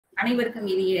அனைவருக்கும்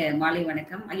இனிய மாலை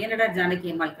வணக்கம். NADAR ஜானகி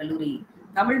அம்மாள் கல்லூரி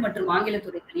தமிழ் மற்றும் ஆங்கில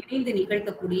துறைகள் இணைந்து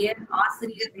நிகழ்த்தக்கூடிய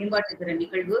ஆசிரியர் மேம்பாட்டு திறன்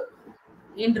நிகழ்வு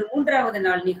இன்று 3வது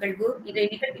நாள் நிகழ்வு. இன்றைய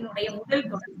நிகழ்வினுடைய முதல்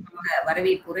தொடர்பாக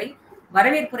வரவேற்புரை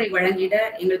வழங்கிட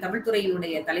எங்கள் தமிழ்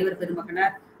துறையினுடைய தலைவர்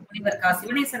பெருமகனார் முனைவர் கா.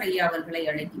 சிவனேசன் ஐயா அவர்களை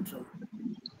அழைக்கின்றோம்.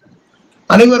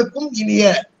 அனைவருக்கும்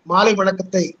இனிய மாலை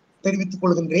வணக்கத்தை தெரிவித்துக்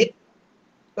கொள்கின்றேன்.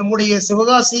 நம்முடைய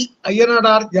சிவகாசி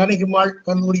NADAR ஜானகி அம்மாள்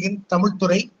கல்லூரியின்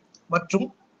தமிழ்துறை மற்றும்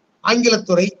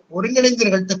ஆங்கிலத்துறை ஒருங்கிணைந்து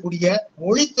நிகழ்த்தக்கூடிய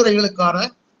மொழித்துறைகளுக்கான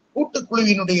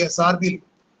கூட்டுக்குழுவினுடைய சார்பில்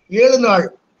 7 நாள்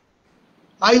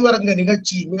ஆய்வரங்க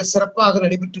நிகழ்ச்சி மிக சிறப்பாக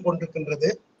நடைபெற்றுக் கொண்டிருக்கின்றது.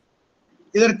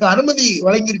 இதற்கு அனுமதி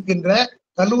வழங்கியிருக்கின்ற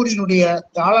கல்லூரியினுடைய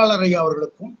தாளாளர் ஐயா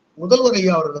அவர்களுக்கும் முதல்வர்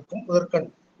ஐயா அவர்களுக்கும் இதற்கு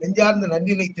நெஞ்சார்ந்த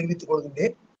நன்றியை தெரிவித்துக்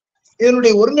கொள்கின்றேன்.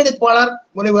 இதனுடைய ஒருங்கிணைப்பாளர்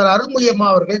முனைவர் அருள்மொழி அம்மா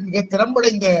அவர்கள் மிக திறம்பட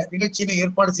இந்த நிகழ்ச்சியினை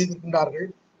ஏற்பாடு செய்திருக்கின்றார்கள்.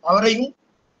 அவரையும்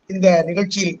இந்த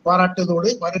நிகழ்ச்சியில் பாராட்டுவதோடு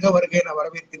வருக வருக என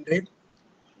வரவேற்கின்றேன்.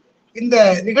 இந்த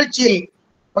நிகழ்ச்சியில்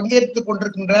பங்கேற்றுக்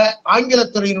கொண்டிருக்கின்ற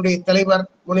ஆங்கிலத்துறையினுடைய தலைவர்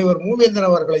முனைவர் மூவேந்தன்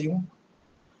அவர்களையும்,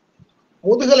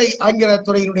 முதுகலை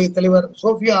ஆங்கிலத்துறையினுடைய தலைவர்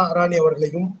சோபியா ராணி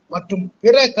அவர்களையும் மற்றும்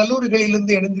பிற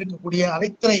கல்லூரிகளிலிருந்து இணைந்திருக்கக்கூடிய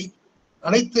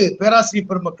அனைத்து பேராசிரியர்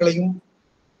பெருமக்களையும்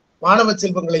மாணவ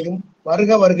செல்வங்களையும்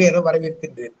வருக வருக என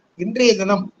வரவேற்கின்றேன். இன்றைய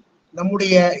தினம்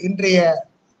நம்முடைய இன்றைய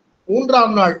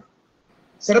 3ஆம் நாள்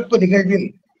சிறப்பு நிகழ்வில்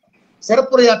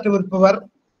சிறப்புரையாற்றவிருப்பவர்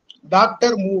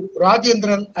டாக்டர் மு.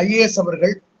 ராஜேந்திரன் IAS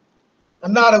அவர்கள்.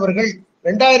 அன்னார் அவர்கள்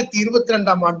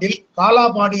 2022ஆம் ஆண்டில்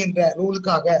காலாபாணி என்ற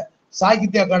நூலுக்காக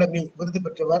சாகித்ய அகாடமி விருது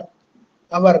பெற்றவர்.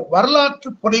 அவர் வரலாற்று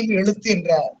புனைவு எழுத்து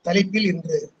என்ற தலைப்பில்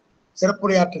இன்று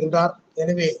சிறப்புரையாற்றுகின்றார்.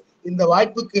 எனவே இந்த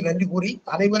வாய்ப்புக்கு நன்றி கூறி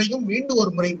அனைவரையும் மீண்டும்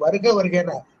ஒரு முறை வருக வருக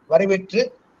என வரவேற்று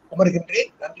அமர்கின்றேன்.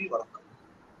 நன்றி, வணக்கம்.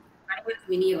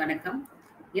 அனைவருக்கும் இனிய வணக்கம்.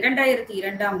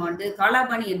 2002ஆம் ஆண்டு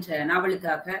காலாபாணி என்ற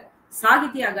நாவலுக்காக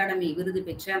சாகித்ய அகாடமி விருது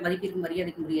பெற்ற மதிப்பிற்கும்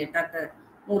மரியாதைக்கும் உரிய டாக்டர்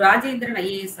மு. ராஜேந்திரன்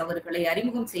IAS அவர்களை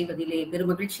அறிமுகம் செய்வதிலே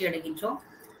பெருமகிழ்ச்சி அடைகின்றோம்.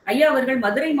 ஐயா அவர்கள்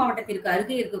மதுரை மாவட்டத்திற்கு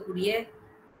அருகே இருக்கக்கூடிய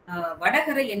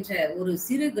வடகரை என்ற ஒரு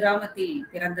சிறு கிராமத்தில்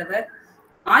பிறந்தவர்.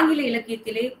 ஆங்கில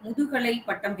இலக்கியத்திலே முதுகலை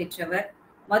பட்டம் பெற்றவர்.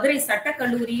 மதுரை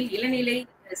சட்டக்கல்லூரியில் இளநிலை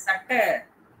சட்ட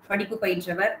படிப்பு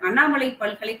பயின்றவர். அண்ணாமலை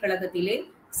பல்கலைக்கழகத்திலே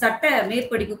சட்ட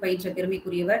மேற்படிப்பு பயின்ற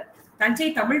பெருமைக்குரியவர். தஞ்சை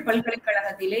தமிழ்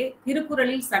பல்கலைக்கழகத்திலே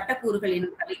திருக்குறளில் சட்டக்கூறுகள்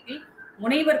எனும் தலைப்பில்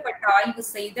முனைவர் பட்ட ஆய்வு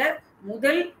செய்த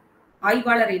முதல்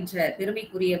ஆய்வாளர் என்ற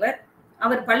பெருமைக்குரியவர்.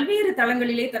 அவர் பல்வேறு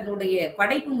தளங்களிலே தன்னுடைய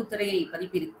படைப்பு முத்திரையை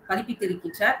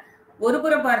பதிப்பித்திருக்கின்றார்.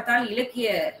 ஒருபுறம் பார்த்தால் இலக்கிய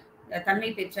தன்மை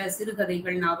பெற்ற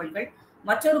சிறுகதைகள், நாவல்கள்,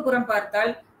 மற்றொரு புறம்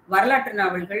பார்த்தால் வரலாற்று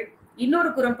நாவல்கள்,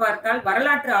 இன்னொரு புறம் பார்த்தால்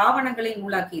வரலாற்று ஆவணங்களை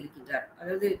நூலாக்கி இருக்கின்றார்.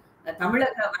 அதாவது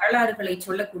தமிழக வரலாறுகளை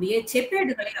சொல்லக்கூடிய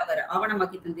செப்பேடுகளை அவர்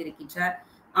ஆவணமாக்கி தந்திருக்கின்றார்.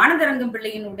 ஆனந்தரங்கம்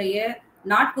பிள்ளையினுடைய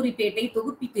நாட்குறிப்பேட்டை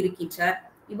தொகுப்பித்திருக்கின்றார்.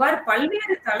 இவ்வாறு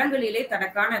பல்வேறு தளங்களிலே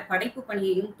தனக்கான படைப்பு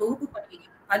பணியையும் தொகுப்பு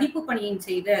பணியையும் பதிப்பு பணியையும்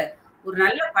செய்த ஒரு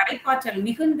நல்ல படைப்பாற்றல்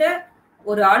மிகுந்த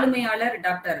ஒரு ஆளுமையாளர்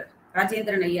டாக்டர்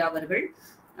ராஜேந்திரன் ஐயா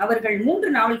அவர்கள்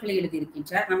 3 நாவல்களை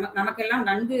எழுதியிருக்கின்றார். நமக்கெல்லாம்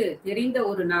நன்கு தெரிந்த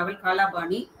ஒரு நாவல்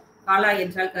காலாபாணி. காலா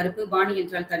என்றால் கருப்பு, பாணி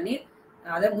என்றால் தண்ணீர்.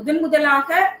 அதாவது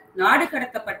முதலாக நாடு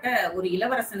கடத்தப்பட்ட ஒரு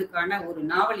இளவரசனுக்கான ஒரு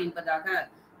நாவல் என்பதாக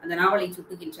அந்த நாவலை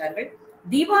சுட்டுகின்றார்கள்.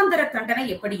 தீபாந்தர தண்டனை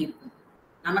எப்படி இருக்கும்?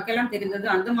 நமக்கெல்லாம் தெரிந்தது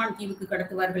அந்தமான் தீவுக்கு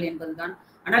கடத்துவார்கள் என்பதுதான்.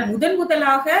 ஆனால்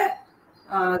முதலாக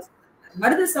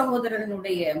மருது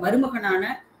சகோதரனுடைய மருமகனான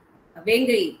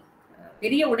வேங்கை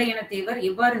பெரிய உடையனத்தேவர்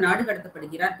எவ்வாறு நாடு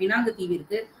கடத்தப்படுகிறார் பினாங்கு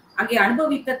தீவிற்கு, அங்கே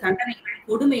அனுபவித்த தண்டனைகள்,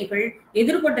 கொடுமைகள்,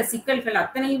 எதிர்கொண்ட சிக்கல்கள்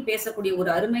அத்தனையும் பேசக்கூடிய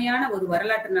ஒரு அருமையான ஒரு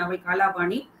வரலாற்று நாவல்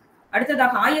காலாபாணி.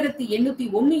 அடுத்ததாக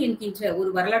 1801 என்கின்ற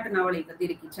ஒரு வரலாற்று நாவலை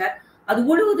தந்திருக்கின்றார். அது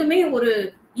முழுவதுமே ஒரு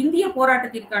இந்திய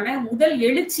போராட்டத்திற்கான முதல்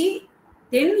எழுச்சி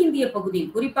தென் இந்திய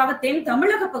பகுதியில், குறிப்பாக தென்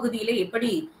தமிழக பகுதியிலே எப்படி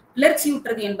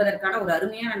கிளர்ச்சியுற்றது என்பதற்கான ஒரு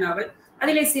அருமையான நாவல்.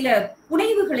 அதிலே சில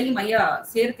புனைவுகளையும் ஐயா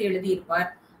சேர்த்து எழுதியிருப்பார்.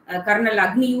 கர்னல்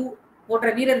அக்னியூ போன்ற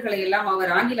வீரர்களை எல்லாம்,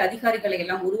 அவர் ஆங்கில அதிகாரிகளை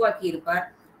எல்லாம் உருவாக்கி இருப்பார்.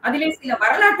 அதிலே சில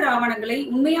வரலாற்று ஆவணங்களை,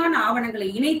 உண்மையான ஆவணங்களை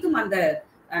இணைத்தும் அந்த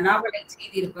நாவலை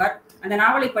செய்திருப்பார். அந்த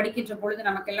நாவலை படிக்கின்ற பொழுது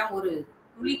நமக்கெல்லாம் ஒரு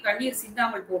துளி கண்ணீர்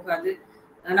சிந்தாமல் போகாது.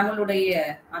 நம்மளுடைய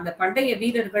அந்த பண்டைய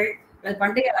வீரர்கள்,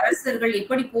 பண்டைய அரசர்கள்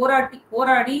எப்படி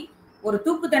போராடி ஒரு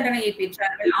தூக்கு தண்டனையை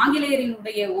பெற்றார்கள்.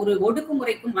 ஆங்கிலேயரினுடைய ஒரு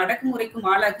ஒடுக்குமுறைக்கும் அடக்குமுறைக்கும்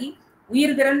ஆளாகி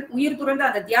உயிர் துறந்த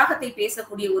அந்த தியாகத்தை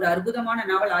பேசக்கூடிய ஒரு அற்புதமான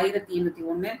நாவல்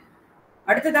 1801.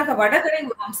 அடுத்ததாக வடகரை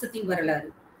ஒரு வம்சத்தின் வரலாறு,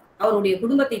 அவருடைய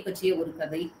குடும்பத்தை பற்றிய ஒரு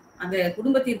கதை, அந்த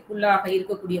குடும்பத்திற்குள்ளாக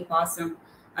இருக்கக்கூடிய பாசம்,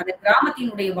 அந்த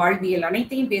கிராமத்தினுடைய வாழ்வியல்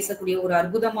அனைத்தையும் பேசக்கூடிய ஒரு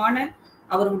அற்புதமான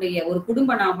அவருடைய ஒரு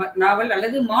குடும்ப நாவல்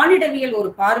அல்லது மானிடவியல்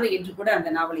ஒரு பார்வை என்று கூட அந்த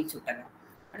நாவலை சுட்டனர்.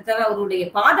 அடுத்ததாக அவருடைய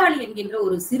பாதாளி என்கின்ற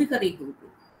ஒரு சிறுகதை தொகுப்பு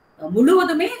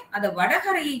முழுவதுமே அந்த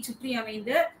வடகரையை சுற்றி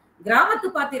அமைந்த கிராமத்து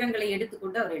பாத்திரங்களை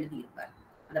எடுத்துக்கொண்டு அவர் எழுதியிருப்பார்.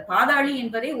 அந்த பாதாளி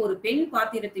என்பதே ஒரு பெண்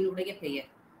பாத்திரத்தினுடைய பெயர்.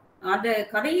 அந்த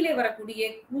கதையிலே வரக்கூடிய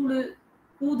கூழு,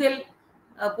 கூதல்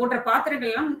போன்ற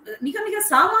பாத்திரங்கள் எல்லாம் மிக மிக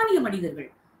சாமானிய மனிதர்கள்.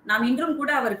 நாம் இன்றும்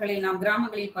கூட அவர்களை நாம்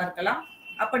கிராமங்களில் பார்க்கலாம்.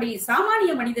 அப்படி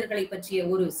சாமானிய மனிதர்களை பற்றிய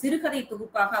ஒரு சிறுகதை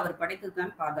தொகுப்பாக அவர்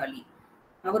படைத்ததுதான் பாதாளி.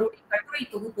 அவருடைய கட்டுரை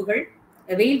தொகுப்புகள்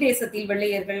வெயில் தேசத்தில்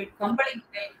வெள்ளையர்கள், கம்பளை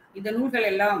முதல் இந்த நூல்கள்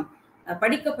எல்லாம்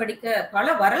படிக்க படிக்க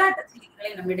பல வரலாற்று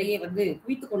செய்திகளை நம்மிடையே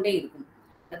குவித்துக் கொண்டே இருக்கும்.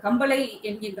 கம்பளை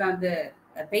என்கின்ற அந்த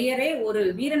பெயரே ஒரு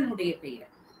வீரனுடைய பெயர்.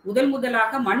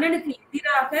 முதலாக மன்னனுக்கு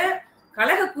எதிராக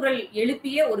கலக குரல்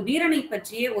எழுப்பிய ஒரு வீரனை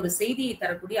பற்றிய ஒரு செய்தியை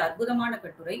தரக்கூடிய அற்புதமான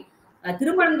கட்டுரை.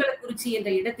 திருமணங்களுக்குறிச்சி என்ற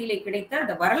இடத்திலே கிடைத்த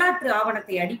அந்த வரலாற்று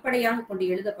ஆவணத்தை அடிப்படையாக கொண்டு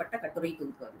எழுதப்பட்ட கட்டுரை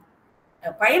தொகுப்பு.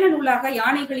 பயண நூலாக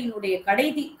யானைகளினுடைய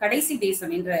கடைசி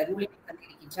தேசம் என்ற நூலை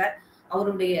தந்திருக்கின்றார்.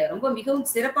 அவருடைய ரொம்ப மிகவும்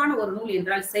சிறப்பான ஒரு நூல்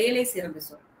என்றால் செயலே சிறந்த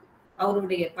சொல்.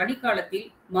 அவருடைய பணிக்காலத்தில்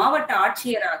மாவட்ட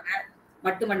ஆட்சியராக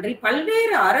மட்டுமன்றி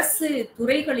பல்வேறு அரசு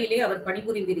துறைகளிலே அவர்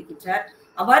பணிபுரிந்திருக்கின்றார்.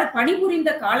 அவ்வாறு பணிபுரிந்த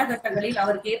காலகட்டங்களில்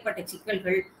அவருக்கு ஏற்பட்ட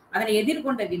சிக்கல்கள், அதனை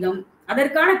எதிர்கொண்ட விதம்,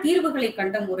 அதற்கான தீர்வுகளை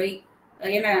கண்ட முறை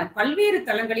என பல்வேறு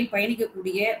தளங்களில்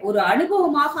பயணிக்கக்கூடிய ஒரு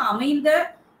அனுபவமாக அமைந்த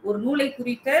ஒரு நூலை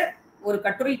குறித்த ஒரு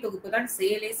கட்டுரை தொகுப்பு தான்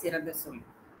செயலே சிறந்த சொல்.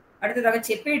 அடுத்ததாக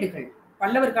செப்பேடுகள்,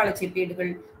 பல்லவர் கால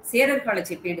செப்பேடுகள், சேரர் கால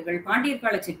செப்பேடுகள், பாண்டியர்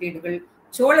கால செப்பேடுகள்,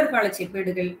 சோழர் கால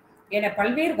செப்பேடுகள் என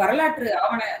பல்வேறு வரலாற்று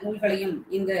ஆவண நூல்களையும்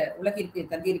இந்த உலகிற்கு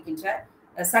தந்திருக்கின்றார்.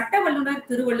 சட்ட வல்லுநர்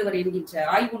திருவள்ளுவர் என்கின்ற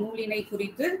ஆய்வு நூலினை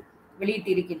குறித்து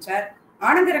வெளியிட்டிருக்கின்றார்.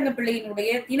 ஆனந்தரங்க பிள்ளையினுடைய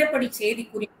தினப்படி செய்தி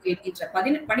குறிப்பு என்கின்ற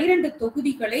 12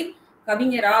 தொகுதிகளை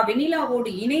கவிஞர்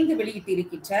வெண்ணிலாவோடு இணைந்து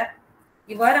வெளியிட்டிருக்கின்றார்.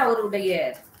 இவ்வாறு அவருடைய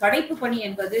படைப்பு பணி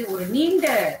என்பது ஒரு நீண்ட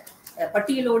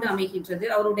பட்டியலோடு அமைகின்றது.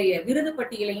 அவருடைய விருது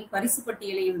பட்டியலையும் பரிசு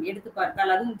பட்டியலையும் எடுத்து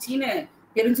பார்த்தால் அதுவும் சீன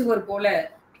பெருஞ்சுவர் போல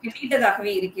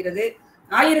நீண்டதாகவே இருக்கிறது.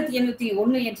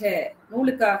 1801 என்ற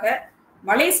நூலுக்காக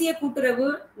மலேசிய கூட்டுறவு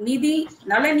நிதி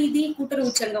நலநிதி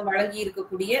கூட்டுறவு சங்கம் வழங்கி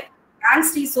இருக்கக்கூடிய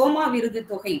ஆன்ஸ்டி சோமா விருது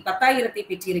தொகை 10,000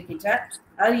 பெற்றிருக்கின்றார்.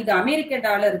 அதாவது இது அமெரிக்க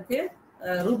டாலருக்கு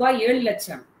ரூபாய் 7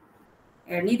 லட்சம்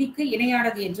நிதிக்கு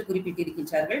இணையானது என்று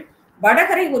குறிப்பிட்டிருக்கின்றார்கள்.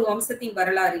 வடகரை ஒரு வம்சத்தின்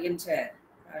வரலாறு என்ற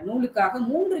நூலுக்காக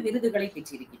 3 விருதுகளை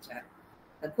பெற்றிருக்கின்றார்.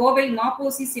 கோவை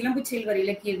மாப்போசி சிலம்பு செல்வர்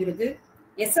இலக்கிய விருது,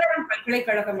 SRM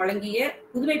பல்கலைக்கழகம் வழங்கிய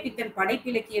புதுமை பித்தன்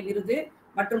படைப்பிலக்கிய விருது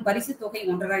மற்றும் பரிசு தொகை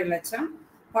 1.5 லட்சம்.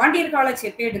 பாண்டியர் கால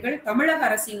செப்பேடுகள் தமிழக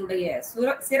அரசினுடைய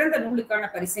சிறந்த நூலுக்கான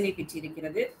பரிசினை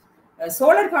பெற்றிருக்கிறது.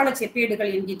 சோழர் கால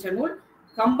செப்பேடுகள் என்கின்ற நூல்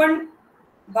கம்பன்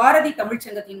பாரதி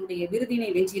தமிழ்ச்சங்கத்தினுடைய விருதினை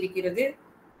வென்றிருக்கிறது.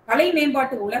 கலை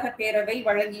மேம்பாட்டு உலக பேரவை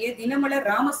வழங்கிய தினமலர்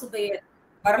ராமசுப்பையர்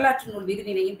வரலாற்று நூல்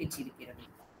விருதினையும் பெற்றிருக்கிறது.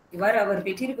 இவ்வாறு அவர்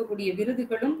பெற்றிருக்கக்கூடிய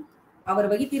விருதுகளும் அவர்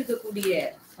வகித்திருக்கக்கூடிய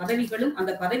பதவிகளும்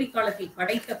அந்த பதவி காலத்தில்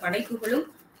படைத்த படைப்புகளும்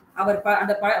அவர்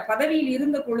அந்த பதவியில்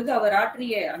இருந்த பொழுது அவர்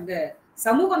ஆற்றிய அந்த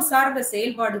சமூகம் சார்ந்த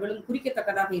செயல்பாடுகளும்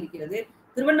குறிக்கத்தக்கதாக இருக்கிறது.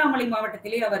 திருவண்ணாமலை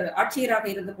மாவட்டத்திலே அவர் ஆட்சியராக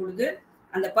இருந்த பொழுது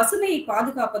அந்த பசுமையை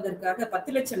பாதுகாப்பதற்காக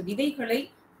 10 லட்சம் விதைகளை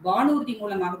வானூர்தி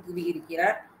மூலமாக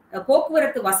தூவியிருக்கிறார்.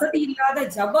 போக்குவரத்து வசதி இல்லாத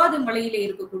ஜவ்வாது மலையிலே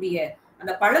இருக்கக்கூடிய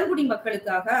அந்த பழங்குடி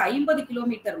மக்களுக்காக 50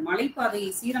 கிலோமீட்டர் மலைப்பாதையை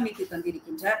சீரமைத்து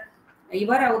தந்திருக்கின்றார்.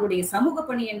 இவ்வாறு அவருடைய சமூக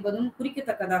பணி என்பதும்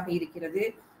குறிக்கத்தக்கதாக இருக்கிறது.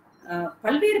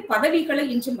 பல்வேறு பதவிகளை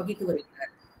இன்றும் வகித்து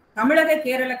வருகிறார். தமிழக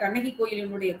கேரள கண்ணகி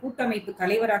கோயிலினுடைய கூட்டமைப்பு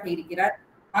தலைவராக இருக்கிறார்.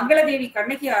 மங்களதேவி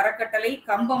கண்ணகி அறக்கட்டளை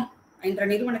கம்பம் என்ற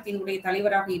நிறுவனத்தினுடைய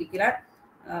தலைவராக இருக்கிறார்.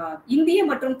 இந்திய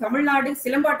மற்றும் தமிழ்நாடு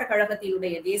சிலம்பாட்ட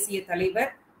கழகத்தினுடைய தேசிய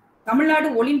தலைவர், தமிழ்நாடு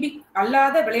ஒலிம்பிக்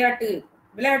அல்லாத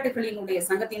விளையாட்டுகளினுடைய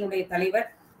சங்கத்தினுடைய தலைவர்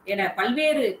என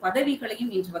பல்வேறு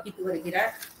பதவிகளையும் இன்று வகித்து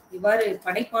வருகிறார். இவ்வாறு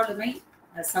படைப்பாளுமை,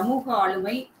 சமூக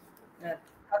ஆளுமை,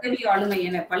 பதவி ஆளுமை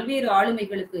என பல்வேறு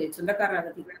ஆளுமைகளுக்கு சொந்தக்காரராக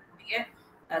திகழக்கூடிய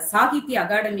சாகித்ய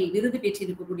அகாடமி விருது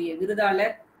பெற்றிருக்கக்கூடிய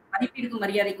விருதாளர், மதிப்பிற்கும்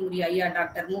மரியாதைக்கும் உரிய ஐயா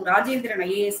டாக்டர் மு. ராஜேந்திரன்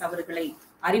IAS அவர்களை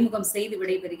அறிமுகம் செய்து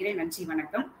விடைபெறுகிறேன். நன்றி,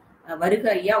 வணக்கம். வருக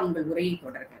ஐயா, உங்கள் உரையை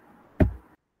தொடர்க.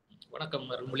 வணக்கம்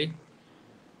அருள்மொழி,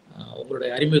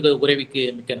 உங்களுடைய அறிமுக உரைக்கு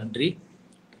மிக்க நன்றி.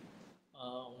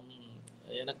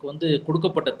 எனக்கு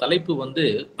கொடுக்கப்பட்ட தலைப்பு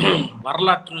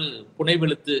வரலாற்று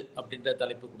புனைவெழுத்து அப்படின்ற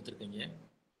தலைப்பு கொடுத்துருக்கீங்க.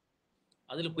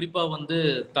 அதில் குறிப்பாக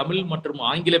தமிழ் மற்றும்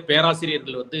ஆங்கில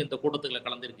பேராசிரியர்கள் இந்த கூட்டத்தில்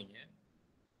கலந்துருக்கீங்க.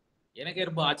 எனக்கே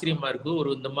ரொம்ப ஆச்சரியமாக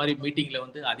இருக்குது. இந்த மாதிரி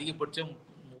மீட்டிங்கில் அதிகபட்சம்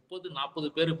 30-40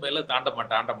 பேர் மேலே ஆண்ட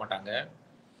மாட்டாங்க.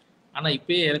 ஆனால்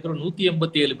இப்போயே எனக்கு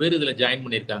 187 பேர் இதில் ஜாயின்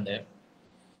பண்ணியிருக்காங்க.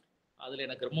 அதில்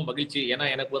எனக்கு ரொம்ப மகிழ்ச்சி. ஏன்னா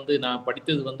எனக்கு நான்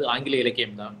படித்தது ஆங்கில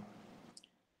இலக்கியம் தான்.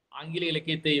 ஆங்கில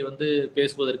இலக்கியத்தை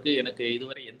பேசுவதற்கு எனக்கு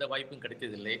இதுவரை எந்த வாய்ப்பும்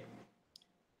கிடைத்ததில்லை.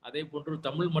 அதே போன்று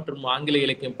தமிழ் மற்றும் ஆங்கில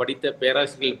இலக்கியம் படித்த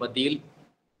பேராசிரியர்கள் மத்தியில்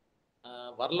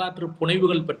வரலாற்று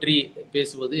புனைவுகள் பற்றி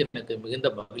பேசுவது எனக்கு மிகுந்த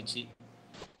மகிழ்ச்சி.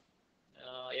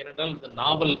 ஏனென்றால் இந்த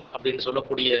நாவல் அப்படின்னு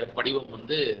சொல்லக்கூடிய படிவம்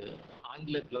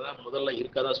ஆங்கிலத்தில் தான் முதல்ல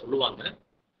இருக்கதா சொல்லுவாங்க.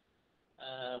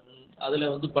 அதுல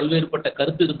வந்து பல்வேறுபட்ட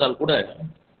கருத்து இருந்தால் கூட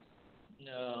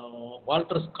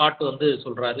வால்டர் ஸ்காட் வந்து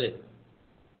சொல்றாரு,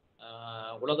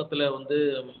 உலகத்துல வந்து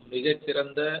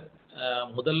மிகச்சிறந்த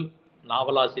முதல்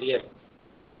நாவலாசிரியர்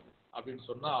அப்படின்னு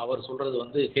சொன்னா அவர் சொல்றது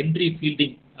வந்து ஹென்றி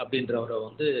ஃபீல்டிங் அப்படின்றவரை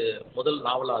வந்து முதல்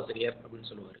நாவலாசிரியர் அப்படின்னு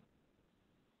சொல்லுவார்.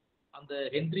 அந்த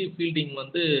ஹென்றி ஃபீல்டிங்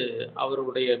வந்து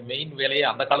அவருடைய மெயின் வேலையை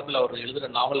அந்த காலத்தில் அவர் எழுதுகிற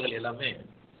நாவல்கள் எல்லாமே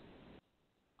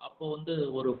அப்போ வந்து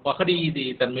ஒரு பகடி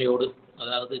தன்மையோடு,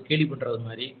 அதாவது கேலி பண்ணுறது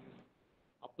மாதிரி,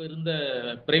 அப்போ இருந்த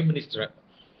பிரைம் மினிஸ்டர்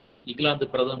இங்கிலாந்து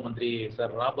பிரதம மந்திரி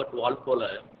சார் ராபர்ட் வால்போல்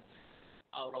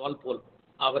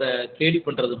அவரை கேலி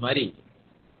பண்ணுறது மாதிரி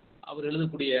அவர்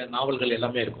எழுதக்கூடிய நாவல்கள்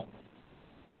எல்லாமே இருக்கும்.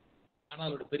 ஆனால்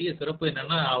அவரோட பெரிய சிறப்பு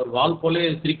என்னன்னா, அவர் வால்போலே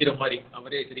சிரிக்கிற மாதிரி,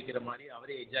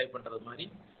 அவரே என்ஜாய் பண்ணுறது மாதிரி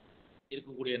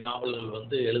இருக்கக்கூடிய நாவல்கள்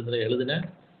வந்து எழுதின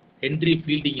ஹென்றி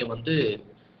ஃபீல்டிங்கை வந்து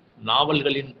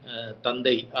நாவல்களின்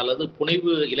தந்தை அல்லது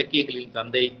புனைவு இலக்கியங்களின்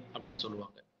தந்தை அப்படின்னு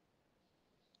சொல்லுவாங்க.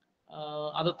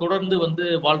 அதை தொடர்ந்து வந்து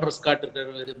வால்டர் ஸ்காட்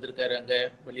இருந்திருக்காரு அங்கே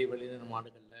வெளி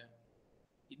நாடுகளில்.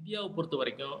 இந்தியாவை பொறுத்த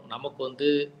வரைக்கும் நமக்கு வந்து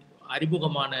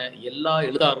அறிமுகமான எல்லா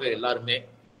எழுத்தாளர்கள் எல்லாருமே,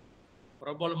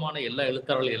 பிரபலமான எல்லா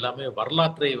எழுத்தாளர்கள் எல்லாமே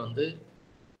வரலாற்றை வந்து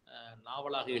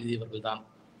நாவலாக எழுதியவர்கள் தான்.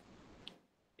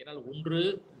 ஏன்னால் ஒன்று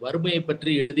வறுமையை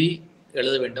பற்றி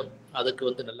எழுத வேண்டும், அதுக்கு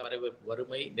வந்து நல்ல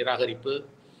வறுமை, நிராகரிப்பு,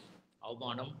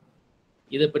 அவமானம்,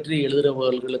 இதை பற்றி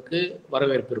எழுதுகிறவர்களுக்கு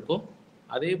வரவேற்பு இருக்கும்.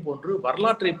 அதே போன்று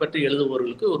வரலாற்றை பற்றி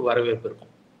எழுதுபவர்களுக்கு ஒரு வரவேற்பு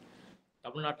இருக்கும்.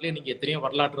 தமிழ்நாட்டிலே நீங்கள் எத்தனையோ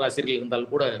வரலாற்று ஆசிரியர்கள்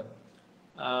இருந்தால் கூட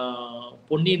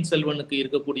பொன்னியின் செல்வனுக்கு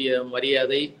இருக்கக்கூடிய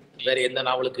மரியாதை வேற எந்த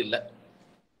நாவலுக்கு இல்லை.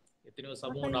 எத்தனையோ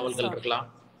சமூக நாவல்கள் இருக்கலாம்.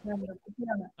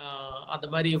 அந்த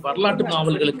மாதிரி வரலாற்று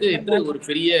நாவல்களுக்கு என்று ஒரு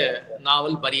பெரிய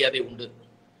நாவல் மரியாதை உண்டு.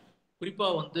 குறிப்பா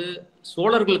வந்து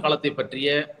சோழர்கள் காலத்தை பற்றிய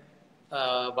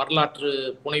வரலாற்று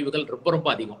புனைவுகள் ரொம்ப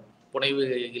அதிகம். புனைவு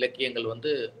இலக்கியங்கள்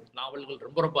வந்து நாவல்கள்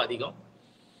ரொம்ப அதிகம்.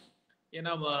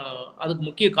 ஏன்னா அதுக்கு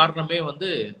முக்கிய காரணமே வந்து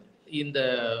இந்த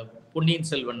பொன்னியின்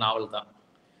செல்வன் நாவல் தான்.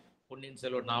 பொன்னியின்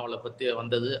செல்வன் நாவலை பற்றி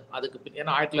வந்தது அதுக்கு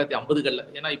ஏன்னா 1950களில்,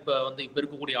 ஏன்னா இப்போ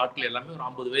இருக்கக்கூடிய ஆட்கள் எல்லாமே ஒரு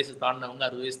 50 வயசு தாண்டினவங்க,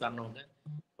 60 வயசு தாண்டினவங்க,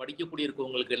 படிக்கக்கூடிய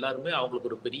இருக்கவங்களுக்கு எல்லாருமே அவங்களுக்கு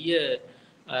ஒரு பெரிய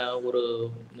ஒரு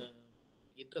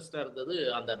இன்ட்ரெஸ்டாக இருந்தது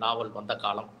அந்த நாவல் வந்த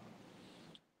காலம்.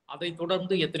 அதை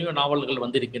தொடர்ந்து எத்தனையோ நாவல்கள்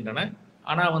வந்திருக்கின்றன.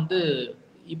 ஆனால் வந்து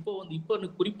இப்போ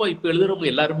குறிப்பாக இப்போ எழுதுறவங்க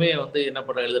எல்லாருமே வந்து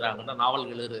என்ன எழுதுறாங்கன்னா,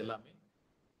 நாவல்கள் எழுதுறது எல்லாமே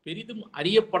பெரிதும்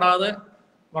அறியப்படாத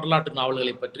வரலாற்று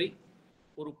நாவல்களை பற்றி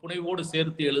ஒரு புனைவோடு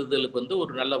சேர்த்து எழுதுதலுக்கு வந்து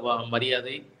ஒரு நல்ல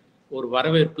மரியாதை, ஒரு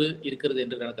வரவேற்பு இருக்கிறது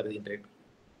என்று நான் கருதுகின்றேன்.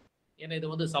 ஏன்னா இது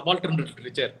வந்து சபால்டர்ன்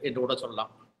லிட்ரேச்சர் என்று கூட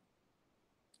சொல்லலாம்.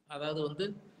 அதாவது வந்து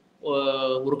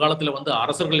ஒரு காலத்தில் வந்து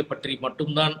அரசர்களை பற்றி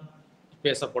மட்டும்தான்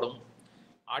பேசப்படும்,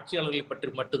 ஆட்சியாளர்களை பற்றி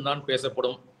மட்டும்தான்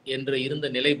பேசப்படும் என்று இருந்த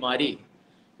நிலை மாறி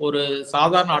ஒரு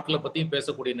சாதாரண ஆட்களை பற்றியும்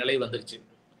பேசக்கூடிய நிலை வந்துருச்சு.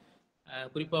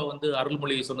 குறிப்பாக வந்து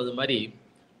அருள்மொழி சொன்னது மாதிரி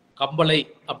கம்பளை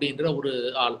அப்படின்ற ஒரு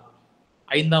ஆள்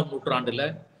 5ஆம் நூற்றாண்டில்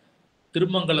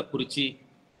திருமங்கலக்குறிச்சி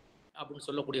அப்படின்னு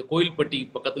சொல்லக்கூடிய கோயில்பட்டி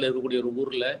பக்கத்தில் இருக்கக்கூடிய ஒரு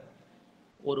ஊரில்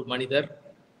ஒரு மனிதர்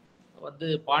வந்து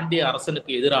பாண்டிய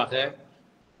அரசனுக்கு எதிராக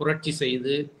புரட்சி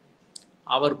செய்து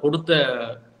அவர் கொடுத்த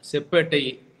செப்பேட்டை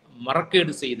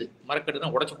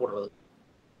மரக்கேடுனா உடைச்சு போடுறது,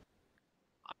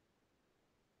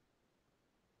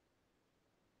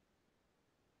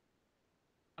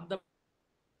 அந்த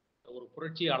ஒரு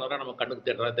புரட்சியாளராக நம்ம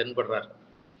கண்ணுக்கு தென்படுறார்.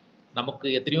 நமக்கு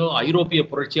எத்தனையோ ஐரோப்பிய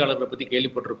புரட்சியாளர்களை பற்றி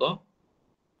கேள்விப்பட்டிருக்கோம்.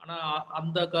 ஆனால்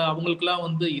அவங்களுக்கெல்லாம்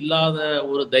வந்து இல்லாத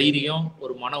ஒரு தைரியம்,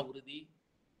 ஒரு மன உறுதி,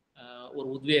 ஒரு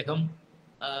உத்வேகம்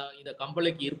இந்த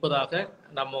கம்பளைக்கு இருப்பதாக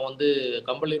நம்ம வந்து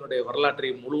கம்பளையினுடைய வரலாற்றை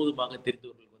முழுவதுமாக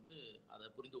தெரிந்தவர்கள் வந்து அதை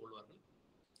புரிந்து கொள்வார்கள்.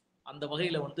 அந்த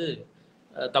வகையில் வந்து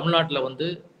தமிழ்நாட்டில் வந்து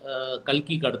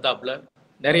கல்கிக்கு அடுத்தாப்புல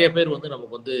நிறைய பேர் வந்து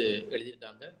நமக்கு வந்து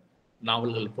எழுதியிருக்காங்க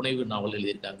நாவல்கள், புனைவு நாவல்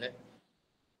எழுதியிருக்காங்க.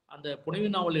 அந்த புனைவு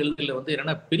நாவல் எழுதுறதுல வந்து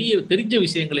என்னன்னா பெரிய தெரிஞ்ச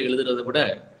விஷயங்களை எழுதுறதை விட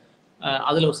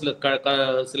அதில்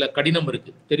சில கடினம்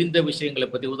இருக்கு. தெரிந்த விஷயங்களை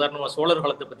பற்றி, உதாரணமாக சோழர்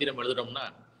காலத்தை பற்றி நம்ம எழுதுறோம்னா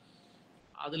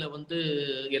அதில் வந்து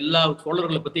எல்லா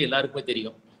சோழர்களை பற்றி எல்லாருக்குமே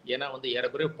தெரியும். ஏன்னா வந்து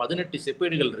ஏறக்குறைய 18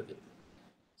 செப்பேடுகள் இருக்கு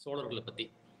சோழர்களை பற்றி.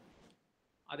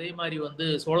 அதே மாதிரி வந்து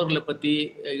சோழர்களை பற்றி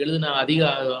எழுதின அதிக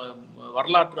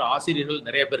வரலாற்று ஆசிரியர்கள்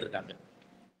நிறைய பேர் இருக்காங்க.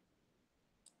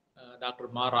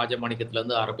 டாக்டர் மா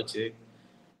ராஜமாணிக்கத்திலேருந்து ஆரம்பிச்சு,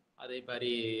 அதே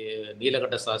மாதிரி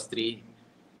நீலகண்ட சாஸ்திரி,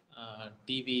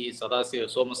 டிவி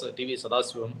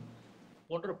சதாசிவம்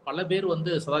போன்ற பல பேர்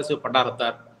வந்து, சதாசிவ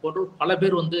பண்டாரத்தார் போன்ற பல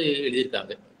பேர் வந்து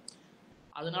எழுதியிருக்காங்க.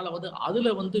 அதனால வந்து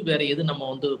அதில் வந்து வேற எது நம்ம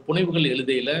வந்து புனைவுகள்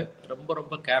எழுதையில்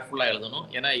ரொம்ப கேர்ஃபுல்லாக எழுதணும்.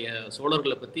 ஏன்னா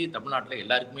சோழர்களை பற்றி தமிழ்நாட்டில்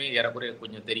எல்லாருக்குமே ஏறக்குறைய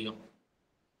கொஞ்சம் தெரியும்.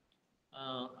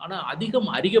 ஆனால் அதிகம்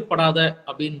அறியப்படாத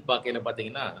அப்படின்னு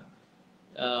பார்த்தீங்கன்னா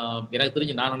எனக்கு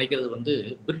தெரிஞ்சு நான் நினைக்கிறது வந்து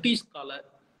பிரிட்டிஷ் கால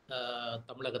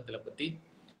தமிழகத்தில் பற்றி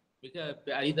மிக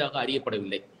அரிதாக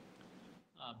அறியப்படவில்லை.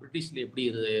 பிரிட்டிஷில் எப்படி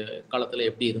காலத்தில்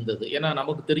எப்படி இருந்தது, ஏன்னா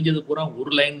நமக்கு தெரிஞ்சது பூரா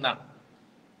ஒரு லைன் தான்.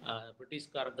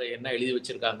 பிரிட்டிஷ்காரங்க என்ன எழுதி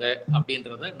வச்சிருக்காங்க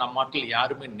அப்படின்றத நம்ம நாட்டில்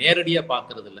யாருமே நேரடியாக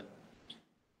பார்க்கறது இல்லை.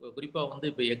 குறிப்பாக வந்து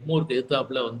இப்போ எக்மோருக்கு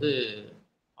எதிர்த்தாப்புல வந்து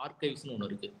ஆர்கைவ்ஸ்னு ஒன்று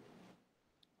இருக்குது.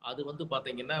 அது வந்து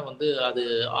பார்த்தீங்கன்னா வந்து அது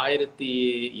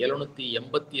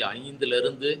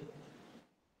 1785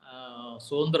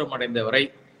 சுதந்திரம் அடைந்த வரை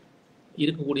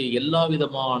இருக்கக்கூடிய எல்லா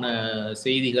விதமான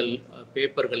செய்திகள்,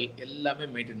 பேப்பர்கள் எல்லாமே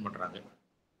மெயின்டைன் பண்ணுறாங்க.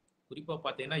 குறிப்பாக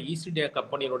பார்த்தீங்கன்னா ஈஸ்ட் இந்தியா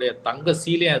கம்பெனியினுடைய தங்க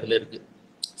சீலே அதில் இருக்குது.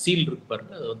 சீல் இருக்கு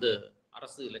பாருங்க, அது வந்து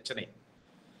அரசு இலச்சனை.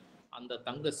 அந்த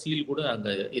தங்க சீல் கூட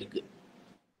அங்கே இருக்குது.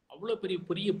 அவ்வளோ பெரிய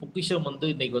பெரிய பொக்கிஷம் வந்து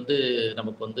இன்னைக்கு வந்து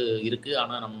நமக்கு வந்து இருக்குது.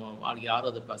 ஆனால் நம்ம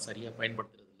யாரும் அதை சரியாக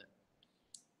பயன்படுத்துறது இல்லை.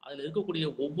 அதில் இருக்கக்கூடிய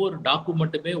ஒவ்வொரு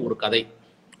டாக்குமெண்ட்டுமே ஒரு கதை,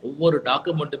 ஒவ்வொரு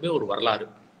டாக்குமெண்ட்டுமே ஒரு வரலாறு.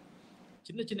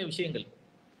 சின்ன சின்ன விஷயங்கள்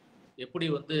எப்படி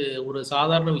வந்து ஒரு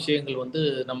சாதாரண விஷயங்கள் வந்து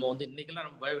நம்ம வந்து இன்னைக்கெல்லாம்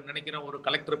நம்ம நினைக்கிறோம். ஒரு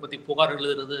கலெக்டரை பற்றி புகார்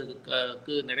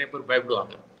எழுதுறதுக்கு நிறைய பேர்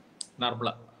பயப்படுவாங்க.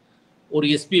 நார்மலாக ஒரு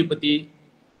எஸ்பியை பற்றி,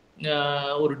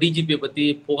 ஒரு டிஜிபியை பற்றி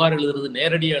புகார் எழுதுறது,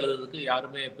 நேரடியாக எழுதுறதுக்கு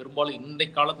யாருமே பெரும்பாலும்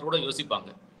இன்றைக்கு காலத்தில் கூட யோசிப்பாங்க.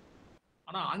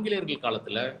 ஆனால் ஆங்கிலேயர்கள்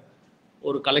காலத்தில்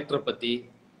ஒரு கலெக்டரை பற்றி,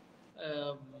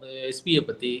 எஸ்பியை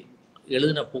பற்றி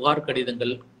எழுதின புகார்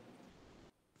கடிதங்கள்,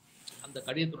 அந்த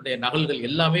கடிதத்தினுடைய நகல்கள்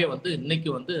எல்லாமே வந்து இன்னைக்கு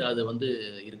வந்து அது வந்து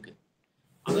இருக்கு.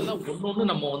 அதெல்லாம் ஒன்னொன்று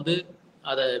நம்ம வந்து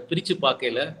அதை பிரித்து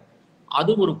பார்க்கல,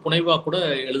 அது ஒரு புனைவா கூட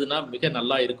எழுதுனா மிக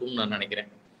நல்லா இருக்கும்னு நான் நினைக்கிறேன்.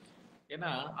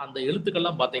 ஏன்னா அந்த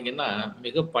எழுத்துக்கள்லாம் பார்த்தீங்கன்னா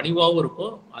மிக பணிவாகவும்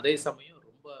இருக்கும், அதே சமயம்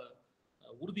ரொம்ப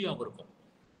உறுதியாகவும் இருக்கும்.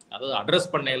 அதாவது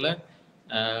அட்ரஸ் பண்ணையில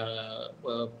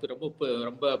ரொம்ப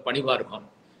ரொம்ப பணிவாக இருக்கும்.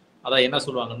 அதான் என்ன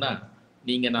சொல்லுவாங்கன்னா,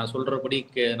 நீங்கள் நான் சொல்கிறபடி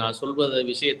நான் சொல்வத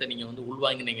விஷயத்தை நீங்கள் வந்து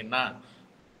உள்வாங்கினீங்கன்னா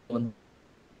வந்து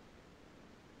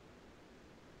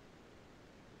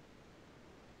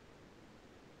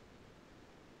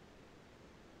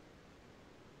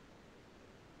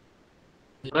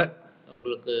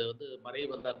உங்களுக்கு வந்து மறைவு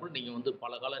வந்தால் கூட நீங்கள் வந்து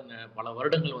பல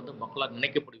வருடங்கள் வந்து மக்களால்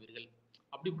நினைக்கப்படுவீர்கள்,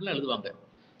 அப்படி இப்படிலாம் எழுதுவாங்க.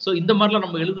 ஸோ இந்த மாதிரிலாம்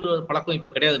நம்ம எழுதுகிற பழக்கம்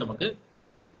இப்போ கிடையாது நமக்கு.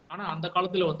 ஆனால் அந்த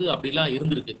காலத்தில் வந்து அப்படிலாம்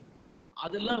இருந்திருக்கு.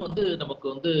 அதெல்லாம் வந்து நமக்கு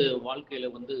வந்து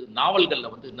வாழ்க்கையில் வந்து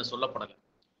நாவல்களில் வந்து இன்னும் சொல்லப்படலை.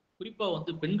 குறிப்பாக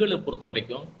வந்து பெண்களை பொறுத்த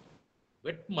வரைக்கும்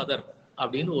வெட் மதர்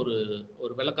அப்படின்னு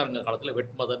ஒரு வெள்ளக்காரங்க காலத்தில்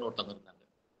வெட் மதர்னு ஒருத்தவங்க இருந்தாங்க.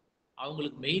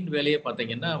 அவங்களுக்கு மெயின் வேலையை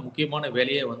பார்த்தீங்கன்னா, முக்கியமான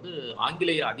வேலையை வந்து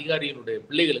ஆங்கிலேய அதிகாரியினுடைய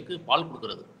பிள்ளைகளுக்கு பால்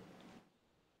கொடுக்கறது.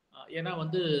 ஏன்னா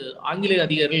வந்து ஆங்கிலேய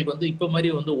அதிகாரிகளுக்கு வந்து இப்போ மாதிரி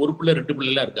வந்து ஒரு பிள்ளை 2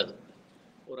 பிள்ளைலாம் இருக்காது.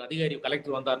 ஒரு அதிகாரி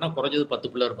கலெக்டர் வந்தாருன்னா குறைஞ்சது 10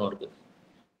 பிள்ளை இருக்கும் அவருக்கு.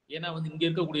 ஏன்னா வந்து இங்கே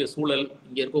இருக்கக்கூடிய சூழல்,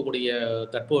 இங்கே இருக்கக்கூடிய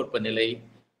தட்பவெப்ப நிலை,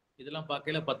 இதெல்லாம்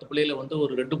பார்க்கல 10 பிள்ளையில வந்து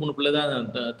ஒரு 2-3 பிள்ளை தான்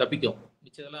தப்பிக்கும்.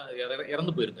 மிச்சதெல்லாம்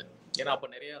இறந்து போயிருக்கு. ஏன்னா அப்போ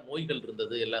நிறைய நோய்கள்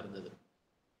இருந்தது, எல்லாம் இருந்தது.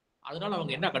 அதனால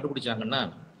அவங்க என்ன கண்டுபிடிச்சாங்கன்னா,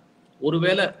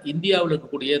 ஒருவேளை இந்தியாவில்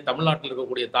இருக்கக்கூடிய, தமிழ்நாட்டில்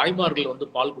இருக்கக்கூடிய தாய்மார்கள் வந்து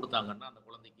பால் கொடுத்தாங்கன்னா அந்த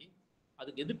குழந்தைக்கு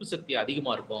அதுக்கு எதிர்ப்பு சக்தி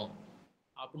அதிகமாக இருக்கும்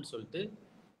அப்படின்னு சொல்லிட்டு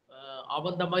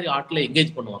அந்த மாதிரி ஆட்டில்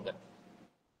என்கேஜ் பண்ணுவாங்க.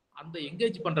 அந்த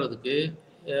என்கேஜ் பண்ணுறதுக்கு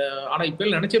ஆனால் இப்போ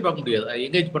நினச்சே பார்க்க முடியாது.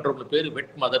 என்கேஜ் பண்ணுறவங்களுக்கு பேர்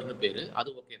வெட் மதர்னு பேர், அது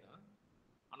ஓகே தான்.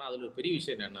 ஆனால் அதில் ஒரு பெரிய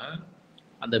விஷயம் என்னென்னா,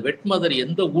 அந்த வெட் மதர்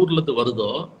எந்த ஊர்லேருந்து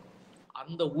வருதோ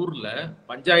அந்த ஊரில்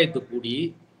பஞ்சாயத்து கூடி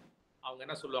அவங்க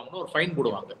என்ன சொல்லுவாங்கன்னா ஒரு ஃபைன்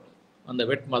போடுவாங்க அந்த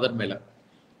வெட் மதர் மேலே.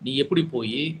 நீ எப்படி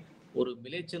போய் ஒரு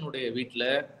மிலேச்சனுடைய வீட்டில்,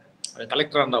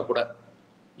 கலெக்டராக இருந்தால் கூட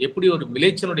எப்படி ஒரு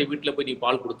மிலேச்சனுடைய வீட்டில் போய் நீ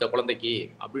பால் கொடுத்த குழந்தைக்கு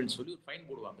அப்படின்னு சொல்லி ஒரு ஃபைன்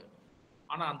போடுவாங்க.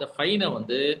 ஆனால் அந்த ஃபைனை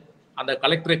வந்து அந்த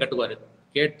கலெக்டரே கட்டுவார்.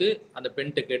 கேட்டு அந்த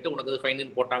பெண்கிட்ட கேட்டு உனக்கு அது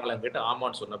ஃபைன் போட்டாங்களான்னு கேட்டு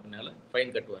ஆமான்னு சொன்ன பின்னால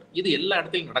ஃபைன் கட்டுவார். இது எல்லா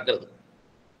இடத்துலையும் நடக்கிறது.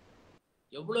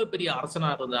 எவ்வளோ பெரிய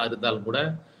அரசனாக இருந்தாலும் கூட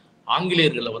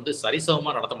ஆங்கிலேயர்களை வந்து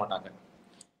சரிசமமாக நடத்த மாட்டாங்க.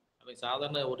 அவன்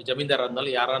சாதாரண ஒரு ஜமீன்தாராக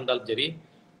இருந்தாலும் யாராக இருந்தாலும் சரி,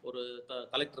 ஒரு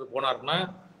கலெக்டர் போனார்னா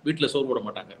வீட்டில் சோறு போட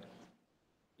மாட்டாங்க.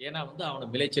 ஏன்னா வந்து அவனை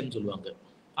மிலேச்சன்னு சொல்லுவாங்க.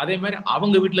 அதே மாதிரி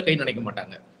அவங்க வீட்டில் கை நினைக்க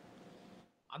மாட்டாங்க.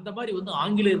 அந்த மாதிரி வந்து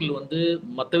ஆங்கிலேயர்கள் வந்து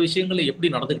மற்ற விஷயங்களை எப்படி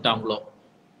நடந்துக்கிட்டாங்களோ,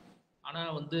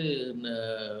 ஆனால் வந்து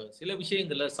சில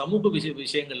விஷயங்களில் சமூக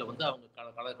விஷயங்களில் வந்து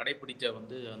அவங்க கடைப்பிடித்த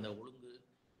வந்து அந்த ஒழுங்கு,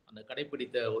 அந்த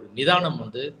கடைப்பிடித்த ஒரு நிதானம்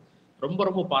வந்து ரொம்ப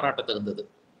ரொம்ப பாராட்ட தகுந்தது.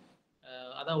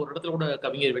 அதான் ஒரு இடத்துல கூட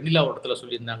கவிஞர் வெண்ணிலா ஒரு இடத்துல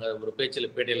சொல்லியிருந்தாங்க, ஒரு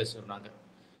பேட்டையில் சொன்னாங்க,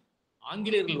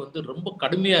 ஆங்கிலேயர்கள் வந்து ரொம்ப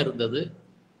கடுமையாக இருந்தது.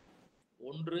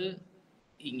 ஒன்று,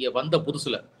 இங்கே வந்த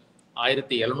புதுசில்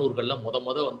 1700களில் முத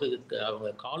வந்து அவங்க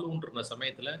கால் ஊன்றுன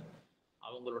சமயத்தில்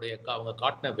அவங்க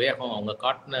காட்டின வேகம், அவங்க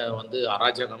காட்டின வந்து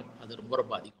அராஜகம் அது ரொம்ப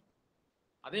ரொம்ப அதிகம்.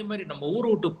 அதே மாதிரி நம்ம ஊரை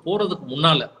விட்டு போகிறதுக்கு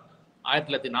முன்னால்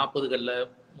 1940களில்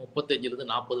 35லேருந்து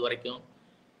 40 வரைக்கும்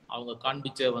அவங்க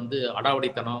காண்பிச்ச வந்து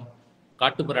அடாவடித்தனம்,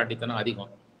 காட்டுமிராண்டித்தனம்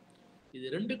அதிகம். இது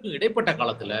ரெண்டுக்கும் இடைப்பட்ட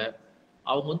காலத்தில்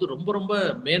அவங்க வந்து ரொம்ப ரொம்ப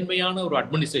மேன்மையான ஒரு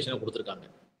அட்மினிஸ்ட்ரேஷனை கொடுத்துருக்காங்க.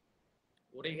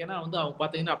 ஏன்னா வந்து அவங்க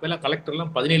பார்த்தீங்கன்னா அப்பெல்லாம்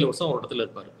கலெக்டர்லாம் 17 வருஷம் ஒரு இடத்துல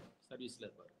இருப்பார், சர்வீஸில்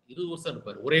இருப்பார், 20 வருஷம்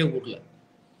இருப்பார் ஒரே ஊரில்.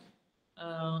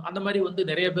 அந்த மாதிரி வந்து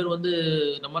நிறைய பேர் வந்து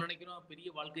நம்ம நினைக்கிறோம் பெரிய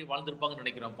வாழ்க்கையை வாழ்ந்திருப்பாங்கன்னு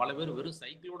நினைக்கிறோம். பல பேர் வெறும்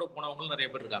சைக்கிளோட போனவங்களும் நிறைய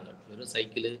பேர் இருக்காங்க. வெறும்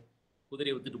சைக்கிள்,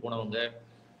 குதிரையை வித்துட்டு போனவங்க,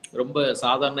 ரொம்ப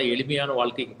சாதாரண எளிமையான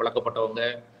வாழ்க்கைக்கு பழக்கப்பட்டவங்க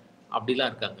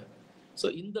அப்படிலாம் இருக்காங்க. ஸோ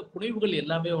இந்த புனைவுகள்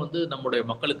எல்லாமே வந்து நம்முடைய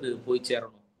மக்களுக்கு போய்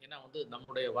சேரணும். ஏன்னா வந்து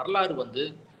நம்முடைய வரலாறு வந்து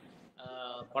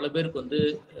பல பேருக்கு வந்து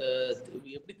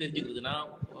எப்படி தெரிஞ்சுக்கிறதுனா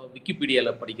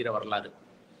விக்கிபீடியாவில் படிக்கிற வரலாறு,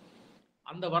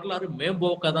 அந்த வரலாறு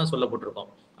மேம்போக்காக தான்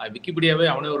சொல்லப்பட்டிருக்கோம். விக்கிபீடியாவே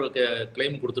அவனே ஒரு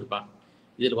கிளைம் கொடுத்துருப்பான்,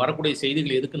 இதில் வரக்கூடிய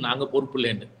செய்திகள் எதுக்கு நாங்கள் பொறுப்பு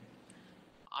இல்லைன்னு.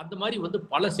 அந்த மாதிரி வந்து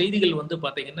பல செய்திகள் வந்து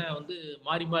பார்த்தீங்கன்னா வந்து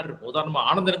மாறி மாறி இருக்கும். உதாரணமாக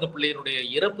ஆனந்தரங்க பிள்ளையினுடைய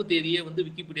இறப்பு தேதியே வந்து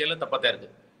விக்கிபீடியாவில் தப்பாக தான்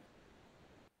இருக்குது.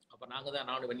 அப்போ நாங்கள் தான்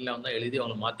நானும் வெளியில் வந்தால் எழுதி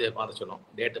அவங்களை மாற்ற சொன்னோம்,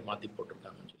 டேட்டை மாற்றி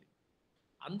போட்டிருக்காங்கன்னு சொல்லி.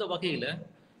 அந்த வகையில்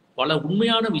பல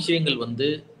உண்மையான விஷயங்கள் வந்து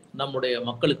நம்முடைய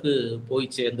மக்களுக்கு போய்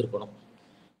சேர்ந்துருக்கணும்.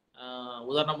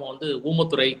 உதாரணமாக வந்து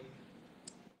ஊமத்துறை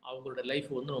அவங்களோட லைஃப்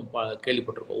வந்து நம்ம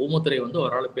கேள்விப்பட்டிருக்கோம். ஊமத்துறை வந்து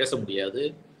அவரால் பேச முடியாது,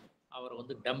 அவரை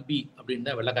வந்து டம்பி அப்படின்னு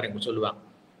தான் வெள்ளைக்காரங்க சொல்லுவாங்க,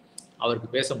 அவருக்கு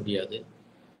பேச முடியாது.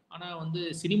 ஆனால் வந்து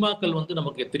சினிமாக்கள் வந்து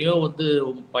நமக்கு எத்தனையோ வந்து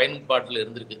பயன்பாட்டில்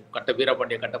இருந்திருக்கு. கட்ட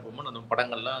வீரபாண்டிய கட்டபொம்மன் அந்த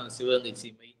படங்கள்லாம், சிவகங்கை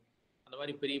சீமை, அந்த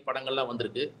மாதிரி பெரிய படங்கள்லாம்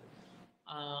வந்திருக்கு.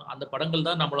 அந்த படங்கள்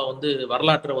தான் நம்மளை வந்து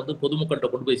வரலாற்றை வந்து பொதுமக்கள்கிட்ட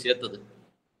கொண்டு போய் சேர்த்தது.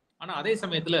 ஆனால் அதே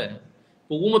சமயத்தில்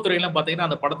இப்போ ஊமத்துறையெல்லாம் பார்த்தீங்கன்னா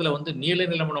அந்த படத்தில் வந்து நீல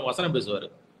நிலமன வசனம் பேசுவார்.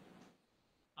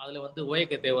 அதில் வந்து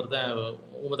ஓயக்க தேவர் தான்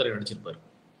ஊமத்துறை நடிச்சிருப்பார்.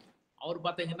 அவர்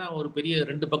பார்த்தீங்கன்னா ஒரு பெரிய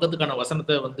 2 பக்கத்துக்கான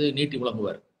வசனத்தை வந்து நீட்டி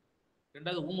விளங்குவார்.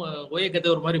 ரெண்டாவது ஓயக்க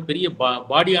தேவர் மாதிரி பெரிய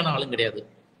பாடியான ஆளும் கிடையாது.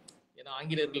 ஏன்னா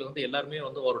ஆங்கிலேயர்கள் வந்து எல்லாருமே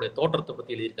வந்து அவருடைய தோற்றத்தை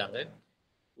பற்றி எழுதியிருக்காங்க,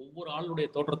 ஒவ்வொரு ஆளுடைய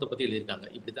தோற்றத்தை பற்றி எழுதியிருக்காங்க,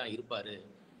 இப்படி தான் இருப்பார்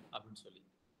அப்படின்னு சொல்லி.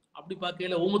 அப்படி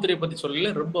பார்க்கையில ஊமத்துறையை பற்றி சொல்லல,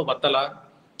 ரொம்ப வத்தலா,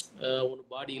 ஒரு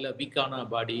பாடியில் வீக்கான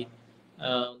பாடி,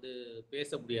 வந்து பேச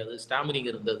முடியாது, ஸ்டாமினிங்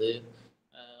இருந்தது,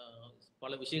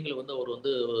 பல விஷயங்கள் வந்து அவர்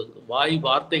வந்து வாய்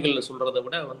வார்த்தைகள் சொல்கிறத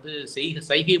விட வந்து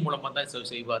சைகை மூலமாக தான்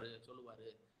சொல்லுவார்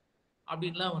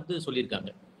அப்படின்லாம் வந்து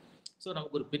சொல்லியிருக்காங்க. ஸோ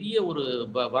நமக்கு ஒரு பெரிய ஒரு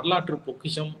வரலாற்று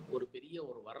பொக்கிஷம், ஒரு பெரிய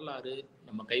ஒரு வரலாறு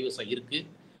நம்ம கைவசம் இருக்குது.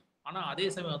 ஆனால் அதே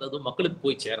சமயம் அதாவது மக்களுக்கு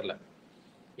போய் சேரலை.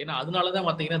 ஏன்னா அதனால தான்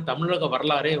பார்த்தீங்கன்னா தமிழக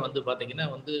வரலாறே வந்து பார்த்தீங்கன்னா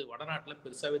வந்து வடநாட்டில்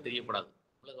பெருசாகவே தெரியப்படாது.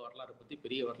 தமிழக வரலாறை பற்றி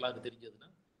பெரிய வரலாறு தெரிஞ்சதுன்னா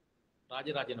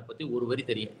ராஜராஜனை பற்றி ஒரு வரி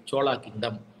தெரியும், சோழா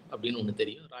கிங்டம் அப்படின்னு ஒன்று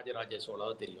தெரியும், ராஜராஜ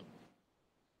சோழாவை தெரியும்.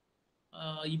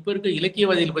 இப்போ இருக்க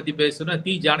இலக்கியவாதிகளை பற்றி பேசுனா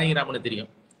தி ஜானகிராமனை தெரியும்,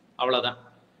 அவ்வளோதான்.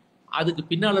 அதுக்கு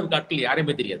பின்னால் இருக்க ஆட்கள்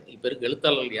யாரையுமே தெரியாது. இப்போ இருக்க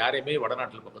எழுத்தாளர்கள் யாரையுமே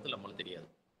வடநாட்டில் பக்கத்தில் நம்மளுக்கு தெரியாது.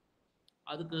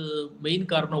 அதுக்கு மெயின்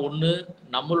காரணம் ஒன்று,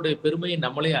 நம்மளுடைய பெருமையை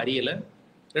நம்மளே அறியலை.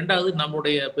 ரெண்டாவது,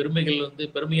 நம்முடைய பெருமைகள் வந்து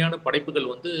பெருமையான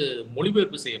படைப்புகள் வந்து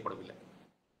மொழிபெயர்ப்பு செய்யப்படவில்லை.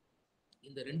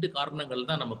 இந்த 2 காரணங்கள்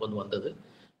தான் நமக்கு வந்து வந்தது.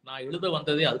 நான் எழுத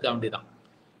வந்ததே அதுக்காக வேண்டி தான்.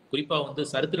 குறிப்பாக வந்து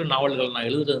சரித்திர நாவல்கள் நான்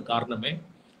எழுதுறது காரணமே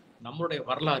நம்மளுடைய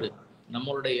வரலாறு,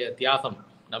 நம்மளுடைய தியாகம்,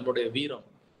 நம்மளுடைய வீரம்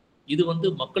இது வந்து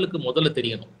மக்களுக்கு முதல்ல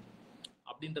தெரியணும்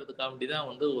அப்படின்றதுக்காக வேண்டி தான்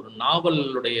வந்து ஒரு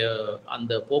நாவலுடைய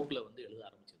அந்த போக்கில் வந்து எழுத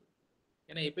ஆரம்பிச்சது.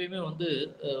 ஏன்னா எப்பயுமே வந்து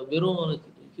வெறும்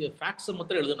ஃபேக்ட்ஸை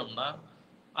மாத்திரம் எழுதணும்னா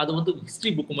அது வந்து ஹிஸ்ட்ரி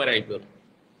புக்கு மாதிரி ஆகி போயிடும்.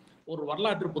 ஒரு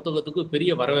வரலாற்று புத்தகத்துக்கு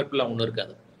பெரிய வரவேற்புலாம் ஒன்றும்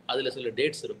இருக்காது. அதில் சில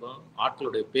டேட்ஸ் இருக்கும்,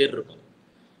 ஆட்களுடைய பேர் இருக்கும்.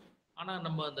 ஆனால்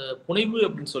நம்ம அந்த புனைவு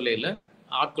அப்படின்னு சொல்லையில்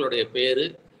ஆட்களுடைய பேர்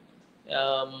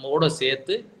ஓட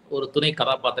சேர்த்து, ஒரு துணை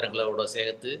கதாபாத்திரங்களோட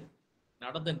சேர்த்து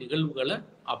நடந்த நிகழ்வுகளை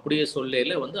அப்படியே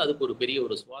சொல்லையில் வந்து அதுக்கு ஒரு பெரிய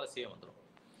ஒரு சுவாரஸ்யம் வந்துடும்.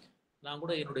 நான்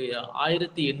கூட என்னுடைய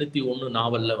 1801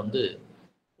 நாவலில் வந்து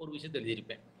ஒரு விஷயத்தை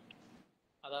எழுதியிருப்பேன்.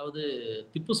 அதாவது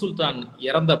திப்பு சுல்தான்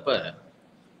இறந்தப்ப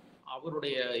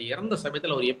அவருடைய இறந்த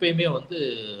சமயத்தில் அவர் எப்பயுமே வந்து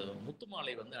முத்து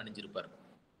மாலை வந்து அணிஞ்சிருப்பார்.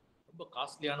 ரொம்ப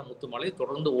காஸ்ட்லியான முத்து மாலை,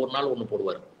 தொடர்ந்து ஒரு நாள் ஒன்று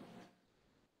போடுவார்.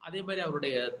 அதே மாதிரி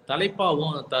அவருடைய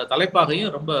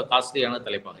தலைப்பாகையும் ரொம்ப காஸ்ட்லியான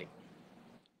தலைப்பாகை.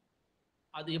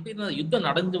 அது எப்படின்னா யுத்தம்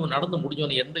நடந்து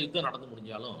முடிஞ்சோன்னு, எந்த யுத்தம்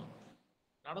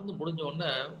நடந்து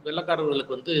முடிஞ்சோடனே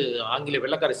வெள்ளைக்காரர்களுக்கு வந்து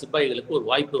வெள்ளைக்கார சிப்பாய்களுக்கு ஒரு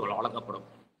வாய்ப்பு வழங்கப்படும்.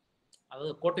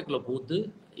 அதாவது கோட்டைக்குள்ளே பூத்து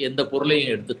எந்த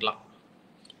பொருளையும்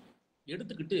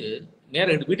எடுத்துக்கிட்டு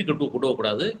நேரம் வீட்டுக்கு கொண்டு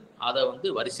போகக்கூடாது, அதை வந்து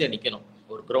வரிசையாக நிற்கணும்.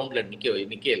 ஒரு கிரவுண்டில்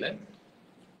நிற்கல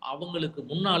அவங்களுக்கு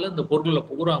முன்னால் இந்த பொருளை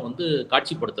பூரா வந்து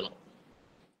காட்சிப்படுத்தணும்.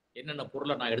 என்னென்ன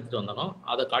பொருளை நான் எடுத்துகிட்டு வந்தனோ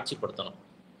அதை காட்சிப்படுத்தணும்.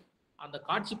 அந்த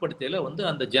காட்சிப்படுத்தையில் வந்து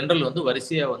அந்த ஜெனரல் வந்து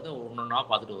வரிசையாக வந்து ஒன்றா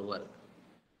பார்த்துட்டு வருவார்.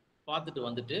 பார்த்துட்டு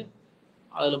வந்துட்டு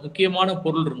அதில் முக்கியமான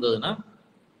பொருள் இருந்ததுன்னா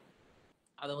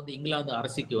அதை வந்து இங்கிலாந்து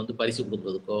அரசிக்கு வந்து பரிசு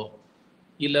கொடுக்குறதுக்கோ,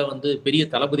 இல்லை வந்து பெரிய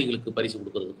தளபதிகளுக்கு பரிசு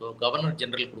கொடுக்குறதுக்கோ, கவர்னர்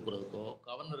ஜெனரல் கொடுக்குறதுக்கோ,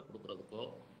 கவர்னர் கொடுக்குறதுக்கோ,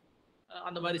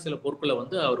 அந்த மாதிரி சில பொருட்களை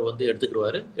வந்து அவர் வந்து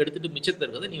எடுத்துக்கிடுவார். எடுத்துகிட்டு மிச்சத்தை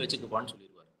இருக்கிறத நீ வச்சுக்குவான்னு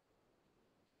சொல்லிடுவார்.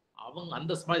 அவங்க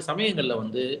அந்த சமயங்களில்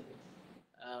வந்து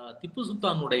திப்பு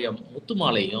சுல்தானுடைய முத்து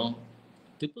மாலையும்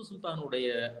திப்பு சுல்தானுடைய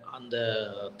அந்த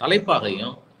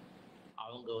தலைப்பாகையும்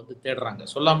அவங்க வந்து தேடுறாங்க,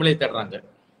 சொல்லாமலே தேடுறாங்க.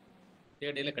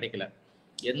 தேடையில கிடைக்கல,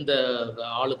 எந்த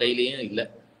ஆளு கையிலையும் இல்லை,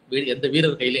 எந்த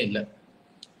வீரர் கையிலையும் இல்லை.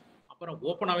 அப்புறம்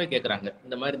ஓப்பனாகவே கேட்குறாங்க,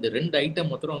 இந்த மாதிரி இந்த 2 ஐட்டம்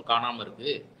மாத்திரம் காணாமல்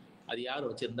இருக்கு, அது யார்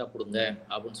வச்சிருந்தா கொடுங்க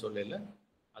அப்படின்னு சொல்லல.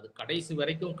 அது கடைசி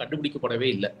வரைக்கும் கண்டுபிடிக்கப்படவே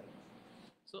இல்லை.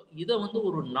 ஸோ இதை வந்து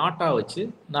ஒரு நாட்டாக வச்சு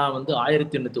நான் வந்து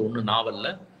 1801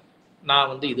 நாவலில் நான்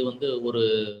வந்து இது வந்து ஒரு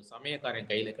சமையல்காரன்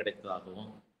கையில் கிடைத்ததாகவும்,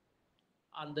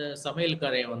 அந்த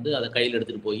சமையல்காரன் வந்து அதை கையில்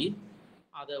எடுத்துகிட்டு போய்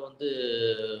அதை வந்து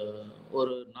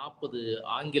ஒரு 40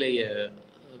 ஆங்கிலேய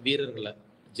வீரர்களை,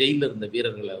 ஜெயிலில் இருந்த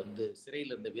வீரர்களை வந்து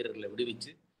சிறையில் இருந்த வீரர்களை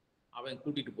விடுவிச்சு அவன்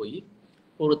கூட்டிகிட்டு போய்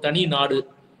ஒரு தனி நாடு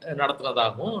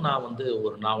நடத்துனதாகவும் நான் வந்து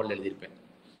ஒரு நாவல் எழுதியிருப்பேன்.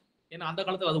 ஏன்னா அந்த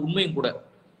காலத்தில் அது உண்மையும் கூட.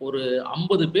 ஒரு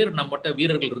 50 பேர் நம்மகிட்ட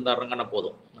வீரர்கள் இருந்தாருங்கன்னா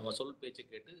போதும், நம்ம சொல் பேச்சு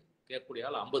கேட்டு கேட்கக்கூடிய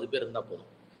ஆள் 50 பேர் இருந்தால்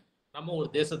போதும், நம்ம ஒரு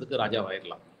தேசத்துக்கு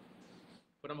ராஜாவாயிடலாம்.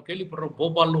 இப்போ நம்ம கேள்விப்படுற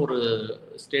போபால்னு ஒரு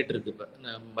ஸ்டேட் இருக்குது இப்போ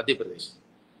மத்திய பிரதேஷ்.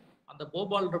 அந்த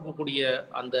போபால் இருக்கக்கூடிய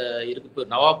அந்த இருக்கு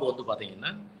நவாப் வந்து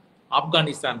பார்த்தீங்கன்னா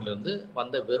ஆப்கானிஸ்தான்லேருந்து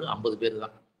வந்த வெறும் 50 பேர்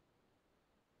தான்.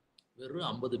 வெறும்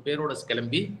 50 பேரோட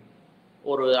கிளம்பி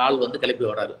ஒரு ஆள் வந்து கிளம்பி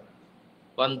வர்றாரு,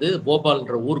 வந்து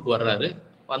போபால்ன்ற ஊருக்கு வர்றாரு.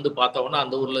 வந்து பார்த்தோன்னா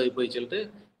அந்த ஊரில் போய் சொல்லிட்டு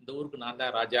இந்த ஊருக்கு நான்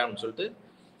தான் ராஜான்னு சொல்லிட்டு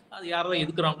அது யாரெல்லாம்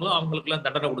இருக்கிறாங்களோ அவங்களுக்குலாம்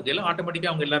தண்டனை கொடுக்கல.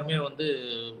 ஆட்டோமேட்டிக்காக அவங்க எல்லாருமே வந்து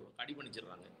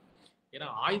அடிபணிச்சிடுறாங்க. ஏன்னா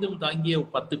ஆயுதம் தாங்கிய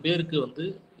 10 பேருக்கு வந்து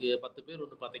 10 பேர்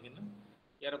வந்து பார்த்தீங்கன்னா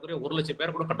ஏறக்குறைய 1 லட்சம்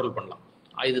பேரை கூட கண்ட்ரோல் பண்ணலாம்.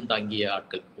 ஆயுதம் தாங்கிய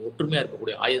ஆட்கள், ஒற்றுமையாக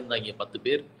இருக்கக்கூடிய ஆயுதம் தாங்கிய 10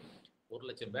 பேர் 1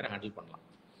 லட்சம் பேரை ஹேண்டில் பண்ணலாம்.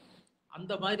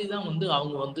 அந்த மாதிரி தான் வந்து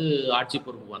அவங்க வந்து ஆட்சி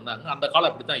பொறுப்பு வந்தாங்க. அந்த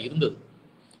காலம் அப்படி தான் இருந்தது.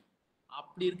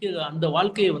 அப்படி இருக்க அந்த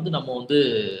வாழ்க்கையை வந்து நம்ம வந்து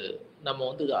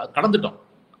கடந்துட்டோம்.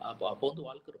 அப்போ வந்து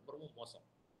வாழ்க்கை ரொம்ப ரொம்ப மோசம்.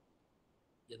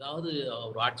 ஏதாவது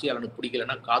ஒரு ஆட்சியாளனுக்கு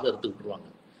பிடிக்கலைன்னா காது அறுத்து விட்டுருவாங்க.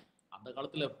 அந்த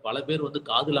காலத்தில் பல பேர் வந்து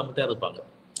காது இல்லாமல் தான் இருப்பாங்க.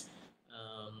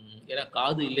 ஏன்னா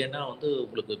காது இல்லைன்னா வந்து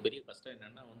உங்களுக்கு பெரிய கஷ்டம்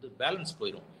என்னன்னா வந்து பேலன்ஸ்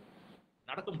போயிடும்,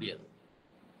 நடக்க முடியாது.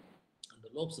 அந்த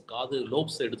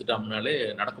லோப்ஸ் எடுத்துட்டோம்னாலே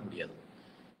நடக்க முடியாது,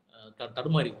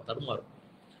 தடுமாறும்.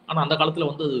 ஆனால் அந்த காலத்தில்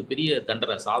வந்து அது பெரிய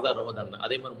தண்டனை, சாதாரண தண்டனை.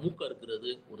 அதே மாதிரி மூக்க இருக்கிறது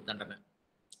ஒரு தண்டனை,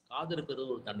 காது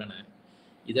இருக்கிறது ஒரு தண்டனை.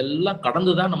 இதெல்லாம்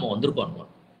கடந்து தான் நம்ம வந்திருக்கோம்.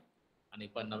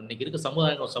 இப்போ இன்னைக்கு இருக்க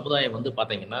சமுதாயம் வந்து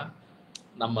பார்த்தீங்கன்னா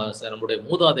நம்மளுடைய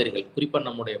மூதாதையர்கள், குறிப்பாக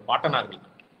நம்முடைய பாட்டனார்கள்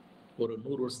ஒரு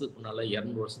 100 வருஷத்துக்கு முன்னால்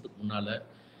 200 வருஷத்துக்கு முன்னால்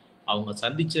அவங்க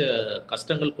சந்தித்த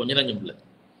கஷ்டங்கள் கொஞ்சம் நஞ்சம் இல்லை.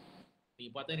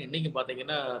 நீங்கள் பார்த்தீங்கன்னா இன்றைக்கி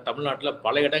பார்த்தீங்கன்னா தமிழ்நாட்டில்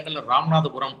பல இடங்களில்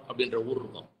ராமநாதபுரம் அப்படின்ற ஊர்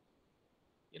இருக்கும்.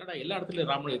 ஏன்னா எல்லா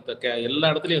இடத்துலையும் எல்லா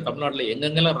இடத்துலையும் தமிழ்நாட்டில்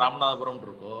எங்கெங்கெல்லாம் ராமநாதபுரம்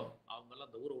இருக்கோ அவங்கெல்லாம்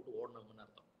அந்த ஊரை விட்டு ஓடினவங்கன்னு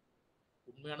அர்த்தம்.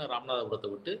 உண்மையான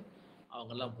ராமநாதபுரத்தை விட்டு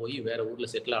அவங்கெல்லாம் போய் வேறு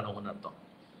ஊரில் செட்டில் ஆனவங்கன்னு அர்த்தம்.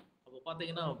 அப்போ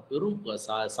பார்த்தீங்கன்னா வெறும்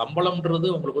சம்பளம்ன்றது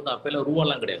உங்களுக்கு வந்து அப்போல்லாம்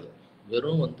ரூபாலாம் கிடையாது,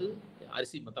 வெறும் வந்து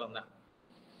அரிசி மாத்திரம் தான்.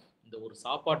 இந்த ஒரு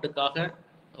சாப்பாட்டுக்காக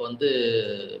வந்து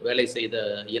வேலை செய்த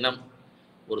இனம்,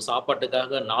 ஒரு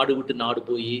சாப்பாட்டுக்காக நாடு விட்டு நாடு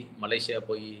போய் மலேசியா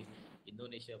போய்,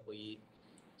 இந்தோனேஷியா போய்,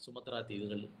 சுமத்ரா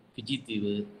தீவுகள், ஃபிஜி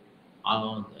தீவு,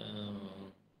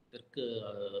 தெற்கு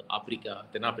ஆப்பிரிக்கா,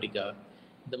 தென்னாப்பிரிக்கா,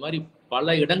 இந்த மாதிரி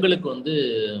பல இடங்களுக்கு வந்து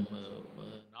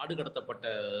நாடு கடத்தப்பட்ட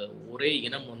ஒரே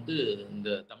இனம் வந்து இந்த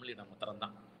தமிழ் இனம்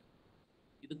மாத்திரம்தான்.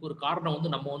 இதுக்கு ஒரு காரணம் வந்து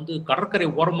நம்ம வந்து கடற்கரை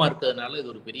ஓரமாக இருக்கிறதுனால இது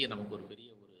ஒரு பெரிய நமக்கு ஒரு பெரிய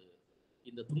ஒரு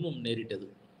இந்த துன்பம் நேரிட்டது.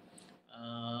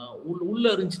 உள்ள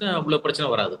இருந்துச்சுன்னா அவ்வளோ பிரச்சனை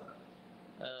வராது.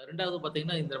 ரெண்டாவது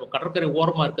பார்த்தீங்கன்னா இந்த நம்ம கடற்கரை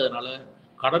ஓரமாக இருக்கிறதுனால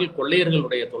கடல்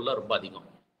கொள்ளையர்களுடைய தொல்லை ரொம்ப அதிகம்.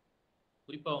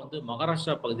 குறிப்பாக வந்து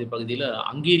மகாராஷ்டிரா பகுதியில்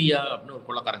அங்கீரியா அப்படின்னு ஒரு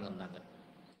கொள்ளைக்காரங்க இருந்தாங்க.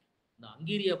 இந்த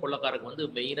அங்கீரியா கொள்ளைக்காரங்க வந்து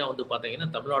மெயினாக வந்து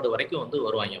பார்த்தீங்கன்னா தமிழ்நாடு வரைக்கும் வந்து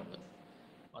வருவாங்க. அவங்க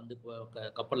வந்து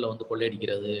கப்பலில் வந்து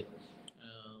கொள்ளையடிக்கிறது,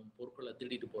 பொருட்களை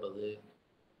திருடிட்டு போகிறது,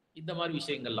 இந்த மாதிரி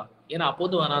விஷயங்கள்லாம். ஏன்னா அப்போ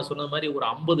வந்து நான் சொன்ன மாதிரி ஒரு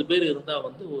 50 பேர் இருந்தால்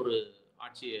வந்து ஒரு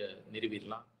ஆட்சியை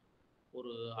நிறுவிடலாம்,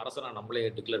 ஒரு அரசனாக நம்மளே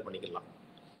டிக்ளேர் பண்ணிக்கலாம்.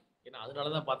 ஏன்னா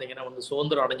அதனால தான் பார்த்தீங்கன்னா வந்து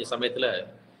சுதந்திரம் அடைஞ்ச சமயத்தில்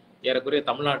ஏறக்குறைய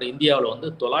தமிழ்நாடு இந்தியாவில் வந்து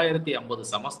 950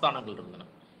 சமஸ்தானங்கள் இருந்தன.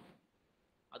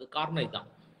 அது காரணம் இதுதான்.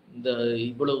 இந்த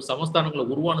இவ்வளவு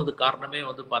சமஸ்தானங்கள் உருவானது காரணமே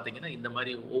வந்து பார்த்தீங்கன்னா இந்த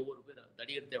மாதிரி ஒவ்வொரு பேர்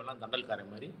தடியெடுத்தவெல்லாம்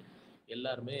தண்டல்காரன் மாதிரி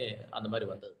எல்லாருமே அந்த மாதிரி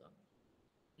வந்தது தான்.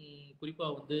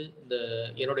 குறிப்பாக வந்து இந்த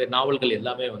என்னுடைய நாவல்கள்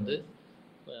எல்லாமே வந்து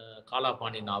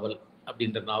காலாபாணி நாவல்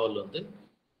அப்படின்ற நாவல் வந்து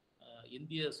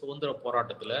இந்திய சுதந்திர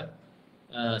போராட்டத்தில்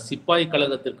சிப்பாய்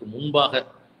கழகத்திற்கு முன்பாக,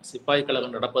 சிப்பாய்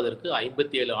கழகம் நடப்பதற்கு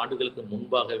 57 ஆண்டுகளுக்கு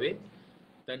முன்பாகவே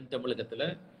தென் தமிழகத்தில்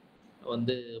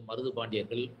வந்து மருது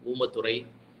பாண்டியர்கள், ஊமத்துறை,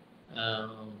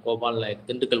 கோபால் நாயக்,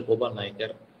 திண்டுக்கல் கோபால்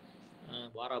நாயக்கர்,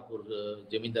 வாராப்பூர்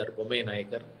ஜமீன்தார் பொம்மை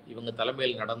நாயக்கர் இவங்க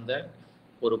தலைமையில் நடந்த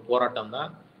ஒரு போராட்டம் தான்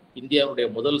இந்தியாவுடைய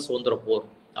முதல் சுதந்திர போர்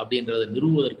அப்படின்றத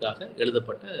நிறுவுவதற்காக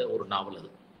எழுதப்பட்ட ஒரு நாவல் அது.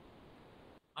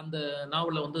 அந்த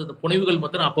நாவலில் வந்து அந்த புனைவுகள்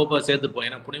மாத்திரம் அப்பப்போ சேர்த்துப்போம்.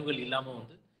 ஏன்னா புனைவுகள் இல்லாமல்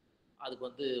வந்து அதுக்கு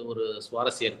வந்து ஒரு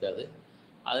சுவாரஸ்யம் இருக்காது.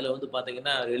 அதில் வந்து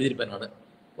பார்த்தீங்கன்னா எழுதியிருப்பேன் நான்.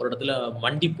 ஒரு இடத்துல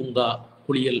மண்டி பூங்கா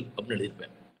குளியல் அப்படின்னு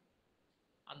எழுதியிருப்பேன்.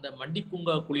 அந்த மண்டி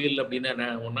பூங்கா குளியல் அப்படின்னா என்ன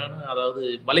ஒன்றா, அதாவது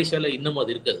மலேசியாவில் இன்னமும்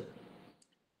அது இருக்காது.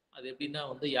 அது எப்படின்னா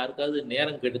வந்து யாருக்காவது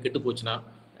நேரம் கெட்டு கெட்டு போச்சுன்னா,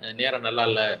 நேரம் நல்லா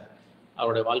இல்லை,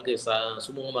 அவருடைய வாழ்க்கை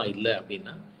சுமூகமாக இல்லை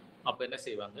அப்படின்னா, அப்போ என்ன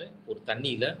செய்வாங்க, ஒரு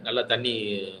தண்ணியில் நல்ல தண்ணி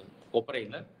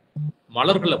கொப்பரையில்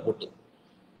மலர்களை போட்டு,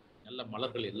 நல்ல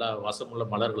மலர்கள் எல்லா வாசமுள்ள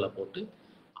மலர்களை போட்டு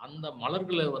அந்த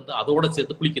மலர்களை வந்து அதோட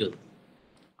சேர்த்து குளிக்கிறது,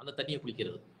 அந்த தண்ணியை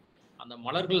குளிக்கிறது. அந்த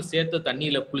மலர்கள் சேர்த்த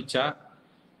தண்ணியில குளிச்சா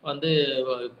வந்து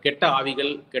கெட்ட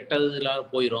ஆவிகள் கெட்டதுலாம்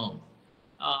போயிடும்,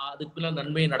 அதுக்குள்ள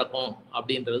நன்மை நடக்கும்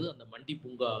அப்படின்றது அந்த மண்டி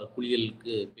பூங்கா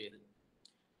குளியலுக்கு பேரு.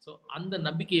 ஸோ அந்த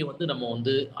நம்பிக்கையை வந்து நம்ம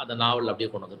வந்து அந்த நாவல் அப்படியே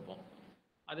கொண்டு வந்திருப்போம்.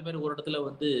 அதே மாதிரி ஒரு இடத்துல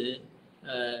வந்து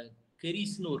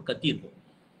கெரிஸ்னு ஒரு கத்தி இருக்கும்.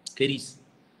 கெரிஸ்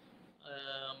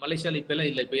மலேசியாவில் இப்போலாம்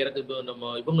இல்லை, இப்போ எனக்கு இப்போ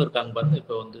நம்ம இவங்க இருக்காங்க பாருங்க,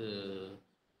 இப்போ வந்து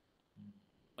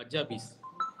பஞ்சாபிஸ்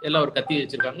எல்லாம் ஒரு கத்தி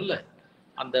வச்சிருக்காங்கல்ல,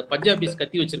 அந்த பஞ்சாபிஸ்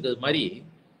கத்தி வச்சிருக்கிறது மாதிரி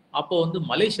அப்போ வந்து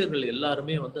மலேசியர்கள்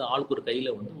எல்லாருமே வந்து ஆளுக்கு ஒரு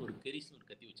கையில வந்து ஒரு கெரிஸ்னு ஒரு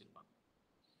கத்தி வச்சிருப்பாங்க.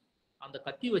 அந்த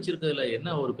கத்தி வச்சிருக்கிறதுல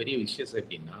என்ன ஒரு பெரிய விசேஷம்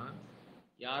அப்படின்னா,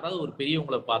 யாராவது ஒரு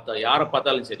பெரியவங்களை பார்த்தா, யாரை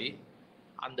பார்த்தாலும் சரி,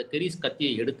 அந்த கெரிஸ்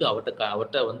கத்தியை எடுத்து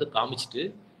அவர்கிட்ட வந்து காமிச்சிட்டு,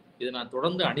 இதை நான்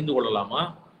தொடர்ந்து அணிந்து கொள்ளலாமா,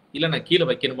 இல்லை நான் கீழே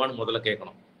வைக்கணுமான்னு முதல்ல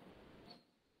கேட்கணும்.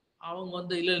 அவங்க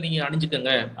வந்து இல்லை நீங்கள்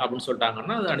அணிஞ்சுக்கங்க அப்படின்னு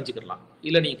சொல்லிட்டாங்கன்னா அதை அணிஞ்சுக்கலாம்,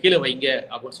 இல்லை நீங்கள் கீழே வைங்க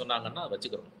அப்படின்னு சொன்னாங்கன்னா அதை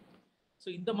வச்சுக்கிறோம். ஸோ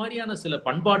இந்த மாதிரியான சில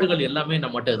பண்பாடுகள் எல்லாமே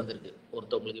நம்மகிட்ட இருந்திருக்கு.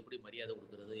 ஒருத்தவங்களுக்கு எப்படி மரியாதை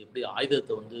கொடுக்கறது, எப்படி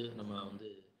ஆயுதத்தை வந்து நம்ம வந்து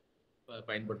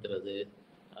பயன்படுத்துறது,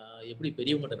 எப்படி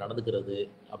பெரியவங்ககிட்ட நடந்துக்கிறது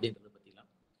அப்படின்றத பற்றிலாம்.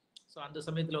 ஸோ அந்த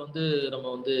சமயத்தில் வந்து நம்ம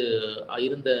வந்து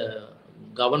இருந்த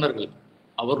கவர்னர்கள்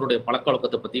அவர்களுடைய பழக்க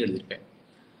வழக்கத்தை பற்றி எழுதியிருப்பேன்.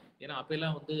 ஏன்னா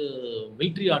அப்பெல்லாம் வந்து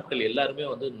மிலிட்ரி ஆட்கள் எல்லாருமே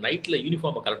வந்து நைட்டில்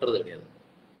யூனிஃபார்மை கலட்டுறது கிடையாது.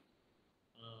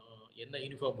 என்ன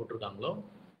யூனிஃபார்ம் போட்டிருக்காங்களோ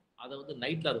அதை வந்து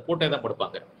நைட்டில் அதை போட்டே தான்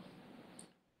படுப்பாங்க.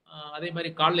 அதே மாதிரி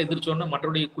காலையில் எதிர்ச்சோன்னா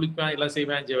மற்றபடி குளிப்பேன், எல்லாம்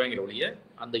செய்வாங்கிற ஒழிய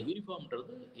அந்த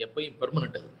யூனிஃபார்ம்ன்றது எப்பயும்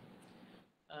பெர்மனண்ட். அது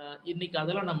இன்னைக்கு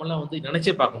அதெல்லாம் நம்மளாம் வந்து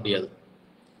நினைச்சே பார்க்க முடியாது.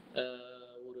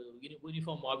 ஒரு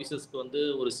யூனிஃபார்ம் ஆஃபீஸர்ஸ்க்கு வந்து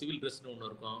ஒரு சிவில் ட்ரெஸ்னு ஒன்று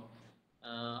இருக்கும்,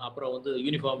 அப்புறம் வந்து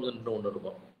யூனிஃபார்ம்னு ஒன்று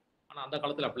இருக்கும். ஆனால் அந்த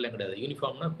காலத்தில் அப்படிலாம் கிடையாது.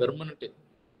 யூனிஃபார்ம்னா பெர்மனண்ட்டு.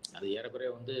 அது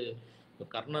ஏறக்குறைய வந்து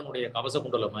கர்ணனுடைய கவச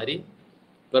குண்டல மாதிரி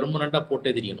பெர்மனண்ட்டாக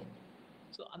போட்டே தெரியணும்.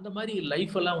 ஸோ அந்த மாதிரி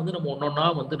லைஃப் எல்லாம் வந்து நம்ம ஒன்றொன்னா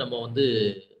வந்து நம்ம வந்து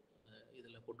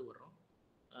இதில் கொண்டு வர்றோம்.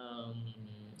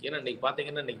 ஏன்னா இன்னைக்கு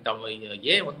பார்த்தீங்கன்னா இன்னைக்கு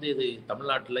ஏன் வந்து இது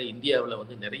தமிழ்நாட்டில் இந்தியாவில்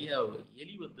வந்து நிறைய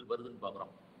எலி வந்து வருதுன்னு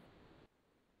பார்க்குறோம்.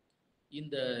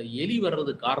 இந்த எலி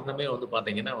வர்றதுக்கு காரணமே வந்து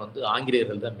பார்த்தீங்கன்னா வந்து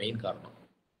ஆங்கிலேயர்கள் தான் மெயின் காரணம்.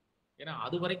 ஏன்னா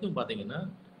அது வரைக்கும் பார்த்தீங்கன்னா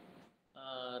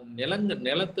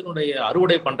நிலத்தினுடைய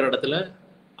அறுவடை பண்ணுற இடத்துல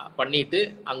பண்ணிட்டு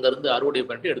அங்கேருந்து அறுவடை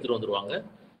பண்ணிட்டு எடுத்துகிட்டு வந்துடுவாங்க.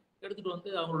 எடுத்துகிட்டு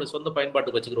வந்து அவங்களுடைய சொந்த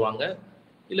பயன்பாட்டுக்கு வச்சுக்கிடுவாங்க,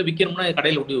 இல்லை விற்கணும்னா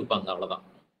கடையில் விட்டு விற்பாங்க, அவ்வளோதான்.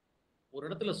 ஒரு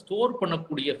இடத்துல ஸ்டோர்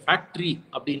பண்ணக்கூடிய ஃபேக்ட்ரி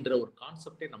அப்படின்ற ஒரு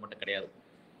கான்செப்டே நம்மகிட்ட கிடையாது.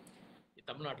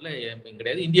 தமிழ்நாட்டில்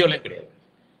கிடையாது, இந்தியாவிலையும் கிடையாது.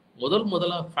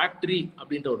 முதலாக ஃபேக்ட்ரி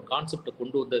அப்படின்ற ஒரு கான்செப்டை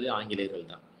கொண்டு வந்ததே ஆங்கிலேயர்கள்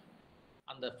தான்.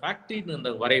 அந்த ஃபேக்ட்ரின்னு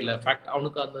அந்த வரையில்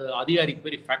அவனுக்கு அந்த அதிகாரிக்கு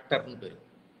பேர் ஃபேக்டர்னு பேர்.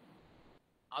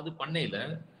 அது பண்ணையில்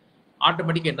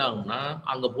ஆட்டோமேட்டிக்காக என்ன ஆகும்னா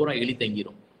அங்கே பூரா எலி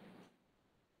தங்கிடும்.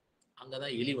 அங்கே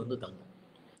தான் எலி வந்து தங்கும்.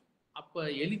 அப்போ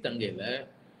எலி தங்கையில்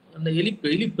அந்த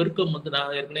எலி பெருக்கம் வந்து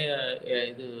நான் ஏற்கனவே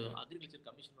இது அக்ரிகல்ச்சர்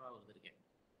கமிஷனராக வந்திருக்கேன்.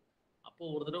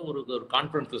 அப்போது ஒரு தடவை ஒரு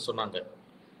கான்ஃபரன்ஸில் சொன்னாங்க,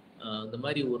 இந்த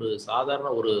மாதிரி ஒரு சாதாரண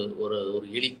ஒரு ஒரு ஒரு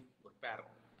எலி, ஒரு பேர்,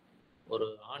 ஒரு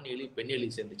ஆண் எலி பெண் எலி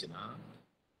சேர்ந்துச்சுன்னா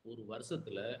ஒரு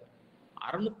வருஷத்தில்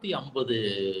 650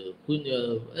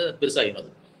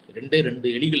 பெருசாகிடும். அது 2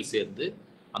 எலிகள் சேர்ந்து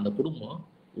அந்த குடும்பம்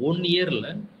 1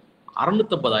 இயரில்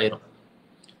 650,000.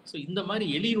 ஸோ இந்த மாதிரி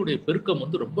எலியினுடைய பெருக்கம்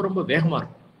வந்து ரொம்ப ரொம்ப வேகமாக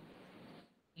இருக்கும்.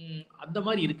 அந்த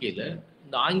மாதிரி இருக்கையில்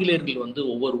இந்த ஆங்கிலேயர்கள் வந்து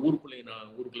ஒவ்வொரு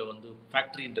ஊருக்குள்ளே வந்து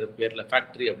ஃபேக்ட்ரி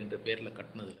அப்படின்ற பேரில்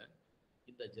கட்டினதில்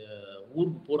இந்த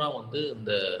ஊருக்கு பூரா வந்து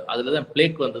இந்த அதில் தான்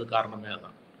பிளேக் வந்தது காரணமே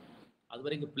அதான். அது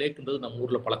வரைக்கும் பிளேக்குன்றது நம்ம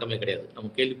ஊரில் பழக்கமே கிடையாது,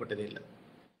 நம்ம கேள்விப்பட்டதே இல்லை.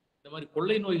 இந்த மாதிரி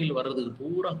கொள்ளை நோய்கள் வர்றதுக்கு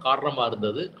பூரா காரணமாக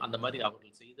இருந்தது அந்த மாதிரி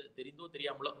அவர்கள் செய்த, தெரிந்தோ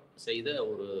தெரியாமலோ செய்த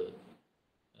ஒரு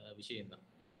விஷயம்தான்.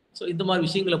 ஸோ இந்த மாதிரி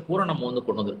விஷயங்களை பூரா நம்ம வந்து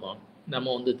கொண்டு வந்திருக்கோம்,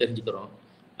 நம்ம வந்து தெரிஞ்சுக்கிறோம்.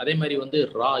 அதே மாதிரி வந்து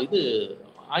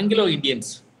ஆங்கிலோ இண்டியன்ஸ்,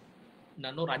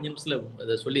 நான் இன்னொரு 5 நிமிஷத்தில்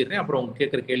அதை சொல்லிடுறேன், அப்புறம் அவங்க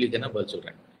கேட்குற கேள்விக்கு என்ன பதில்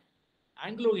சொல்கிறேன்.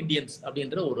 ஆங்கிலோ இண்டியன்ஸ்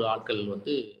அப்படின்ற ஒரு ஆட்கள்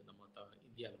வந்து நம்ம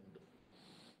இந்தியாவில் உண்டு.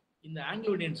 இந்த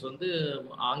ஆங்கிலோ இண்டியன்ஸ் வந்து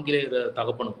ஆங்கிலேயர்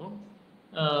தகப்பனுக்கும்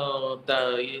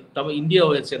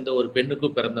இந்தியாவை சேர்ந்த ஒரு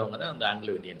பெண்ணுக்கும் பிறந்தவங்க தான் அந்த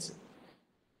ஆங்கிலோ இண்டியன்ஸ்.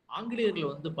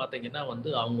 ஆங்கிலேயர்கள் வந்து பார்த்தீங்கன்னா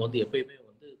வந்து அவங்க வந்து எப்பயுமே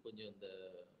வந்து கொஞ்சம் இந்த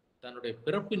தன்னுடைய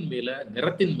பிறப்பின் மேலே,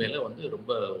 நிறத்தின் மேலே வந்து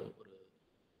ரொம்ப ஒரு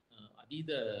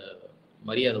அதீத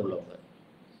மரியாதை உள்ளவங்க.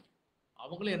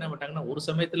 அவங்களே என்ன பண்ணிட்டாங்கன்னா ஒரு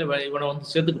சமயத்தில் இவனை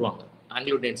வந்து சேர்த்துக்குருவாங்க,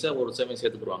 ஆங்கிலோ இண்டியன்ஸை ஒரு சமயம்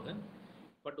சேர்த்துக்குருவாங்க.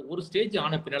 பட் ஒரு ஸ்டேஜ்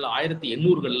ஆன பின்னால்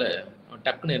 1800களில்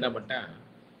டக்குன்னு என்ன பண்ணிட்டேன்,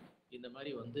 இந்த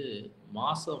மாதிரி வந்து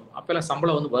மாதம் அப்போல்லாம்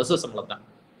சம்பளம் வந்து வருஷ சம்பளம் தான்.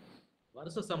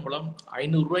 வருஷ சம்பளம்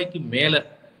 500 ரூபாய்க்கு மேலே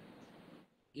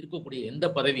இருக்கக்கூடிய எந்த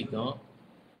பதவிக்கும்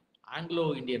ஆங்கிலோ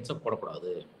இண்டியன்ஸை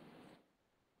போடக்கூடாது,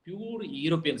 பியூர்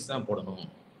யூரோப்பியன்ஸ் தான் போடணும்.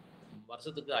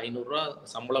 வருஷத்துக்கு 500 ரூபா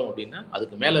சம்பளம் அப்படின்னா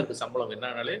அதுக்கு மேலே இருக்க சம்பளம்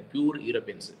என்னன்னாலே பியூர்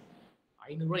யூரோப்பியன்ஸ்.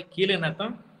 500 ரூபாய் கீழேனா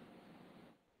தான்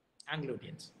ஆங்கிலோ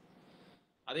இண்டியன்ஸ்.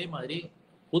 அதே மாதிரி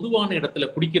பொதுவான இடத்துல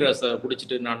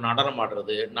குடிச்சிட்டு நான் நடனம்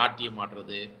ஆடுறது, நாட்டியம்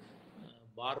ஆடுறது,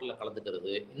 பார்ல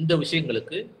கலந்துக்கிறது, இந்த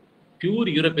விஷயங்களுக்கு பியூர்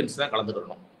யூரோப்பியன்ஸ் தான்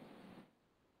கலந்துக்கணும்,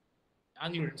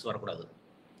 ஆங்கிலோ இண்டியன்ஸ் வரக்கூடாது.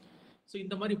 ஸோ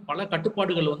இந்த மாதிரி பல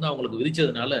கட்டுப்பாடுகள் வந்து அவங்களுக்கு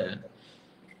விதிச்சதுனால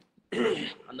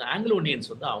அந்த ஆங்கிலோ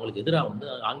இண்டியன்ஸ் வந்து அவங்களுக்கு எதிராக வந்து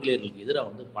ஆங்கிலேயர்களுக்கு எதிராக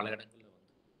வந்து பல இடங்களில் வந்து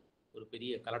ஒரு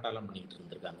பெரிய கலாட்டாலாம் பண்ணிக்கிட்டு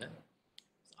இருந்திருக்காங்க.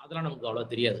 அதெல்லாம் நமக்கு அவ்வளோ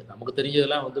தெரியாது. நமக்கு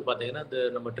தெரிஞ்சதெல்லாம் வந்து பார்த்தீங்கன்னா இந்த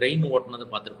நம்ம ட்ரெயின் ஓட்டுனதை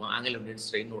பார்த்துருப்போம், ஆங்கிலோ இண்டியன்ஸ்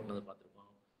ட்ரெயின் ஓட்டுனதை பார்த்துருப்போம்,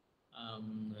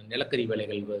 நிலக்கரி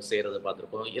வேலைகள் செய்கிறத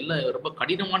பார்த்துருப்போம், எல்லாம் ரொம்ப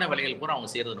கடினமான வேலைகள் பூரா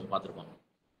அவங்க செய்கிறத நம்ம பார்த்துருப்போம்.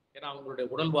 ஏன்னா அவங்களுடைய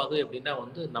உடல்வாகு எப்படின்னா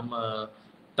வந்து நம்ம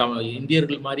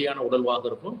இந்தியர்கள் மாதிரியான உடல்வாகு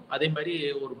இருக்கும். அதே மாதிரி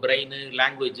ஒரு பிரெயின்,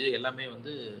 லாங்குவேஜ் எல்லாமே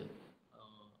வந்து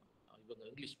இவங்க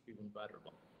இங்கிலீஷ் பீப்புள் மாதிரி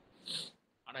இருக்கும்.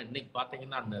 ஆனால் இன்னைக்கு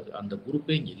பார்த்தீங்கன்னா அந்த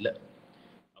குரூப்பே இங்கே இல்லை.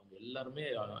 அவங்க எல்லாருமே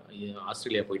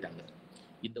ஆஸ்திரேலியா போயிட்டாங்க.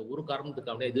 இந்த ஒரு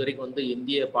காரணத்துக்காக இது வரைக்கும் வந்து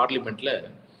இந்திய பார்லிமெண்ட்ல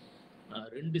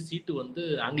 2 சீட்டு வந்து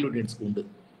ஆங்கிலோ இண்டியன்ஸ்க்கு உண்டு.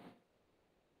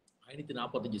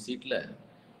 545 சீட்டில்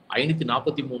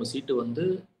 543 சீட்டு வந்து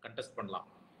கண்டெஸ்ட் பண்ணலாம்,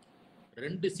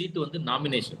 2 சீட்டு வந்து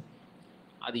நாமினேஷன்.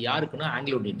 அது யாருக்குன்னா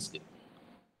ஆங்கிலோ இண்டியன்ஸ்க்கு.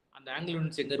 அந்த ஆங்கிலோ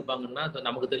இண்டியன்ஸ் எங்கே இருப்பாங்கன்னா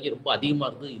நமக்கு தெரிஞ்சு ரொம்ப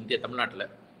அதிகமாக இருந்தது தமிழ்நாட்டில்.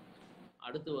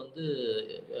 அடுத்து வந்து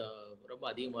ரொம்ப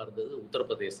அதிகமாக இருந்தது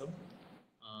உத்தரப்பிரதேசம்,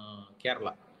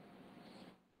 கேரளா.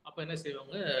 அப்போ என்ன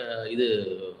செய்வாங்க, இது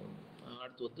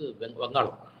அடுத்து வந்து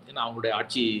வங்காளம். ஏன்னா அவங்களுடைய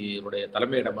ஆட்சியுடைய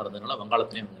தலைமையிடமாக இருந்ததுனால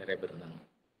வங்காளத்துலேயும் அவங்க நிறைய பேர் இருந்தாங்க.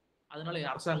 அதனால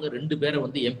அரசாங்கம் 2 பேரை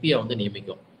வந்து எம்பியா வந்து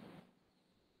நியமிக்கும்.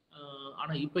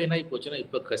 ஆனால் இப்போ என்ன ஆகி போச்சுன்னா,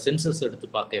 இப்போ சென்சஸ் எடுத்து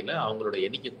பார்க்கல அவங்களோட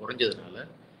எண்ணிக்கை குறைஞ்சதுனால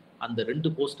அந்த 2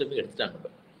 போஸ்ட்டுமே எடுத்துட்டாங்க.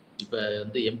 இப்போ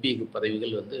வந்து எம்பி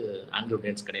பதவிகள் வந்து ஆங்கிலோ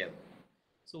இண்டியன்ஸ் கிடையாது.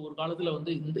 ஸோ ஒரு காலத்தில்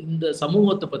வந்து இந்த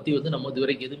சமூகத்தை பற்றி வந்து நம்ம இது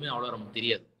வரைக்கும் எதுவுமே அவ்வளோ நமக்கு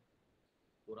தெரியாது.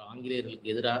 ஒரு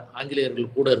ஆங்கிலேயர்களுக்கு எதிராக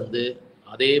ஆங்கிலேயர்கள் கூட இருந்து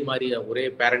அதே மாதிரி ஒரே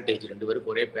பேரண்டேஜ், 2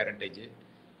 பேருக்கு ஒரே பேரண்டேஜ்.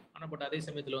 ஆனால் பட் அதே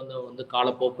சமயத்தில் வந்து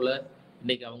காலப்போக்கில்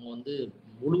இன்னைக்கு அவங்க வந்து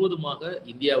முழுவதுமாக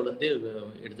இந்தியாவிலேருந்தே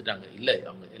எடுத்துட்டாங்க. இல்லை,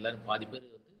 அவங்க எல்லாரும் பாதி பேர்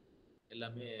வந்து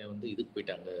எல்லாமே வந்து இதுக்கு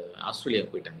போயிட்டாங்க,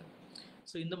 ஆஸ்திரேலியாவுக்கு போயிட்டாங்க.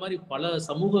 ஸோ இந்த மாதிரி பல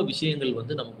சமூக விஷயங்கள்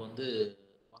வந்து நமக்கு வந்து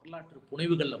வரலாற்று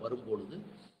புனைவுகளில் வரும்பொழுது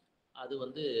அது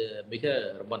வந்து மிக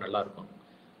ரொம்ப நல்லாயிருக்கும்.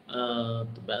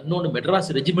 இன்னொன்று மெட்ராஸ்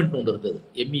ரெஜிமெண்ட் ஒன்று இருந்தது,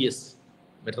 எம்இஎஸ்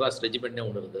மெட்ராஸ் ரெஜிமெண்ட்னே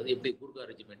ஒன்று இருந்தது. எப்படி Gurkha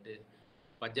regiment,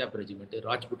 Punjab regiment,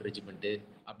 Rajput regiment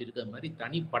அப்படி இருக்கிற மாதிரி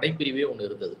தனி படைப்பிரிவே ஒன்று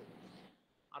இருந்தது.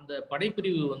 அந்த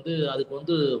படைப்பிரிவு வந்து அதுக்கு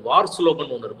வந்து வார்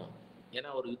ஸ்லோகன் ஒன்று இருக்கும். ஏன்னா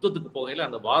ஒரு யுத்தத்துக்கு போகையில்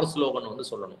அந்த வார் ஸ்லோகன் வந்து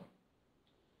சொல்லணும்.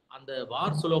 அந்த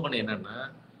வார் ஸ்லோகன் என்னன்னா,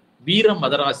 வீர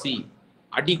மதராசி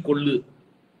அடி கொள்ளு,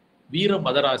 வீர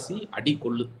மதராசி அடி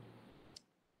கொள்ளு.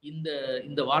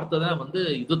 இந்த வார்த்தை தான் வந்து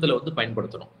யுத்தத்தில் வந்து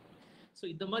பயன்படுத்தணும். ஸோ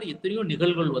இந்த மாதிரி எத்தனையோ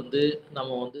நிகழ்வுகள் வந்து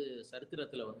நம்ம வந்து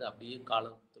சரித்திரத்தில் வந்து அப்படியே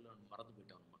காலத்தில் மறந்து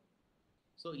போயிட்டோம்.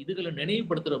 ஸோ இதுகளை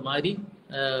நினைவுபடுத்துகிற மாதிரி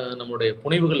நம்மளுடைய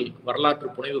புனைவுகள், வரலாற்று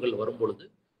புனைவுகள் வரும் பொழுது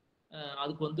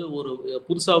அதுக்கு வந்து ஒரு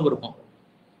புதுசாகவும் இருக்கும்.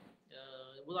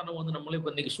 உதாரணம் வந்து நம்மளே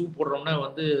இப்போ இன்றைக்கி ஷூ போடுறோம்னா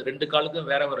வந்து 2 காலுக்கும்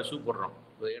வேற வேறு ஷூ போடுறோம்.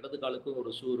 இப்போ இடது காலுக்கு ஒரு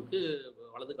ஷூ இருக்குது,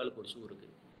 வலது காலுக்கு ஒரு ஷூ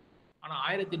இருக்குது. ஆனால்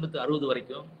 1860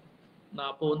 வரைக்கும் நான்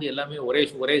அப்போ வந்து எல்லாமே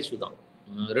ஒரே ஷூ தான்.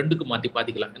 2க்கு மாற்றி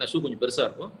பாத்திக்கலாம். ஏன்னா ஷூ கொஞ்சம் பெருசாக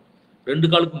இருக்கும், 2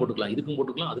 காலுக்கும் போட்டுக்கலாம், இதுக்கும்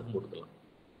போட்டுக்கலாம், அதுக்கும் போட்டுக்கலாம்.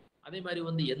 அதே மாதிரி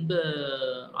வந்து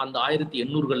அந்த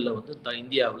 1800களில் வந்து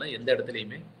இந்தியாவில் எந்த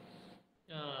இடத்துலையுமே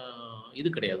இது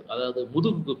கிடையாது. அதாவது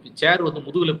முதுகு சேர் வந்து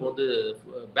முதுகில் இப்போ வந்து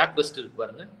பேக் ரெஸ்ட் இருக்கு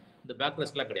பாருங்க, இந்த பேக்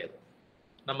ரெஸ்ட்லாம் கிடையாது.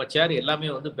 நம்ம சேர் எல்லாமே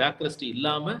வந்து பேக் ரெஸ்ட்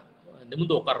இல்லாமல்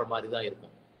நிமிர்ந்து உட்கார்ற மாதிரி தான்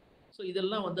இருக்கும். ஸோ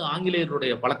இதெல்லாம் வந்து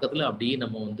ஆங்கிலேயருடைய பழக்கத்தில் அப்படியே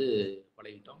நம்ம வந்து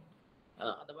பழகிட்டோம்.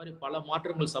 அந்த மாதிரி பல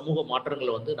மாற்றங்கள், சமூக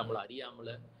மாற்றங்கள் வந்து நம்மளை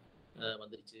அறியாமல்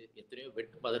வந்துருச்சு. எத்தனையோ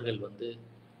வெட்பதர்கள் வந்து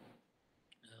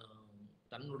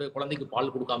தன்னுடைய குழந்தைக்கு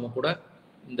பால் கொடுக்காம கூட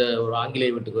இந்த ஒரு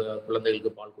ஆங்கிலேய வீட்டு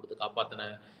குழந்தைகளுக்கு பால் கொடுத்து காப்பாற்றின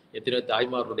எத்தனையோ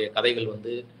தாய்மார்களுடைய கதைகள்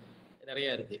வந்து நிறைய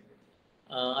இருக்கு.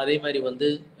 அதே மாதிரி வந்து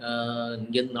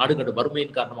இங்கே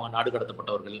வறுமையின் காரணமாக நாடு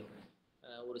கடத்தப்பட்டவர்கள்,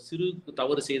 ஒரு சிறு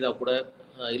தவறு செய்தால் கூட,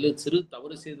 இல்லை சிறு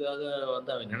தவறு செய்ததாக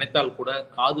வந்து அவன் நினைத்தால் கூட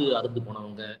காது அறுந்து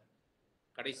போனவங்க,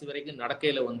 கடைசி வரைக்கும்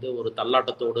நடக்கையில் வந்து ஒரு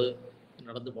தள்ளாட்டத்தோடு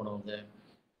நடந்து போனவங்க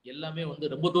எல்லாமே வந்து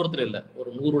ரொம்ப தூரத்தில் இல்லை, ஒரு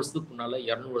 100 வருஷத்துக்கு முன்னால்,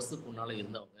 200 வருஷத்துக்கு முன்னால்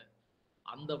இருந்தவங்க.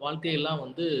 அந்த வாழ்க்கையெல்லாம்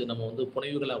வந்து நம்ம வந்து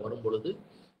புனைவுகளாக வரும் பொழுது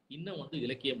இன்னும் வந்து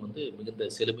இலக்கியம் வந்து மிகுந்த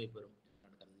செழுமை பெறும்.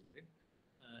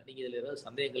 நீங்கள் இதில் ஏதாவது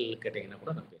சந்தேகங்கள் கேட்டீங்கன்னா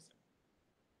கூட நான் பேசுகிறேன்.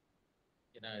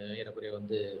 ஏன்னா ஏறக்குறைய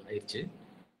வந்து ஆயிடுச்சு,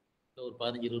 ஒரு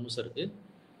 15-20 நிமிஷம் இருக்குது.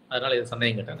 அதனால் எது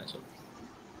சந்தேகம் கேட்டேன் நான் சொல்லுவேன்.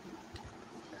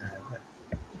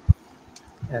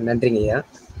 நன்றிங்க ஐயா.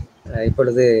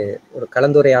 இப்பொழுது ஒரு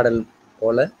கலந்துரையாடல்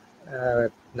போல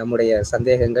நம்முடைய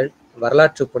சந்தேகங்கள்,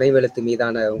 வரலாற்று புனைவெழுத்து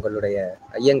மீதான உங்களுடைய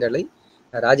ஐயங்களை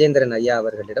ராஜேந்திரன் ஐயா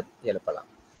அவர்களிடம் எழுப்பலாம்.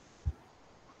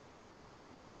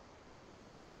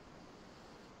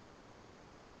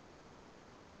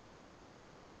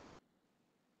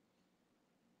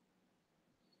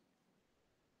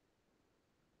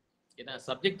 ஏன்னா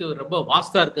சப்ஜெக்ட் ரொம்ப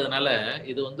வாஸ்டா இருக்கிறதுனால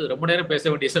இது வந்து ரொம்ப நேரம் பேச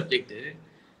வேண்டிய சப்ஜெக்ட்.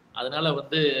 அதனால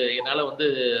வந்து என்னால் வந்து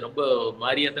ரொம்ப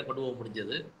மாறியாக தான் கொண்டு போக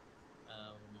முடிஞ்சது.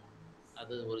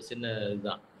 அது ஒரு சின்ன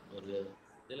இதுதான், ஒரு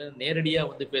இதில் நேரடியாக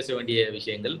வந்து பேச வேண்டிய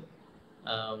விஷயங்கள்.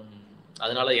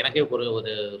 அதனால எனக்கே ஒரு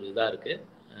ஒரு இதாக இருக்கு.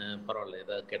 பரவாயில்ல,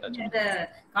 ஏதாவது கேட்டாச்சு. இந்த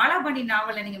காலாபாணி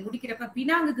நாவலை நீங்க முடிக்கிறப்ப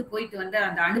பினாங்குக்கு போயிட்டு வந்த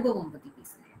அந்த அனுபவம் பத்தி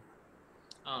பேசுங்க.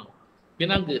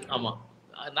 பினாங்கு, ஆமா.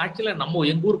 ஆக்சுவலாக நம்ம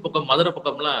எங்கள் ஊர் பக்கம் மதுரை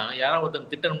பக்கம்லாம் யாராவது ஒருத்தங்க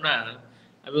திட்டணும்னா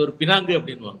அவன் ஒரு பினாங்கு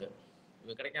அப்படின்வாங்க.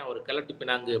 இவன் கிடைக்காம ஒரு கிழட்டு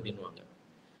பினாங்கு அப்படின்வாங்க.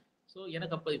 ஸோ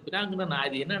எனக்கு அப்போ பினாங்குன்னா நான்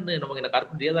இது என்னன்னு நமக்கு எனக்கு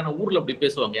அர்த்தம் தெரியாது. ஆனால் ஊரில் அப்படி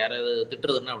பேசுவாங்க, யாராவது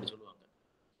திட்டுறதுன்னா அப்படி சொல்லுவாங்க.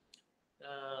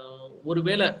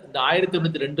 ஒருவேளை இந்த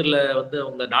 1902 வந்து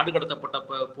அவங்க நாடு கடத்தப்பட்ட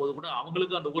போது கூட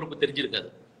அவங்களுக்கும் அந்த ஊருக்கு தெரிஞ்சிருக்காது.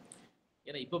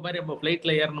 ஏன்னா இப்போ மாதிரி நம்ம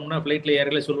ஃப்ளைட்டில் ஏறணும்னா ஃப்ளைட்டில்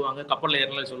ஏறல சொல்லுவாங்க, கப்பலில்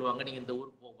ஏறல சொல்லுவாங்க, நீங்கள் இந்த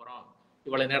ஊருக்கு போக போகிறோம்,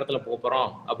 இவ்வளோ நேரத்தில் போக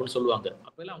போகிறோம் அப்படின்னு சொல்லுவாங்க.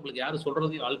 அப்போல்லாம் அவங்களுக்கு யாரும்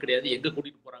சொல்கிறது ஆள் கிடையாது, எங்கே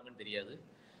கூட்டிகிட்டு போகிறாங்கன்னு தெரியாது.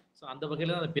 ஸோ அந்த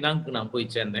வகையில் தான் அந்த பினாங்குக்கு நான்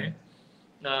போய் சேர்ந்தேன்.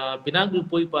 பினாங்கு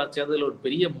போய் சேர்ந்ததில் ஒரு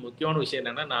பெரிய முக்கியமான விஷயம்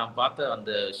என்னென்னா, நான் பார்த்த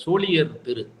அந்த சோழியர்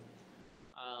தெரு.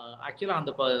 ஆக்சுவலாக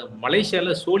அந்த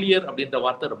மலேசியாவில் சோழியர் அப்படின்ற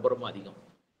வார்த்தை ரொம்ப ரொம்ப அதிகம்.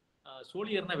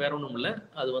 சோழியர்னா வேற ஒன்றும் இல்லை,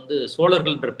 அது வந்து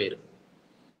சோழர்கள்ன்ற பேர்.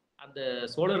 அந்த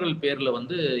சோழர்கள் பேரில்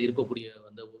வந்து இருக்கக்கூடிய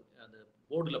அந்த அந்த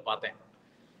போர்டில் பார்த்தேன்.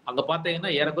 அங்கே பார்த்தீங்கன்னா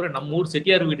ஏறக்குறைய நம்ம ஊர்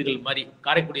செட்டியார் வீடுகள் மாதிரி,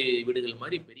 காரைக்குடி வீடுகள்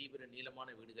மாதிரி பெரிய பெரிய நீளமான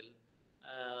வீடுகள்,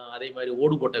 அதே மாதிரி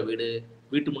ஓடு போட்ட வீடு,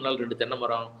 வீட்டு முன்னால் 2 தென்னை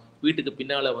மரம், வீட்டுக்கு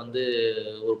பின்னால் வந்து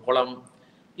ஒரு குளம்,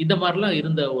 இந்த மாதிரிலாம்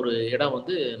இருந்த ஒரு இடம்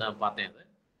வந்து நான் பார்த்தேன். அதை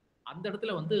அந்த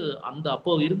இடத்துல வந்து அந்த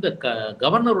அப்போ இருந்த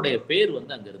கவர்னருடைய பேர்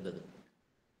வந்து அங்கே இருந்தது,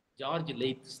 ஜார்ஜ்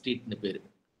லெய்த் ஸ்ட்ரீட்னு பேர்.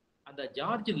 அந்த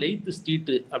ஜார்ஜ் லெய்த்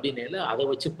ஸ்ட்ரீட்டு அப்படின்னு அதை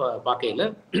வச்சு பார்க்கையில்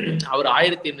அவர்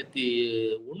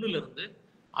 1801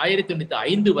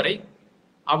 1805 வரை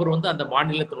அவர் வந்து அந்த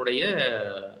மாநிலத்தினுடைய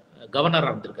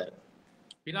கவர்னராக இருந்திருக்காரு,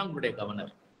 பினாங்குடைய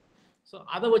கவர்னர். ஸோ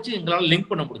அதை வச்சு எங்களால்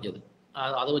லிங்க் பண்ண முடிஞ்சது.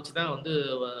 அதை வச்சு தான் வந்து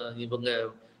இவங்க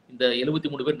இந்த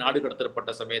 73 பேர் நாடு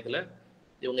கடத்தப்பட்ட சமயத்தில்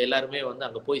இவங்க எல்லாருமே வந்து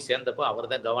அங்கே போய் சேர்ந்தப்போ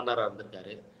அவர் தான் கவர்னராக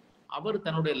இருந்திருக்காரு. அவர்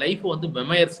தன்னுடைய லைஃப்பை வந்து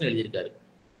மெமயர்ஸ்னு எழுதியிருக்காரு.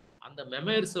 அந்த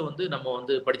மெமயர்ஸை வந்து நம்ம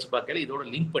வந்து படித்து பார்க்கல இதோட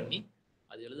லிங்க் பண்ணி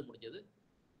அது எழுத முடிஞ்சது.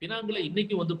 பினாங்குல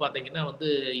இன்னைக்கும் வந்து பார்த்தீங்கன்னா வந்து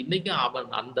இன்னைக்கும் அவன்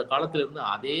அந்த காலத்துல இருந்து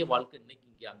அதே வாழ்க்கை இன்னைக்கு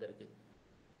இங்கே அங்கே இருக்குது.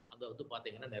 அங்கே வந்து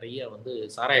பார்த்தீங்கன்னா நிறைய வந்து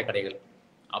சாராய கடைகள்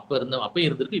அப்பயும்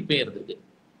இருந்திருக்கு, இப்பயும் இருந்திருக்கு.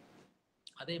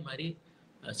 அதே மாதிரி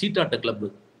சீட்டாட்ட கிளப்பு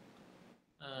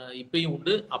இப்பயும்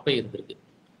உண்டு, அப்பயும் இருந்திருக்கு.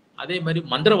 அதே மாதிரி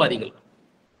மந்திரவாதி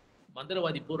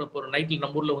போகிற நைட்டில்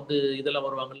நம்ம ஊரில் வந்து இதெல்லாம்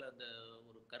வருவாங்கல்ல, அந்த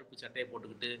ஒரு கருப்பு சட்டையை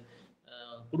போட்டுக்கிட்டு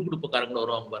குடுக்குடுப்புக்காரங்களும்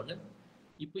வருவாங்க பாருங்க.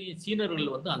 இப்பயும்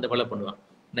சீனர்கள் வந்து அந்த வேலை பண்ணுவாங்க.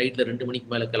 நைட்டில் 2 மணிக்கு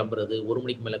மேலே கிளம்புறது, 1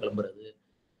 மணிக்கு மேலே கிளம்புறது,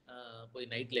 போய்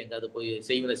நைட்டில் எங்காவது போய்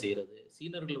செய்வினை செய்கிறது.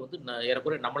 சீனர்கள் வந்து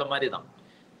ஏறக்குறைய நம்மளை மாதிரி தான்,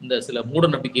 இந்த சில மூட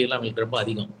நம்பிக்கைகள்லாம் அவங்களுக்கு ரொம்ப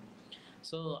அதிகம்.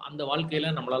 ஸோ அந்த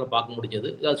வாழ்க்கையில நம்மளால பார்க்க முடிஞ்சது.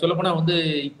 அது சொல்லப்போனால் வந்து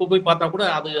இப்போ போய் பார்த்தா கூட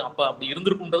அது அப்போ அப்படி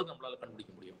இருந்திருக்குன்றது நம்மளால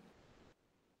கண்டுபிடிக்க முடியும்.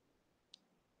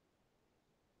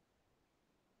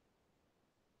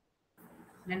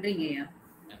 நன்றிங்க ஐயா.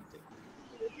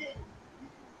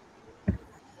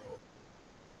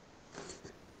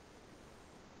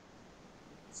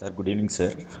 Sir, good evening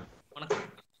sir. வணக்கம்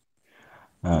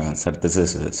sir, this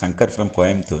is Shankar from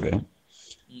Coimbatore.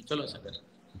 சொல்லுங்கள் சங்கர்.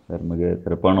 சார், மிக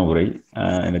சிறப்பான உரை.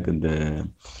 எனக்கு இந்த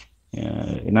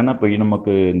என்னென்னா, இப்போ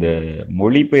நமக்கு இந்த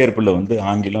மொழிபெயர்ப்பில் வந்து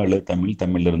ஆங்கிலம் அல்லது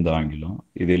தமிழ்லேருந்து ஆங்கிலம்,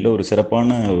 இது எல்லாம் ஒரு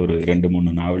சிறப்பான ஒரு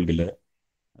 2-3 நாவல்களை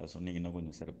சொன்னீங்கன்னா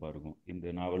கொஞ்சம் சிறப்பாக இருக்கும்.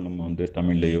 இந்த நாவல் நம்ம வந்து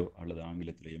தமிழ்லையோ அல்லது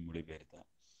ஆங்கிலத்திலேயோ மொழிபெயர்த்தா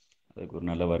அதுக்கு ஒரு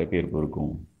நல்ல வரவேற்பு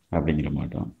இருக்கும் அப்படிங்கிற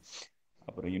மாட்டோம்.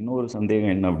 அப்புறம் இன்னொரு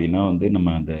சந்தேகம் என்ன அப்படின்னா வந்து,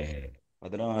 நம்ம அந்த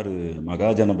 16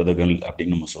 மகாஜனபதங்கள்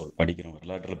அப்படின்னு நம்ம படிக்கிறோம்,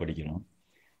 வரலாற்றில் படிக்கிறோம்.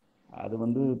 அது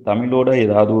வந்து தமிழோட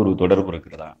ஏதாவது ஒரு தொடர்பு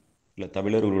இருக்கிறதா, இல்லை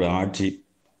தமிழர்களோட ஆட்சி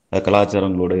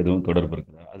கலாச்சாரங்களோட எதுவும் தொடர்பு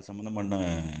இருக்குதா, அது சம்மந்தமான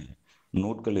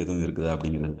நோட்கள் எதுவும் இருக்குதா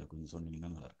அப்படிங்கிறத கொஞ்சம்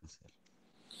சொன்னீங்கன்னா நல்லா இருக்கும் சார்.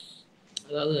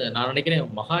 அதாவது நான் நினைக்கிறேன்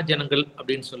மகாஜனங்கள்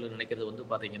அப்படின்னு சொல்லி நினைக்கிறது வந்து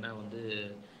பார்த்தீங்கன்னா வந்து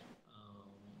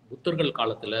புத்தர்கள்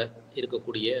காலத்தில்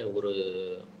இருக்கக்கூடிய ஒரு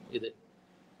இது.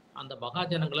 அந்த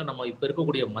மகாஜனங்களை நம்ம இப்போ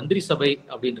இருக்கக்கூடிய மந்திரி சபை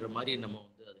அப்படின்ற மாதிரி நம்ம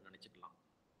வந்து அதை நினச்சிக்கலாம்.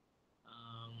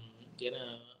 ஏன்னா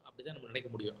அப்படிதான் நம்ம நினைக்க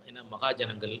முடியும். ஏன்னா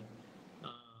மகாஜனங்கள்,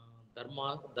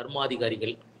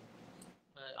 தர்மாதிகாரிகள்,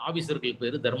 ஆபீசர்கள்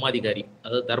பேர் தர்மாதிகாரி,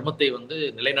 அதாவது தர்மத்தை வந்து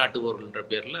நிலைநாட்டுபவர்கள்ன்ற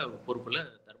பேர்ல பொறுப்புல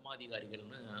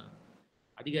தர்மாதிகாரிகள்னு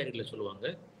அதிகாரிகளை சொல்லுவாங்க.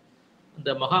 இந்த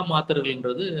மகா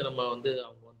மாத்தர்கள்ன்றது நம்ம வந்து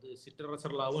அவங்க வந்து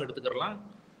சிற்றரசர்களாகவும் எடுத்துக்கலாம்,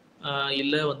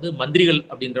 இல்லை வந்து மந்திரிகள்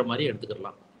அப்படின்ற மாதிரி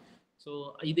எடுத்துக்கலாம். ஸோ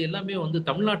இது எல்லாமே வந்து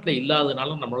தமிழ்நாட்டில்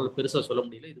இல்லாதனால நம்மளால பெருசாக சொல்ல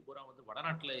முடியல. இது பூரா வந்து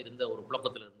வடநாட்டில் இருந்த ஒரு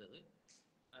புழக்கத்தில் இருந்தது.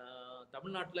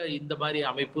 தமிழ்நாட்டில் இந்த மாதிரி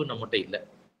அமைப்பு நம்மகிட்ட இல்லை.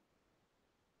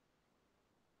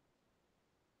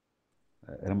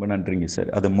 ரொம்ப நன்றிங்க சார்.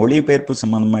 அது மொழிபெயர்ப்பு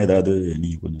சம்பந்தமா ஏதாவது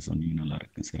நீங்க கொஞ்சம் சொன்னீங்க நல்லா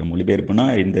இருக்கு சார். மொழிபெயர்ப்புனா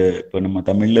இப்போ நம்ம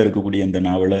தமிழ்ல இருக்கக்கூடிய இந்த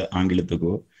நாவலை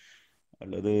ஆங்கிலத்துக்கோ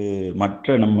அல்லது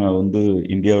மற்ற நம்ம வந்து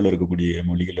இந்தியாவில் இருக்கக்கூடிய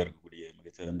மொழிகளில் இருக்கக்கூடிய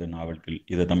மிகச்சிறந்த நாவல்கள்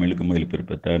இதை தமிழுக்கு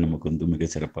மொழிபெயர்ப்பதா நமக்கு வந்து மிக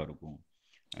சிறப்பா இருக்கும்.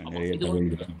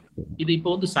 இது இப்போ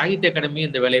வந்து சாகித்ய அகாடமி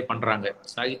இந்த வேலையை பண்றாங்க.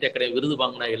 சாகித்ய அகாடமி விருது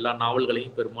வாங்கின எல்லா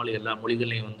நாவல்களையும் பெரும்பாலும் எல்லா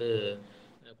மொழிகளையும் வந்து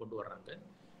கொண்டு வர்றாங்க.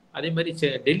 அதே மாதிரி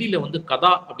டெல்லியில வந்து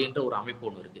கதா அப்படின்ற ஒரு அமைப்பு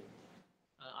ஒன்று இருக்கு.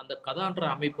 அந்த கதான்ற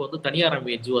அமைப்பு வந்து தனியார்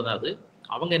அமைப்பு என்ஜிஓ தான் அது.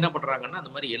 அவங்க என்ன பண்றாங்கன்னா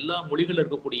அந்த மாதிரி எல்லா மொழிகளில்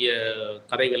இருக்கக்கூடிய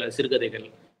கதைகளை, சிறுகதைகள்,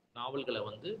 நாவல்களை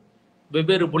வந்து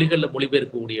வெவ்வேறு மொழிகளில்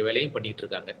மொழிபெயர்க்கக்கூடிய வேலையும் பண்ணிட்டு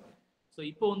இருக்காங்க. ஸோ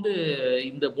இப்போ வந்து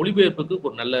இந்த மொழிபெயர்ப்புக்கு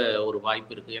ஒரு நல்ல ஒரு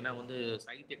வாய்ப்பு இருக்குது. ஏன்னா வந்து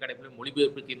சாகித்ய அகாடமியில்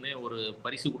மொழிபெயர்ப்புக்குன்னே ஒரு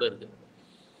பரிசு கூட இருக்குது.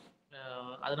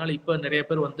 அதனால இப்போ நிறைய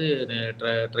பேர் வந்து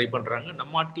ட்ரை பண்ணுறாங்க.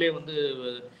 நம்ம ஆட்களே வந்து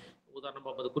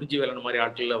உதாரணமாக பார்த்து குறிஞ்சி வேலன் மாதிரி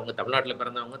ஆட்கள் அவங்க தமிழ்நாட்டில்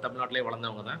பிறந்தவங்க, தமிழ்நாட்டிலே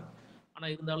வளர்ந்தவங்க தான்.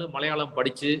 ஆனால் இருந்தாலும் மலையாளம்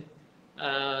படித்து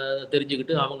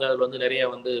தெரிஞ்சுக்கிட்டு அவங்க வந்து நிறைய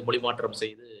வந்து மொழி மாற்றம்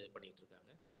செய்து பண்ணிகிட்டு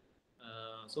இருக்காங்க.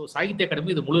 ஸோ சாகித்ய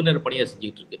அகாடமி இது முழு நேர பணியாக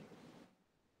செஞ்சுக்கிட்டு இருக்கு.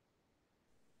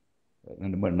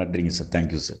 ரொம்ப நன்றிங்க சார்.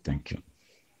 Thank you sir. தேங்க்யூ.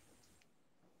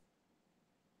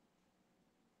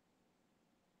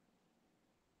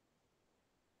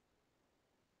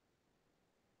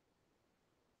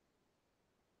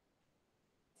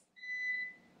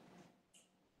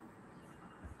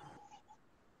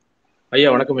 ஐயா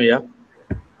வணக்கம். ஐயா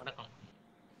வணக்கம்,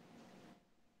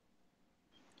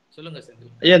 சொல்லுங்க சார்.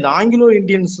 ஐயா, இந்த ஆங்கிலோ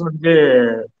இந்தியன்ஸ் வந்து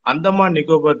அந்தமான்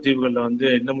நிக்கோபார் தீவுகள்ல வந்து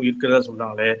இன்னமும் இருக்கிறதா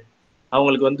சொல்றாங்களே,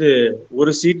 அவங்களுக்கு வந்து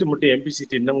ஒரு சீட்டு மட்டும் எம்பி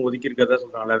சீட்டு இன்னமும் ஒதுக்கி இருக்கிறதா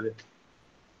சொல்றாங்களே,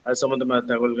 அது சம்பந்தமான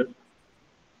தகவல்கள்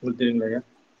உங்களுக்கு தெரியுங்களா ஐயா?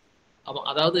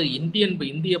 அதாவது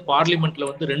இந்திய பார்லிமெண்ட்ல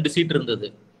வந்து 2 சீட் இருந்தது.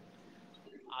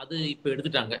 அது இப்போ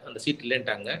எடுத்துட்டாங்க, அந்த சீட்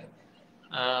இல்லைன்ட்டாங்க.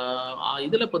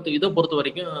 இதை பொறுத்த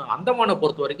வரைக்கும், அந்தமானை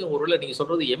பொறுத்த வரைக்கும் ஒருவேளை நீங்க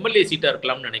சொல்றது எம்எல்ஏ சீட்டா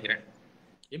இருக்கலாம்னு நினைக்கிறேன்.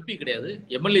 எம்பி கிடையாது,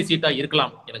 எம்எல்ஏ சீட்டா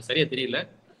இருக்கலாம், எனக்கு சரியா தெரியல.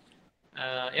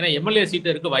 ஏன்னா எம்எல்ஏ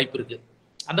சீட்டு இருக்க வாய்ப்பு இருக்கு.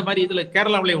 அந்த மாதிரி இதுல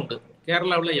கேரளாவிலே உண்டு.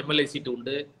 கேரளாவில் எம்எல்ஏ சீட்டு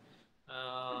உண்டு.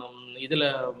 இதுல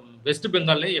வெஸ்ட்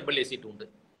பெங்கால்லே எம்எல்ஏ சீட்டு உண்டு,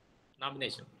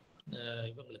 நாமினேஷன்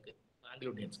இவங்களுக்கு,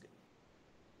 ஆங்கிலோ இந்தியன்ஸ்க்கு.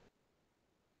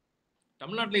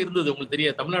 தமிழ்நாட்டில் இருந்தது, உங்களுக்கு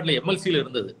தெரியாது, தமிழ்நாட்டில் எம்எல்சியில்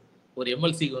இருந்தது. ஒரு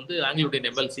எம்எல்சிக்கு வந்து ஆங்கிலோ இந்தியன்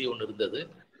எம்எல்சி ஒன்று இருந்தது.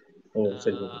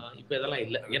 இப்போ இதெல்லாம்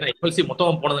இல்லை, ஏன்னா எம்எல்சி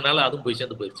மொத்தமாக போனதுனால அதுவும் போய்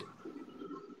சேர்ந்து போயிடுச்சு.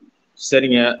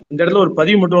 சரிங்க, இந்த இடத்துல ஒரு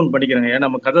பதிவு மட்டும் ஒன்று பண்ணிக்கிறேங்க.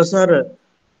 நம்ம கதசார்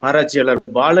ஆராய்ச்சியாளர்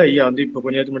பால ஐயா வந்து இப்போ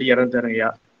கொஞ்ச நேரத்துக்கு முன்னாடி இறந்துட்டாருங்க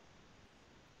ஐயா.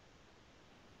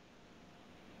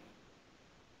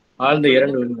 ஆழ்ந்த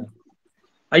இரண்டு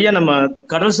ஐயா, நம்ம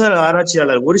கடல்சார்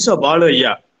ஆராய்ச்சியாளர் ஒரிசா பாலு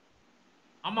ஐயா.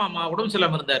 ஆமா ஆமா, உடம்பு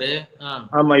சரியில்லாம இருந்தாரு.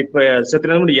 ஆமா, இப்ப சற்று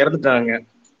நேரம் முன்னாடி இறந்துட்டாங்க.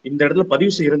 இந்த இடத்துல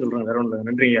பதிவு செய்யறேன்னு சொல்றாங்க. வேற ஒண்ணு.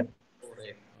 நன்றிங்க.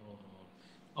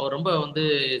 அவர் ரொம்ப வந்து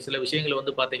சில விஷயங்களை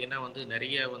வந்து பாத்தீங்கன்னா வந்து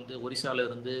நிறைய வந்து ஒரிசால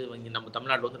இருந்து நம்ம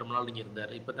தமிழ்நாட்டில் வந்து ரொம்ப நாள் இங்கே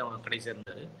இருந்தாரு. இப்பதான் கடைசியா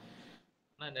இருந்தாரு.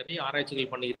 ஆனால் நிறைய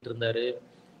ஆராய்ச்சிகள் பண்ணிட்டு இருந்தாரு.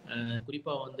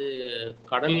 குறிப்பா வந்து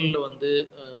கடல்ல வந்து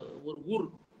ஒரு ஊர்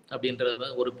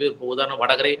அப்படின்றது ஒரு பேர். இப்போ உதாரணம்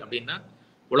வடகரை அப்படின்னா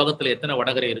உலகத்துல எத்தனை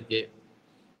வடகரை இருக்கு,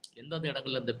 எந்தெந்த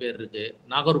இடங்கள்ல இந்த பேர் இருக்கு,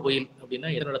 நாகர்கோயில் அப்படின்னா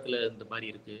எத்தனை இடத்துல இந்த மாதிரி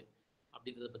இருக்கு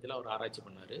அப்படின்றத பத்திலாம் அவர் ஆராய்ச்சி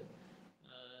பண்ணாரு.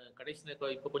 கடைசி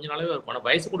இப்போ கொஞ்ச நாளாவே இருக்கும், ஆனால்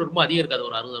வயசு கூட ரொம்ப அதிகம் இருக்காது,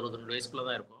 ஒரு 60-62 வயசுக்குள்ள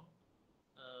தான் இருக்கும்.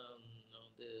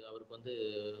 வந்து அவருக்கு வந்து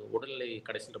உடல்நிலை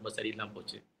கடைசியில் ரொம்ப சரியில்லாமல்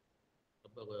போச்சு.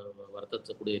 ரொம்ப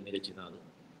வருத்தக்கூடிய நிகழ்ச்சி தான் அது.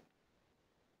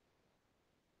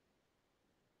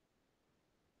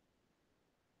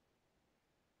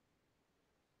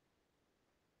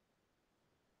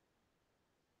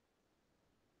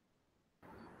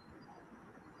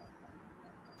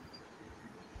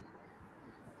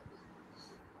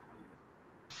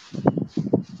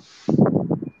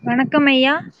 வணக்கம்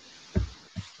ஐயா.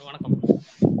 வணக்கம்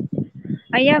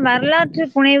ஐயா, வரலாற்று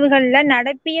புனைவுகள்ல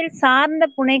நடப்பியல் சார்ந்த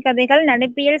புனைக்கதைகள்,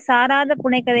 நடப்பியல் சாராத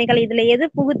புனைக்கதைகள், இதுல எது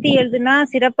புகுத்தி எழுதுனா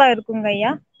சிறப்பா இருக்குங்க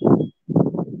ஐயா?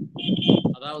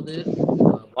 அதாவது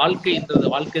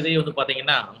வாழ்க்கையே வந்து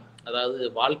பாத்தீங்கன்னா, அதாவது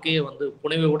வாழ்க்கையே வந்து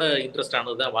புனைவை விட இன்ட்ரெஸ்ட்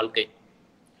ஆனதுதான் வாழ்க்கை.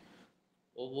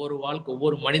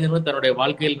 ஒவ்வொரு மனிதனும் தன்னுடைய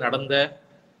வாழ்க்கையில் நடந்த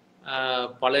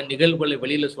பல நிகழ்வுகளை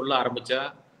வெளியில சொல்ல ஆரம்பிச்சா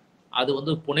அது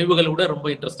வந்து புனைவுகளை விட ரொம்ப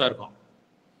இன்ட்ரெஸ்டா இருக்கும்.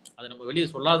 அதை நம்ம வெளியே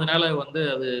சொல்லாதனால வந்து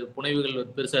அது புனைவுகள்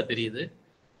பெருசாக தெரியுது.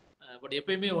 பட்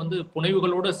எப்பயுமே வந்து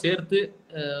புனைவுகளோட சேர்த்து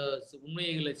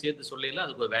உண்மைகளை சேர்த்து சொல்லையில்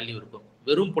அதுக்கு ஒரு வேல்யூ இருக்கும்.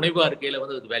 வெறும் புனைவாக இருக்கையில்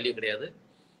வந்து அதுக்கு வேல்யூ கிடையாது.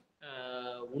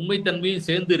 உண்மைத்தன்மையும்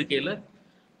சேர்ந்து இருக்கையில்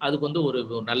அதுக்கு வந்து ஒரு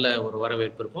நல்ல ஒரு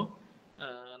வரவேற்பு இருக்கும்.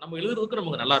 நம்ம எழுதுறதுக்கு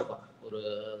நமக்கு நல்லா இருக்கும். ஒரு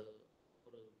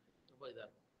ரொம்ப இதாக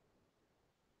இருக்கும்.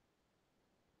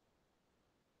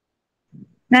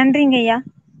 நன்றிங்க ஐயா.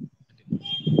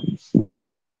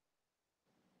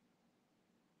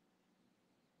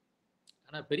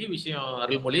 ஆனால் பெரிய விஷயம்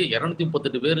அருள்மொழி,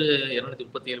 238 பேர்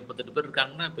 237 பேர்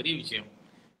இருக்காங்கன்னா பெரிய விஷயம்.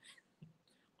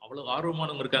 அவ்வளவு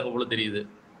ஆர்வமானவங்க இருக்காங்க போல தெரியுது.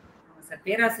 சார்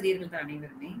பேராசிரியர்கள் தான்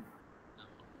அனைவருமே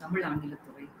தமிழ்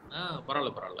ஆங்கிலத்துறை.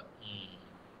 பரவாயில்ல பரவாயில்ல.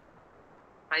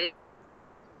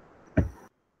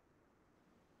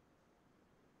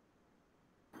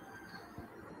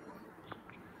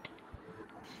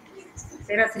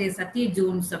 பேராசிரியர் சத்ய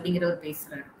ஜோன்ஸ் அப்படிங்கிறவர்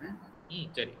பேசுறாரு.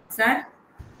 சரி சார்.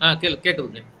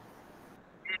 கேக்குதுங்க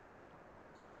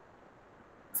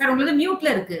சார். உங்களுக்கு மியூட்ல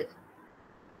இருக்கு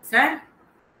சார்.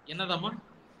 என்னதாமா?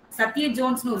 சத்ய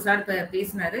ஜோன்ஸ்னு ஒரு சார்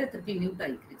பேசினாரு, திருப்பி மியூட்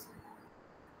ஆயிடுச்சு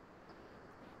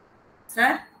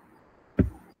சார்.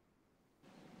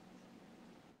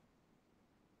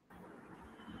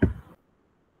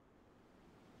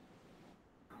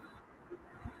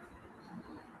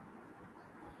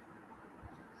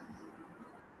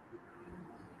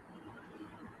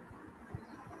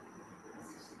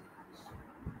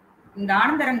 இந்த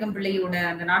ஆனந்தரங்கம் பிள்ளையோட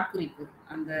அந்த நாட்குறிப்பு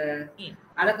அந்த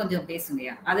அதை கொஞ்சம்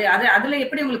பேசுங்கய்யா. அதுல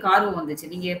எப்படி உங்களுக்கு ஆர்வம்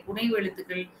வந்துச்சு? நீங்க புனைவு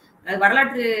எழுத்துக்கள்,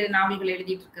 வரலாற்று நாவல்கள்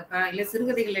எழுதிட்டு இருக்கப்ப, இல்ல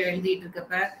சிறுகதைகள் எழுதிட்டு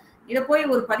இருக்கப்ப இதை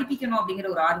போய் ஒரு பதிப்பிக்கணும் அப்படிங்கிற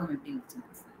ஒரு ஆர்வம் எப்படி இருந்துச்சு?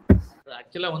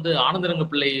 ஆக்சுவலா வந்து ஆனந்தரங்க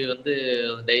பிள்ளை வந்து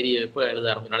டைரி எப்போ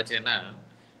எழுத ஆரம்பிச்சு நினைச்சேன்னா,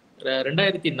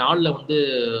 2004 வந்து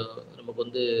நமக்கு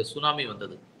வந்து சுனாமி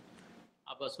வந்தது.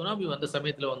 அப்போ சுனாமி வந்த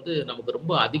சமயத்தில் வந்து நமக்கு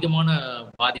ரொம்ப அதிகமான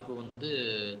பாதிப்பு வந்து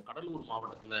கடலூர்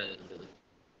மாவட்டத்தில் இருந்தது.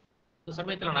 இந்த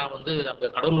சமயத்தில் நான் வந்து அங்கே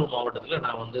கடலூர் மாவட்டத்தில்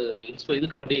நான் வந்து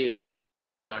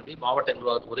இதுக்காண்டி மாவட்ட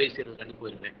நிர்வாகத்துக்கு உதவி செய்யறதுக்காண்டி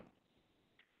போயிருந்தேன்.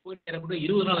 போய் எனக்கு கூட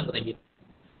 20 நாள் அங்கே தங்கி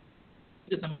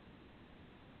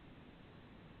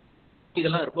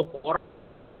இதெல்லாம் ரொம்ப போராட்டம்.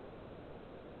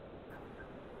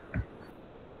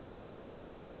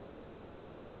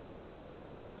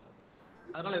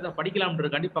 அதனால ஏதாவது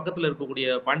படிக்கலாம்ன்றதுக்காண்டி பக்கத்தில் இருக்கக்கூடிய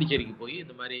பாண்டிச்சேரிக்கு போய்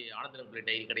இந்த மாதிரி ஆனந்தரங்க பிள்ளை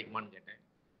டைரி கிடைக்குமான்னு கேட்டேன்.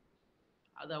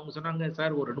 அது அவங்க சொன்னாங்க,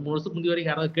 சார் ஒரு 2-3 வருஷத்துக்கு முந்தி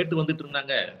வரைக்கும் யாராவது கேட்டு வந்துட்டு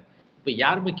இருந்தாங்க, இப்போ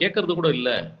யாருமே கேட்கறது கூட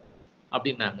இல்லை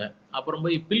அப்படின்னாங்க. அப்புறம்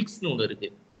போய் பில்க்ஸ்னு ஒன்று இருக்கு,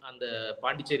 அந்த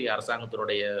பாண்டிச்சேரி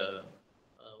அரசாங்கத்தினுடைய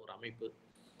ஒரு அமைப்பு.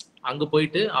 அங்கே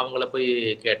போயிட்டு அவங்கள போய்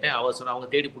கேட்டேன். அவங்க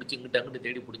தேடி பிடிச்சி அங்கிட்டு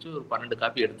தேடி பிடிச்சி ஒரு 12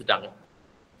 காப்பி எடுத்துட்டாங்க.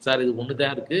 சார் இது ஒன்று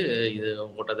தான் இருக்கு, இது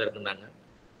உங்கள்கிட்ட தான் இருக்குன்னாங்க.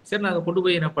 சரி நான் அதை கொண்டு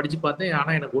போய் நான் படித்து பார்த்தேன்.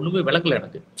 ஆனால் எனக்கு ஒன்றுமே விளக்கலை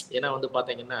எனக்கு. ஏன்னா வந்து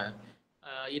பார்த்தீங்கன்னா,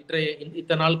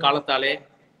 இத்தனை நாள் காலத்தாலே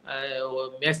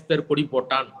மேஸ்தர் கொடி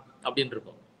போட்டான் அப்படின்னு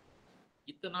இருக்கும்.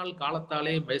 இத்தனை நாள்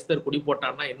காலத்தாலே மேஸ்தர் கொடி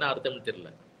போட்டான்னா என்ன அர்த்தம்னு தெரியல.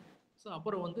 ஸோ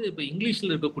அப்புறம் வந்து இப்போ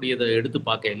இங்கிலீஷில் இருக்கக்கூடியதை எடுத்து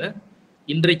பார்க்கையில்,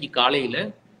 இன்றைக்கு காலையில்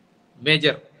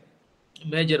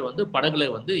மேஜர் வந்து படகுல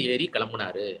வந்து ஏறி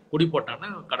கிளம்புனாரு, கொடி போட்டான்னா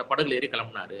படகுல ஏறி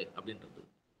கிளம்புனாரு அப்படின்றது.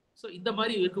 ஸோ இந்த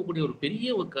மாதிரி இருக்கக்கூடிய ஒரு பெரிய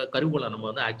ஒரு கருவூலை நம்ம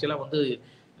வந்து ஆக்சுவலாக வந்து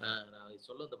நான்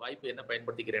சொல்ல இந்த வாய்ப்பு என்ன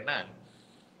பயன்படுத்திக்கிறேன்னா,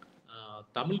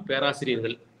 தமிழ்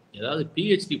பேராசிரியர்கள் ஏதாவது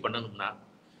பிஹெச்டி பண்ணணும்னா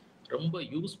ரொம்ப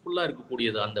யூஸ்ஃபுல்லாக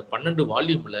இருக்கக்கூடியது அந்த 12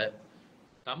 வால்யூமில்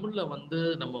தமிழில் வந்து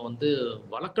நம்ம வந்து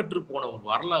வழக்கற்று போன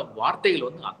வார்த்தைகள்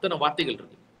வந்து அத்தனை வார்த்தைகள்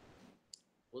இருக்கு.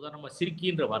 உதாரணமாக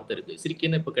சிரிக்கின்ற வார்த்தை இருக்கு.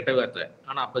 சிரிக்கின்னா இப்போ கெட்ட வார்த்தை,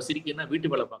 ஆனால் அப்போ சிரிக்கின்னா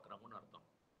வீட்டு வேலை பார்க்குறவங்கன்னு அர்த்தம்.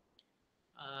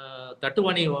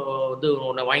 தட்டுவாணி வந்து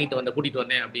உன்னை வாங்கிட்டு வந்தேன் கூட்டிகிட்டு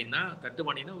வந்தேன் அப்படின்னா,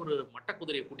 தட்டுவாணின்னா ஒரு மட்டை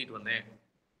குதிரையை கூட்டிகிட்டு வந்தேன்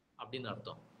அப்படின்னு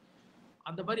அர்த்தம்.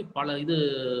 அந்த மாதிரி பல இது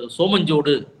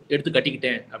சோமஞ்சோடு எடுத்து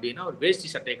கட்டிக்கிட்டேன் அப்படின்னா ஒரு வேஷ்டி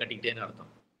சட்டையை கட்டிக்கிட்டேன்னு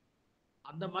அர்த்தம்.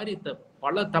 அந்த மாதிரி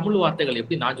பல தமிழ் வார்த்தைகள்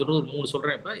எப்படி நான் சொல்றது ஒரு 3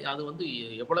 சொல்கிறேன். இப்போ அது வந்து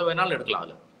எவ்வளோ வேணாலும் எடுக்கலாம்.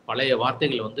 அதில் பழைய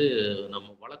வார்த்தைகள் வந்து நம்ம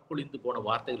வழக்கொழிந்து போன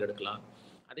வார்த்தைகள் எடுக்கலாம்.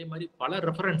 அதே மாதிரி பல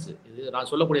ரெஃபரன்ஸு, இது நான்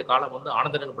சொல்லக்கூடிய காலம் வந்து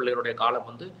ஆனந்தரங்க பிள்ளையோடைய காலம்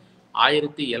வந்து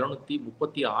 1736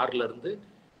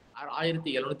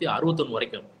 1761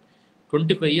 வரைக்கும்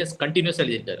 25 இயர்ஸ் கண்டினியூஸாக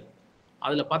எழுதியிருக்காரு.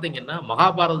 அதில் பார்த்தீங்கன்னா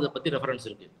மகாபாரதத்தை பற்றி ரெஃபரன்ஸ்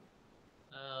இருக்குது,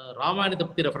 ராமாயணத்தை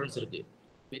பற்றி ரெஃபரன்ஸ் இருக்குது.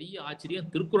 பெரிய ஆச்சரியம்,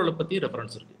 திருக்குறளை பற்றி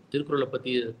ரெஃபரன்ஸ் இருக்குது. திருக்குறளை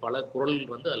பற்றி பல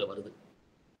குறள்கள் வந்து அதில் வருது.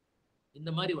 இந்த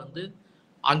மாதிரி வந்து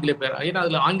ஏன்னா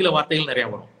அதில் ஆங்கில வார்த்தைகள் நிறையா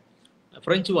வரும்,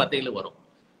 ஃப்ரெஞ்சு வார்த்தைகள் வரும்.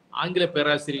 ஆங்கில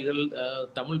பேராசிரியர்கள்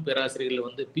தமிழ் பேராசிரியர்கள்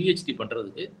வந்து பிஹெச்டி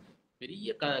பண்ணுறதுக்கு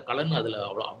பெரிய கலன்னு அதில்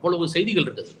அவ்வளவு செய்திகள்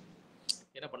இருக்குது.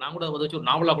 ஏன்னா இப்போ நான் கூட அதை வச்சு ஒரு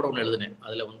நாவலாக கூட ஒன்று எழுதினேன்.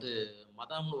 அதில் வந்து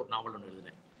மதம்னு ஒரு நாவல் ஒன்று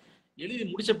எழுதினேன். எழுதி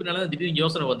முடிச்ச பின்னால திடீர்னு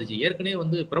யோசனை வந்துச்சு. ஏற்கனவே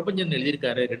வந்து பிரபஞ்சன்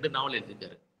எழுதியிருக்காரு, 2 நாவல்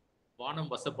எழுதியிருக்காரு. வானம்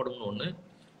வசப்படும்னு ஒன்று,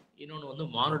 இன்னொன்று வந்து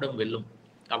மானுடம் வெல்லும்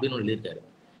அப்படின்னு ஒன்று எழுதியிருக்காரு.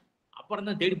 அப்போ அப்புறம்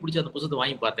தான் தேடி பிடிச்சி அந்த புத்தகத்தை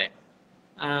வாங்கி பார்த்தேன்.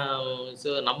 ஸோ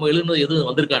நம்ம எழுதுனது எதுவும்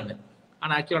வந்திருக்கான்னு.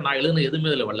 ஆனால் ஆக்சுவலாக நான் எழுதுனது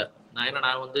எதுவுமே இதில் வரல.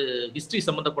 நான் வந்து ஹிஸ்ட்ரி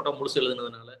சம்மந்தப்பட்ட முழுசு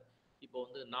எழுதுனதுனால இப்போ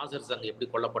வந்து நாசர் சங் எப்படி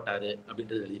கொல்லப்பட்டாரு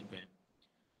அப்படின்றது எழுதியிருப்பேன்.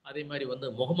 அதே மாதிரி வந்து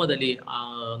முகமது அலி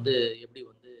வந்து எப்படி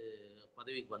வந்து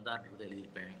பதவிக்கு வந்தார்ன்றது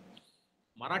எழுதியிருப்பேன்.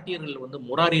 மராட்டியர்கள் வந்து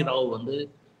முராரி ராவ் வந்து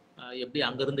எப்படி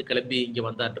அங்கேருந்து கிளம்பி இங்கே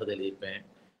வந்தார்ன்றது எழுதியிருப்பேன்.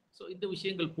 ஸோ இந்த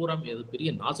விஷயங்கள் பூரா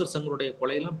பெரிய நாசர் சங்கருடைய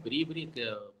கொலையெல்லாம் பெரிய பெரிய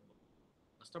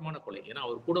கஷ்டமான கொலை. ஏன்னா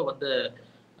அவர் கூட வந்த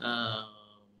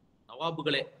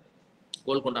நவாபுகளே,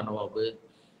 கோல்கொண்டா நவாபு,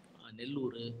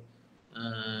 நெல்லூர்,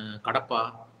 கடப்பா,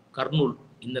 கர்னூல்,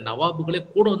 இந்த நவாபுகளே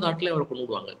கூட வந்த ஆட்டிலே அவரை கொண்டு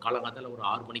விடுவாங்க காலங்காலத்தில் ஒரு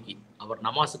 6 மணிக்கு. அவர்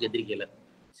நமாஸுக்கு எதிர்க்கையில்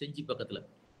செஞ்சி பக்கத்தில்.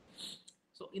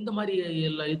 ஸோ இந்த மாதிரி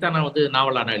இதான் நான் வந்து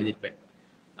நாவலாக நான் எழுதியிருப்பேன்.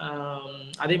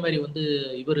 அதே மாதிரி வந்து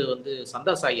இவர் வந்து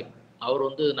சந்தா சாஹிப், அவர்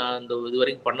வந்து நான் இந்த இது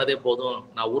வரைக்கும் பண்ணதே போதும்,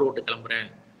 நான் ஊரை விட்டு கிளம்புறேன்,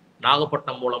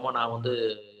 நாகப்பட்டினம் மூலமாக நான் வந்து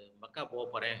மக்கா போக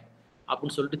போகிறேன்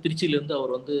அப்படின்னு சொல்லிட்டு திருச்சியிலேருந்து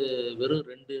அவர் வந்து வெறும்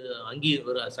 2 அங்கி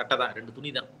ஒரு சட்டை தான், 2 துணி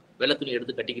தான், வெள்ளை துணி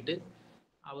எடுத்து கட்டிக்கிட்டு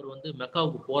அவர் வந்து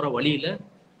மெக்காவுக்கு போகிற வழியில்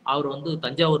அவர் வந்து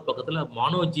தஞ்சாவூர் பக்கத்தில்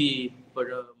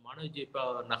மானோஜிப்பா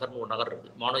நகர்னு ஒரு நகர்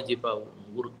இருக்குது, மானோஜிப்பா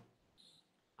ஊர்,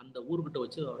 அந்த ஊர்கிட்ட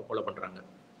வச்சு அவர் கொலை பண்ணுறாங்க.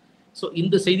 ஸோ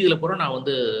இந்த செய்திகளை பூரா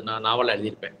நான் நாவலாக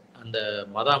எழுதியிருப்பேன் அந்த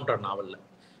மதாம்ன்ற நாவலில்.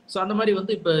 ஸோ அந்த மாதிரி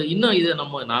வந்து இப்போ இன்னும் இதை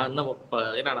நான் இன்னும்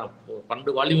ஏன்னா நான்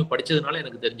 12 வால்யூம் படித்ததுனால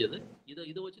எனக்கு தெரிஞ்சது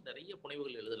இதை வச்சு நிறைய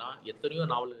புனைவுகள் எழுதலாம், எத்தனையோ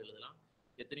நாவல்கள் எழுதலாம்,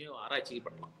 எத்தனையோ ஆராய்ச்சி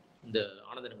பண்ணலாம் இந்த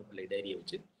ஆனந்தரங்க பிள்ளை டைரியை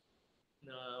வச்சு.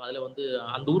 அதில் வந்து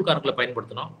அந்த ஊர்க்காரங்களை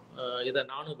பயன்படுத்தினோம். இதை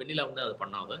நானும் வெண்ணிலா வந்து அதை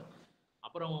பண்ணாத.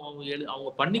 அப்புறம் அவங்க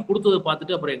பண்ணி கொடுத்ததை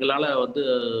பார்த்துட்டு அப்புறம் எங்களால் வந்து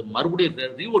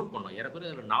மறுபடியும் ரீவோட் பண்ணோம்.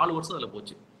 ஏறக்குறைய 4 வருஷம் அதில்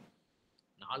போச்சு.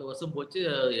 4 வருஷம் போச்சு.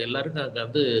 எல்லாருக்கும்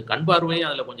வந்து கண் பார்வையும்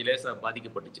அதில் கொஞ்சம் லேசாக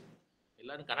பாதிக்கப்பட்டுச்சு.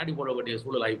 எல்லாரும் கண்ணாடி போட வேண்டிய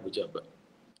சூழல் ஆகி போச்சு. அப்போ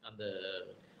அந்த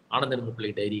ஆனந்தரங்க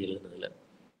பிள்ளை டைரி எழுதுனதில்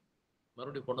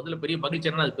மறுபடியும் போனதில் பெரிய மகிழ்ச்சி.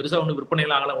 என்னன்னா அது பெருசாக ஒன்றும்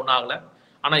விற்பனையெல்லாம் ஆகலை, ஒன்றும் ஆகலை.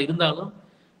 ஆனால் இருந்தாலும்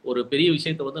ஒரு பெரிய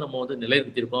விஷயத்தை வந்து நம்ம வந்து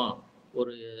நிலைநிறுத்தியிருக்கோம்,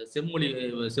 ஒரு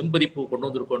செம்பதிப்பு கொண்டு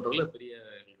வந்திருக்கோன்றதுல பெரிய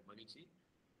எங்களுக்கு மகிழ்ச்சி.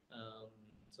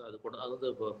 ஸோ அது வந்து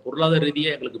பொருளாதார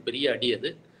ரீதியாக எங்களுக்கு பெரிய அடி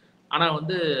அது. ஆனால்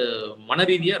வந்து மன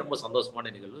ரீதியாக ரொம்ப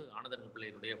சந்தோஷமான நிகழ்வு ஆனந்தரங்க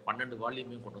பிள்ளையினுடைய 12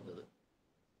 வால்யூமையும் கொண்டு வந்தது.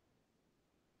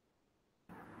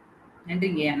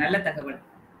 நன்றிங்க, நல்ல தகவல்.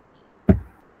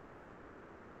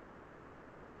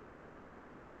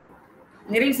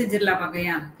 நிறைவு செஞ்சிடலாம்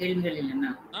பாக்கையா, கேள்விகள்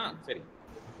இல்லைன்னா. சரி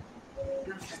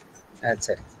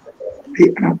சரி.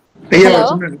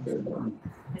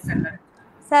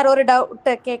 சார் ஒரு டவுட்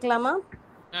கேட்கலாமா?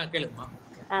 கேளுங்கம்மா.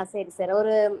 சரி சார்,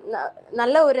 ஒரு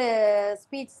நல்ல ஒரு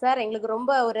ஸ்பீச் சார், எங்களுக்கு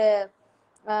ரொம்ப ஒரு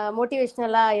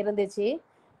மோட்டிவேஷ்னலா இருந்துச்சு.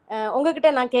 உங்ககிட்ட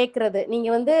நான் கேட்கறது, நீங்க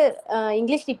வந்து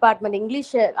இங்கிலீஷ் டிபார்ட்மெண்ட்,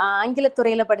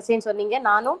 ஆங்கிலத்துறையில படிச்சேன்னு சொன்னீங்க.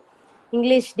 நானும்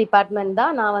இங்கிலீஷ் டிபார்ட்மெண்ட்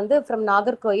தான். நான் வந்து ஃப்ரம்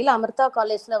நாகர்கோயில் அமிர்தா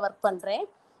காலேஜ்ல ஒர்க் பண்றேன்.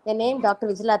 என் name doctor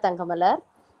Vijila Thangamalar.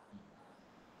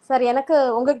 Sir, எனக்கு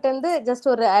உங்ககிட்ட இருந்து ஜஸ்ட்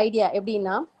ஒரு ஐடியா.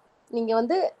 எப்படின்னா, நீங்க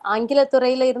வந்து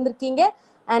ஆங்கிலத்துறையில இருந்திருக்கீங்க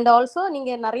அண்ட் ஆல்சோ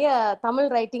நீங்க நிறைய தமிழ்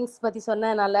ரைட்டிங்ஸ் பத்தி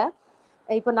சொன்னதுனால,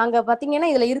 இப்போ நாங்க பாத்தீங்கன்னா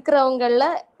இதுல இருக்கிறவங்கள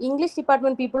இங்கிலீஷ்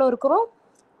டிபார்ட்மெண்ட் பீப்புளும் இருக்கிறோம்,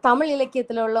 தமிழ்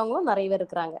இலக்கியத்துல உள்ளவங்களும் நிறைய பேர்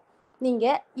இருக்கிறாங்க. நீங்க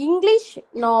இங்கிலீஷ்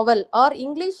நாவல் ஆர்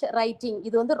இங்கிலீஷ் ரைட்டிங்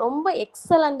இது வந்து ரொம்ப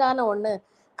எக்ஸலண்டான ஒண்ணு,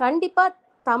 கண்டிப்பா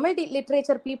தமிழ்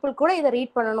லிட்ரேச்சர் பீப்புள் கூட இதை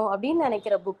ரீட் பண்ணணும் அப்படின்னு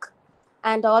நினைக்கிற book.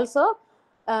 And also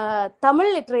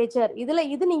Tamil literature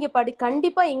இது நீங்க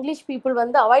கண்டிப்பா இங்கிலீஷ் பீப்புள்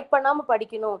வந்து அவாய்ட் பண்ணாம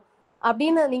படிக்கணும்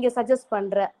அப்படின்னு நீங்க சஜஸ்ட்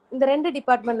பண்ற இந்த 2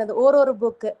 டிபார்ட்மெண்ட் ஒரு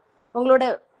புக் உங்களோட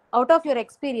அவுட் ஆஃப் யுவர்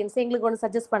எக்ஸ்பீரியன்ஸ் எங்களுக்கு ஒன்று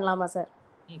சஜஸ்ட் பண்ணலாமா சார்?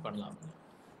 பண்ணலாம்.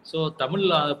 ஸோ தமிழ்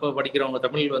இப்போ படிக்கிறவங்க,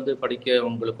 தமிழ் வந்து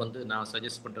படிக்கிறவங்களுக்கு வந்து நான்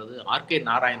சஜஸ்ட் பண்ணுறது ஆர்கே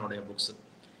நாராயணனுடைய புக்ஸு.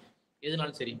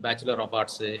 எதுனாலும் சரி, பேச்சுலர் ஆஃப்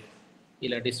ஆர்ட்ஸு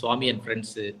இல்லாட்டி சுவாமி அண்ட்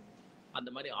ஃப்ரெண்ட்ஸு, அந்த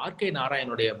மாதிரி ஆர்கே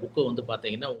நாராயணனுடைய புக்கை வந்து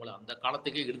பார்த்தீங்கன்னா உங்களை அந்த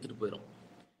காலத்துக்கே எடுத்துகிட்டு போயிடும்.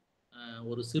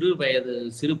 ஒரு சிறு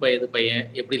வயது பையன்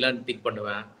எப்படிலாம் திங்க்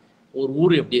பண்ணுவேன், ஒரு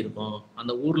ஊர் எப்படி இருக்கும்,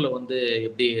 அந்த ஊரில் வந்து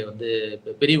எப்படி வந்து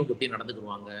பெரியவங்க எப்படி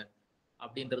நடந்துக்குவாங்க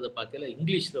அப்படின்றத பார்க்கல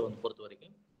இங்கிலீஷில் வந்து பொறுத்த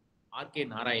வரைக்கும் ஆர்கே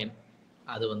நாராயண்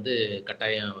அது வந்து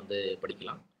கட்டாயம் வந்து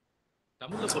படிக்கலாம்.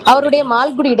 தமிழ்ல அவருடைய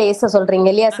மால்குடி டேஸ் சொல்றீங்க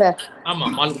இல்லையா சார்? ஆமா,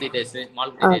 Malgudi days,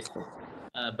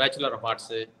 bachelor of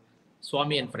arts,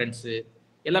 Swami and friends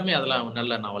எல்லாமே அதெல்லாம்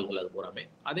நல்ல நாவல்கள் அது பூராமே.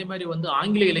 அதே மாதிரி வந்து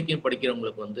ஆங்கில இலக்கியம்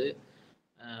படிக்கிறவங்களுக்கு வந்து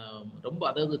ரொம்ப,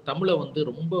 அதாவது தமிழை வந்து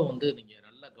ரொம்ப வந்து நீங்கள்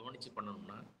நல்லா கவனித்து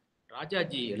பண்ணணும்னா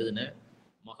ராஜாஜி எழுதின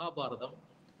மகாபாரதம்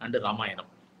அண்டு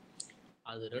ராமாயணம்,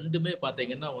 அது ரெண்டுமே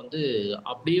பார்த்தீங்கன்னா வந்து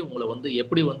அப்படியே உங்களை வந்து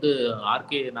எப்படி வந்து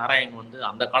ஆர்கே நாராயண் வந்து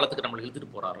அந்த காலத்துக்கு நம்மளை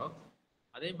இழுத்துட்டு போகிறாரோ,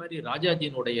 அதே மாதிரி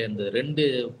ராஜாஜியினுடைய இந்த 2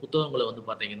 புத்தகங்களை வந்து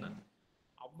பார்த்தீங்கன்னா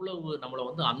அவ்வளவு நம்மளை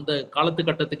வந்து அந்த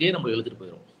காலத்துக்கட்டத்துக்கே நம்ம எழுதிட்டு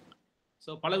போயிடும்.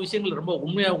 ஸோ பல விஷயங்கள் ரொம்ப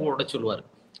உண்மையாக உடச்சு சொல்லுவார்.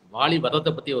 வாலி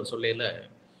வதத்தை பற்றி அவர் சொல்லையில்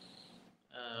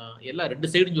எல்லாம் 2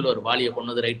 சைடும் சொல்லுவார். வாலியை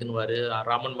கொன்னது ரைட்டுன்னுவாரு,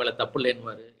 ராமன் மேல தப்பு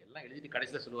இல்லைன்னுவாரு, எல்லாம் எழுதிட்டு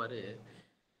கடைசியில் சொல்லுவாரு.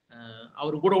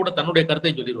 அவர் கூட கூட தன்னுடைய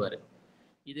கருத்தை சொல்லிடுவாரு.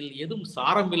 இதில் எதுவும்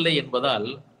சாரம் இல்லை என்பதால்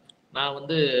நான்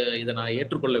வந்து இதை நான்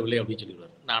ஏற்றுக்கொள்ளவில்லை அப்படின்னு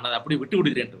சொல்லிடுவார். நான் அதை அப்படி விட்டு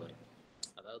விடுகிறேன்டுவார்.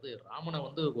 அதாவது ராமனை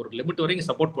வந்து ஒரு லிமிட் வரைக்கும்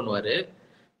சப்போர்ட் பண்ணுவாரு,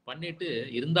 பண்ணிட்டு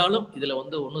இருந்தாலும் இதுல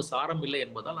வந்து ஒன்றும் சாரம் இல்லை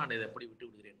என்பதால் நான் இதை எப்படி விட்டு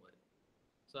விடுகிறேன்.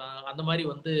 ஸோ அந்த மாதிரி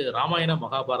வந்து ராமாயண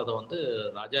மகாபாரதம் வந்து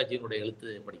ராஜாஜியினுடைய எழுத்து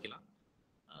படிக்கலாம்,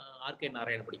 ஆர்கே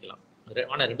நாராயணன் படிக்கலாம்.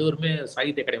 ஆனால் 2 பேருமே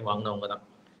சாகித்ய அகாடமி வாங்கினவங்க தான்.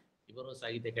 இவரும்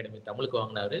சாகித்ய அகாடமி தமிழுக்கு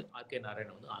வாங்கினாரு, ஆர்கே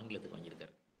நாராயணன் வந்து ஆங்கிலத்துக்கு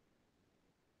வாங்கியிருக்காரு.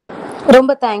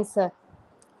 ரொம்ப தேங்க்ஸ் சார்.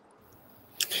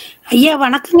 ஐயா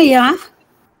வணக்கங்க ஐயா.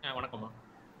 வணக்கம்மா.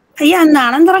 ஐயா அந்த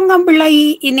அனந்தரங்கம் பிள்ளை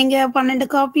நீங்க 12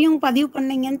 காப்பியும் பதிவு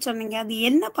பண்ணீங்கன்னு சொன்னீங்க, அது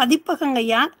என்ன பதிப்பகங்க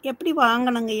ஐயா, எப்படி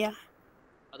வாங்கணுங்க ஐயா?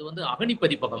 அது வந்து அகனி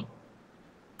பதிப்பகம்,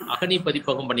 அகனி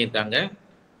பதிப்பகம் பண்ணியிருக்காங்க.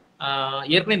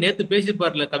 ஏற்கனவே நேத்து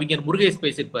பேசியிருப்பார்ல கவிஞர் முருகேஷ்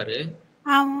பேசியிருப்பாரு,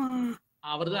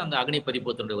 அவர் தான் அந்த அகனி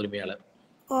பதிப்பகத்தினுடைய உரிமையாளர்.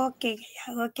 ஓகே ஐயா,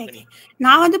 ஓகே.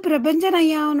 நான் வந்து பிரபஞ்சன்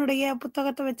ஐயாவுடைய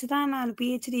புத்தகத்தை வச்சுதான் நான்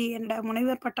பிஹெச்டி என்னோட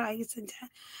முனைவர் பட்டம் ஆய்வு செஞ்சேன்.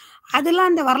 அதெல்லாம்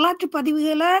அந்த வரலாற்று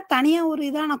பதிவுகளை தனியா ஒரு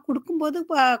இதா நான் கொடுக்கும்போது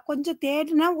கொஞ்சம்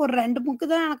தேடினா ஒரு 2 புக்கு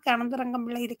தான் எனக்கு அனந்தரங்கம்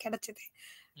பிள்ளை இது கிடைச்சது.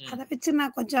 அதை வச்சு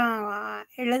நான் கொஞ்சம்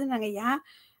எழுதுனேங்க ஐயா.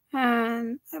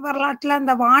 வரலாற்றுல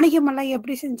அந்த வாணிகம் எல்லாம்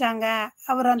எப்படி செஞ்சாங்க,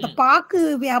 அவர் அந்த பாக்கு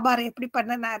வியாபாரம் எப்படி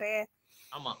பண்ணினாரு,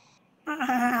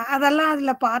 அதெல்லாம்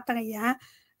அதுல பார்த்தேங்க ஐயா.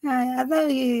 அதான்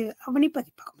அவனி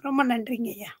பதிப்பகம். ரொம்ப நன்றிங்க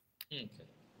ஐயா.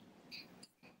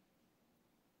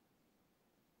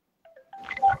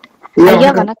 ஐயா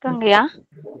வணக்கங்க ஐயா.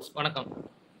 வணக்கம்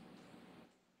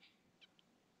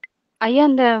ஐயா.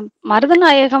 இந்த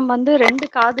மருதநாயகம் வந்து 2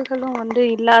 காதுகளும் வந்து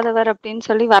இல்லாதவர் அப்படின்னு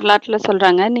சொல்லி வரலாற்றுல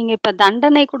சொல்றாங்க. நீங்க இப்ப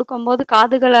தண்டனை கொடுக்கும்போது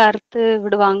காதுகளை அறுத்து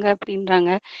விடுவாங்க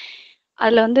அப்படின்றாங்க.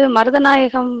 அதுல வந்து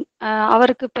மருதநாயகம்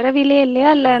அவருக்கு பிறவிலே இல்லையா,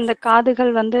 இல்ல இந்த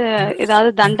காதுகள் வந்து ஏதாவது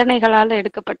தண்டனைகளால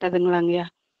எடுக்கப்பட்டதுங்களாங்கய்யா?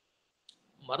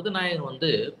 மருதநாயகம் வந்து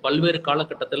பல்வேறு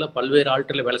காலகட்டத்துல பல்வேறு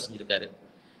ஆள்கிட்ட வேலை செஞ்சிருக்காரு.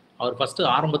 அவர் ஃபர்ஸ்ட்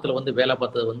ஆரம்பத்துல வந்து வேலை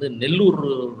பார்த்தது வந்து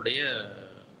நெல்லூருடைய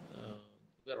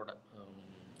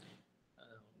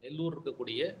நெல்லூர்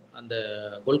இருக்கக்கூடிய அந்த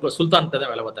சுல்தான்கிட்ட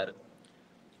தான் வேலை பார்த்தாரு.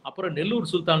 அப்புறம்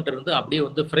நெல்லூர் சுல்தான்கிட்ட இருந்து அப்படியே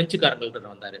வந்து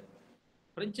பிரெஞ்சுக்காரங்கள்ட்ட வந்தாரு.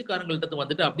 பிரெஞ்சுக்காரங்கள்ட்ட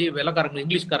வந்துட்டு அப்படியே வெள்ளக்காரங்க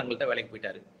இங்கிலீஷ்காரங்கள்ட்ட வேலைக்கு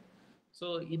போயிட்டாரு. ஸோ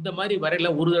இந்த மாதிரி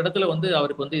வரையில ஒரு இடத்துல வந்து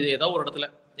அவருக்கு வந்து ஏதோ ஒரு இடத்துல,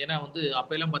 ஏன்னா வந்து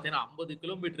அப்ப எல்லாம் பார்த்தீங்கன்னா 50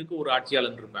 கிலோமீட்டருக்கு ஒரு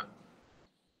ஆட்சியாளன் இருப்பேன்,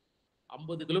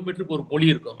 50 கிலோமீட்டருக்கு ஒரு மொழி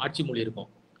இருக்கும், ஆட்சி மொழி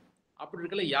இருக்கும். அப்படி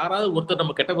இருக்கல யாராவது ஒருத்தர்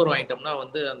நம்ம கெட்ட பேர் வாங்கிட்டோம்னா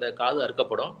வந்து அந்த காது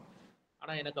அறுக்கப்படும்.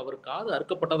 ஆனா எனக்கு அவர் காது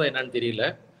அறுக்கப்பட்டதா என்னன்னு தெரியல.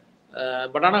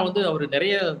 பட் ஆனால் வந்து அவர்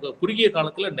நிறைய குறுகிய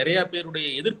காலத்தில் நிறைய பேருடைய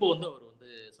எதிர்ப்பு வந்து அவர் வந்து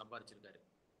சம்பாதிச்சிருக்காரு.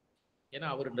 ஏன்னா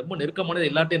அவர் ரொம்ப நெருக்கமானது,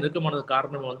 எல்லாத்தையும் நெருக்கமானது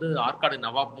காரணம் வந்து ஆற்காடு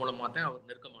நவாப் மூலமாக தான் அவர்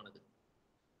நெருக்கமானது.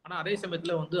 ஆனால் அதே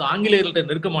சமயத்தில் வந்து ஆங்கிலேயர்கள்ட்ட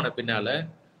நெருக்கமான பின்னால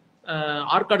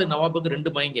ஆற்காடு நவாபுக்கு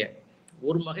 2 மகங்க,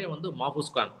 ஒரு மகன் வந்து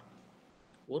மாபூஸ் கான்,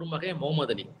 ஒரு மகன்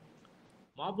முகமது அலி.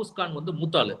 மாபூஸ் கான் வந்து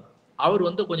மூத்தாள், அவர்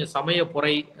வந்து கொஞ்சம் சமய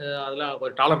பொறை அதெல்லாம்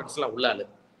ஒரு டாலரன்ஸ்லாம் உள்ள ஆள்.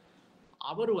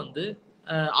 அவர் வந்து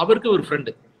அவருக்கு ஒரு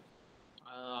ஃப்ரெண்டு,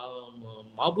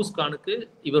 மாபூஸ் கானுக்கு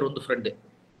இவர் வந்து ஃப்ரெண்டு.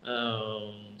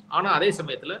 ஆனால் அதே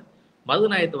சமயத்தில்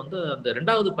மருதநாயகத்தை வந்து அந்த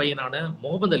 2வது பையனான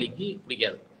முகமது அலிக்கு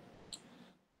பிடிக்காது.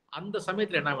 அந்த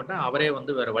சமயத்தில் என்ன பண்ணால் அவரே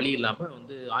வந்து வேறு வழி இல்லாமல்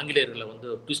வந்து ஆங்கிலேயர்களை வந்து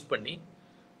ட்விஸ்ட் பண்ணி,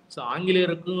 ஸோ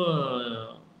ஆங்கிலேயருக்கும்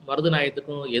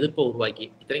மருதநாயகத்துக்கும் எதிர்ப்பை உருவாக்கி,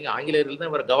 இத்தனைக்கும் ஆங்கிலேயர்கள்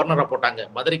தான் இவர் கவர்னராக போட்டாங்க,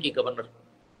 மதுரைக்கு கவர்னர்,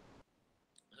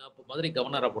 அப்போ மதுரை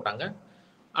கவர்னராக போட்டாங்க.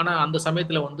 ஆனால் அந்த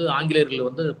சமயத்தில் வந்து ஆங்கிலேயர்கள்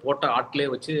வந்து போட்ட ஆட்களே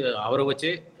வச்சு அவரை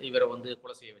வச்சே இவரை வந்து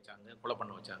கொலை செய்ய வச்சாங்க, கொலை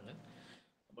பண்ண வச்சாங்க.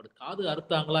 பட் காது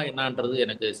அறுத்தாங்களா என்னன்றது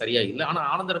எனக்கு சரியா இல்லை. ஆனால்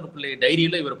ஆனந்தரங்க பிள்ளை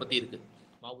டைரியில் இவரை பற்றி இருக்குது,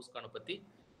 மாபூஸ் கானை பற்றி,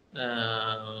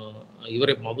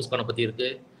 இவரே மாபூஸ் கானை பற்றி இருக்குது.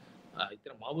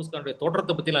 இத்தனை மாபூஸ் கானுடைய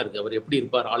தோற்றத்தை பற்றிலாம் இருக்குது, அவர் எப்படி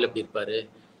இருப்பார், ஆள் எப்படி இருப்பார்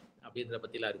அப்படின்ற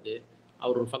பற்றிலாம் இருக்குது.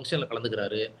 அவர் ஒரு ஃபங்க்ஷனில்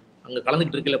கலந்துக்கிறாரு. அங்கே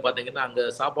கலந்துக்கிட்டு இருக்கல பார்த்தீங்கன்னா அங்கே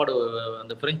சாப்பாடு,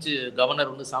 அந்த பிரெஞ்சு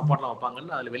கவர்னர் வந்து சாப்பாடுலாம்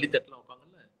வைப்பாங்கல்ல, அதில் வெள்ளித்தட்டெலாம்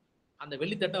வைப்பாங்கல்ல, அந்த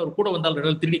வெள்ளித்தட்டை அவர் கூட வந்தால் 2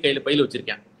 நாள் திருடி கையில் பையில்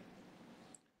வச்சிருக்கேன்,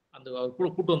 அந்த அவர் கூட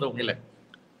கூட்டு வந்தவங்கள.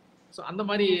 ஸோ அந்த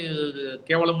மாதிரி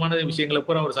கேவலமான விஷயங்களை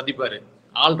பூரா அவர் சந்திப்பார்.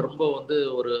 ஆள் ரொம்ப வந்து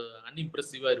ஒரு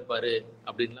அன்இம்ப்ரெசிவாக இருப்பார்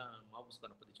அப்படின்லாம் மாபூஸ்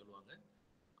கானை பற்றி சொல்லுவாங்க.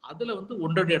 அதில் வந்து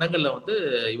 1-2 இடங்களில் வந்து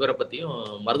இவரை பற்றியும்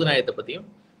மருதநாயகத்தை பற்றியும்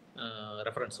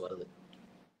ரெஃபரன்ஸ் வருது.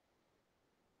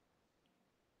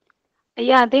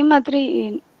 ஐயா அதே மாதிரி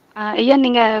ஐயா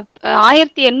நீங்க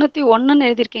 1801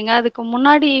 எழுதியிருக்கீங்க. அதுக்கு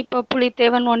முன்னாடி இப்ப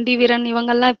புலித்தேவன், ஒண்டி வீரன்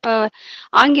இவங்கெல்லாம் இப்ப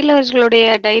ஆங்கிலேயர்களுடைய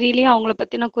டைரியிலயும் அவங்கள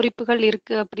பத்தின குறிப்புகள்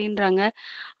இருக்கு அப்படின்றாங்க.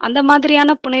 அந்த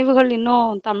மாதிரியான புனைவுகள்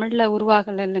இன்னும் தமிழ்ல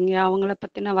உருவாகல இல்லைங்கய்யா? அவங்கள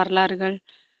பத்தின வரலாறுகள்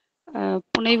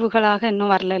புனைவுகளாக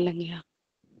இன்னும் வரல இல்லைங்கய்யா?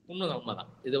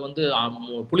 உண்மைதான். இது வந்து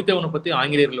புலித்தேவனை பத்தி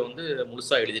ஆங்கிலேயர்கள் வந்து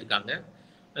முழுசா எழுதியிருக்காங்க.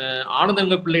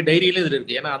 ஆனந்தங்க பிள்ளை டைரியில இது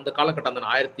இருக்கு. ஏன்னா அந்த காலகட்டம் தானே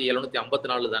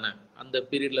 1754 தானே, அந்த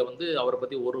பீரியட்ல வந்து அவரை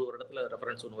பத்தி ஒரு இடத்துல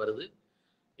ரெஃபரன்ஸ் ஒன்று வருது.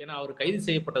 ஏன்னா அவர் கைது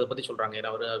செய்யப்பட்டதை பத்தி சொல்றாங்க.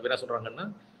 ஏன்னா அவர் என்ன சொல்றாங்கன்னா,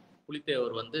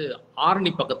 புலித்தேவர் வந்து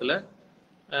ஆரணி பக்கத்துல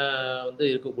வந்து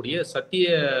இருக்கக்கூடிய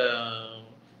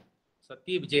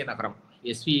சத்திய விஜயநகரம்,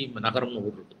 எஸ்வி நகரம்னு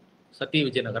ஊர் இருக்கு. சத்திய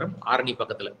விஜயநகரம் ஆரணி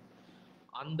பக்கத்துல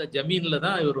அந்த ஜமீன்ல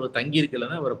தான் இவர் தங்கி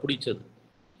இருக்கலன்னு அவரை பிடிச்சது.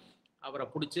 அவரை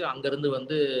பிடிச்சி அங்கேருந்து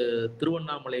வந்து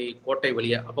திருவண்ணாமலை கோட்டை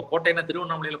வழியா, அப்போ கோட்டைன்னா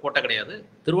திருவண்ணாமலையில் கோட்டை கிடையாது,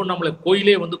 திருவண்ணாமலை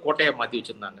கோயிலே வந்து கோட்டையாக மாற்றி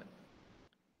வச்சுருந்தாங்க.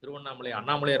 திருவண்ணாமலை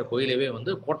அண்ணாமலையார் கோயிலவே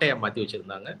வந்து கோட்டையாக மாற்றி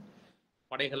வச்சுருந்தாங்க.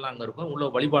 படைகள்லாம் அங்கே இருக்கும், உள்ள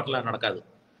வழிபாட்டெலாம் நடக்காது.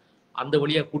 அந்த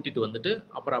வழியாக கூட்டிகிட்டு வந்துட்டு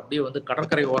அப்புறம் அப்படியே வந்து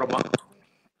கடற்கரை ஓரமாக,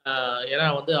 ஏன்னா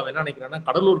வந்து அவன் என்ன நினைக்கிறான்னா,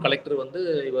 கடலூர் கலெக்டர் வந்து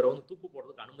இவர் வந்து தூக்கு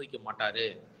போடுறதுக்கு அனுமதிக்க மாட்டார்,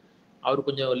 அவர்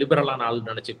கொஞ்சம் லிபரலான ஆள்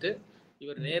நினச்சிட்டு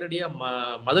இவர் நேரடியாக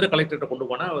மதுரை கலெக்டர்கிட்ட கொண்டு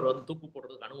போனால் அவர் வந்து தூக்கு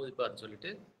போடுறதுக்கு அனுமதிப்பார்னு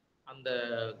சொல்லிட்டு அந்த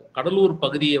கடலூர்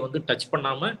பகுதியை வந்து டச்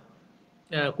பண்ணாமல்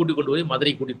கூட்டிக் கொண்டு போய்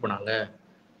மதுரை கூட்டிகிட்டு போனாங்க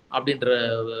அப்படின்ற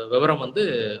விவரம் வந்து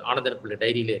ஆனந்தன் பிள்ளை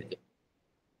டைரியிலே இருக்கு.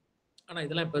 ஆனால்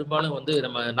இதெல்லாம் பெரும்பாலும் வந்து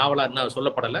நம்ம நாவலாக என்ன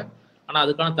சொல்லப்படலை. ஆனால்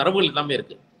அதுக்கான தரவுகள் எல்லாமே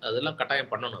இருக்கு, அதெல்லாம்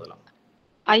கட்டாயம் பண்ணணும். அதெல்லாம்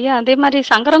ஐயா அதே மாதிரி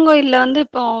சங்கரங்கோயில்ல வந்து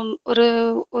இப்போ ஒரு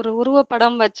ஒரு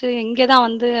உருவப்படம் வச்சு இங்கேதான்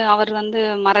வந்து அவர் வந்து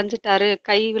மறைஞ்சிட்டாரு,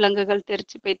 கை விலங்குகள்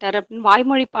தெரிச்சு போயிட்டாரு அப்படின்னு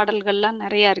வாய்மொழி பாடல்கள்லாம்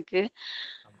நிறைய இருக்கு.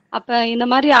 அப்ப இந்த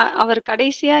மாதிரி அவர்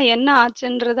கடைசியா என்ன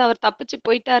ஆச்சுன்றது, அவர் தப்பிச்சு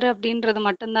போயிட்டாரு அப்படின்றது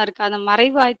மட்டும்தான் இருக்கு, அதை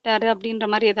மறைவாயிட்டாரு அப்படின்ற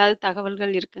மாதிரி ஏதாவது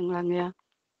தகவல்கள் இருக்குங்களாங்கய்யா?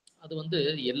 அது வந்து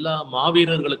எல்லா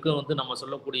மாவீரர்களுக்கும் வந்து நம்ம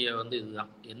சொல்லக்கூடிய வந்து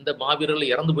இதுதான், எந்த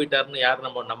மாவீரர்கள் இறந்து போயிட்டாருன்னு யாரும்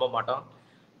நம்ம நம்ப மாட்டோம்,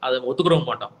 அதை ஒத்துக்கிறவும்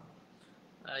மாட்டோம்.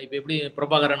 இப்போ எப்படி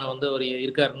பிரபாகரனை வந்து அவர்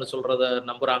இருக்காருன்னு சொல்கிறத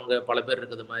நம்புகிறாங்க பல பேர்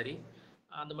இருக்கிறது மாதிரி,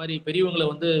 அந்த மாதிரி பெரியவங்களை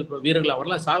வந்து இப்போ வீரர்கள்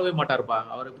அவரெல்லாம் சாகவே மாட்டார்ப்பா,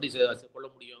 அவர் எப்படி கொள்ள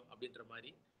முடியும் அப்படின்ற மாதிரி.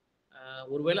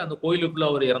 ஒருவேளை அந்த கோயிலுக்குள்ளே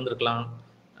அவர் இறந்துருக்கலாம்,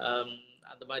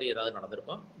 அந்த மாதிரி ஏதாவது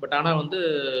நடந்திருக்கும். பட் ஆனால் வந்து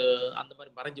அந்த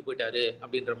மாதிரி மறைஞ்சு போயிட்டாரு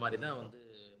அப்படின்ற மாதிரி தான் வந்து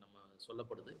நம்ம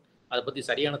சொல்லப்படுது. அதை பற்றி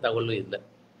சரியான தகவல் இல்லை.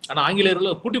 ஆனால்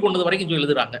ஆங்கிலேயர்கள் கூட்டி கொண்டது வரைக்கும்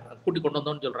எழுதுறாங்க, கூட்டி கொண்டு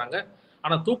வந்தோன்னு சொல்கிறாங்க.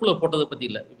 ஆனால் தூக்கில் போட்டதை பற்றி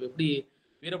இல்லை. இப்போ எப்படி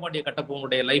வீரபாண்டிய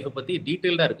கட்டபொம்மனுடைய லைஃப்பை பற்றி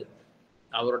டீட்டெயில்டாக இருக்குது.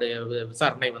 அவருடைய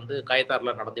விசாரணை வந்து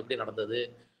காயத்தாரில் எப்படி நடந்தது,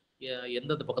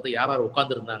 எந்தெந்த பக்கத்தில் யார் யார்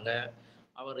உட்காந்துருந்தாங்க,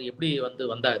 அவர் எப்படி வந்து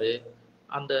வந்தார்,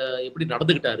 அந்த எப்படி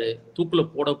நடந்துக்கிட்டாரு,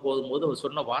 தூக்கில் போட போகும்போது அவர்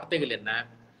சொன்ன வார்த்தைகள் என்ன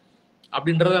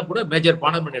அப்படின்றதான் கூட மேஜர்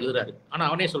பானர்மன் எழுதுறாரு. ஆனால்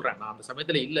அவனே சொல்கிறேன், நான் அந்த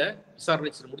சமயத்தில் இல்லை,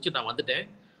 விசாரணை முடிச்சு நான் வந்துட்டேன்,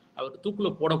 அவர்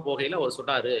தூக்கில் போட போகையில் அவர்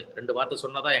சொன்னார், 2 வார்த்தை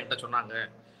சொன்னதாக என்கிட்ட சொன்னாங்க,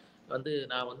 வந்து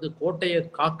நான் வந்து கோட்டையை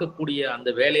காக்கக்கூடிய அந்த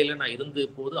வேலையில் நான் இருந்து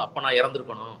போது அப்போ நான்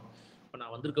இறந்துருக்கணும், இப்போ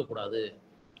நான் வந்திருக்கக்கூடாது,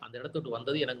 அந்த இடத்துக்கு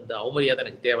வந்தது எனக்கு இந்த அவமரியாதை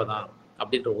எனக்கு தேவைதான்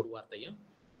அப்படின்ற ஒரு வார்த்தையும்,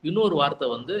 இன்னொரு வார்த்தை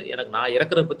வந்து எனக்கு நான்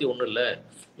இறக்குறத பற்றி ஒன்றும் இல்லை,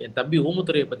 என் தம்பி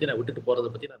ஊமுத்துறையை பற்றி நான் விட்டுட்டு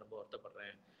போகிறத பற்றி நான் ரொம்ப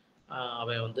வருத்தப்படுறேன்,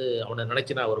 அவன் வந்து அவனை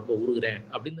நினச்சி நான் ரொம்ப உருகுறேன்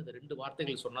அப்படின்னு இந்த 2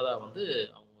 வார்த்தைகள் சொன்னதாக வந்து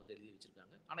அவங்க வந்து எழுதி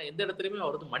வச்சுருக்காங்க. ஆனால் எந்த இடத்துலையுமே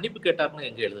அவர் வந்து மன்னிப்பு கேட்டார்னு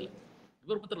எங்கே எழுதலை.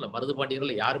 இவர் பத்திரம் இல்லை, மருது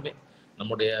பாண்டியர்கள் யாருமே,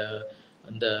 நம்முடைய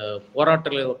இந்த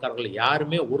போராட்டக்காரர்கள்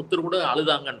யாருமே ஒருத்தர் கூட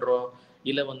அழுதாங்கன்றோ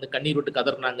இல்லை வந்து கண்ணீர் விட்டு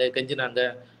கதறினாங்க, கெஞ்சினாங்க,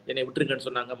 என்னை விட்டுருங்கன்னு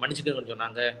சொன்னாங்க, மன்னிச்சுக்கங்கன்னு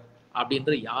சொன்னாங்க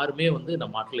அப்படின்ற யாருமே வந்து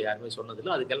நம்ம நாட்டில் யாருமே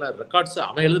சொன்னதில்லை. அதுக்கெல்லாம் ரெக்கார்ட்ஸ்,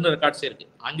 அவன் எழுதின ரெக்கார்ட்ஸே இருக்கு,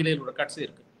 ஆங்கிலேயர் ரெக்கார்ட்ஸே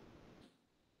இருக்கு.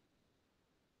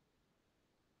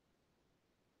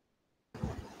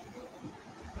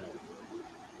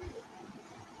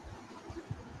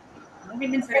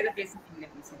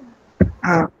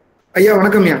 ஐயா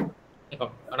வணக்கம். ஐயா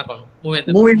வணக்கம்.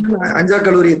 அஞ்சாக்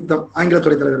கல்லூரி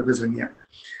ஆங்கிலத்துறை தலைவர் பேசுறீங்க.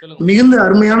 மிகுந்த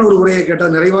அருமையான ஒரு உரையை கேட்டா,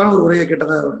 நிறைவான ஒரு உரையை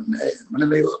கேட்டதா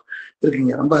மனநிறைவா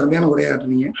இருக்கீங்க. ரொம்ப அருமையான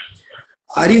உரையாற்றுனீங்க.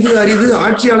 அரிது அரிது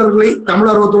ஆட்சியாளர்களை தமிழ்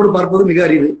ஆர்வத்தோடு பார்ப்பது மிக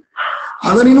அரிது.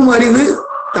 அதனினும் அரிது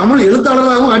தமிழ்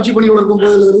எழுத்தாளராகவும் ஆட்சி பணியோடு இருக்கும்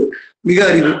போது மிக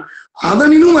அரிது.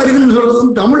 அதனினும் அரிதுன்னு சொல்றது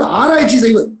வந்து தமிழ் ஆராய்ச்சி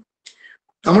செய்வது.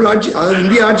 தமிழ் ஆட்சி, அதாவது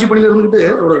இந்திய ஆட்சி பணியில இருந்துட்டு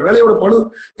ஒரு வேலையோட பழு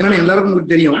என்னன்னு எல்லாருக்கும்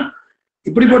உங்களுக்கு தெரியும்.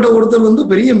 இப்படிப்பட்ட ஒருத்தர் வந்து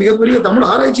மிகப்பெரிய தமிழ்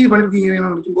ஆராய்ச்சி பண்ணிருக்கீங்க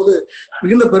நினைக்கும் போது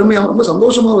மிகுந்த பெருமையாக ரொம்ப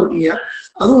சந்தோஷமாவும் இருக்கீங்க.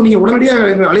 அதுவும் நீங்க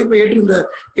உடனடியாக எங்க அழைப்பை ஏற்று இந்த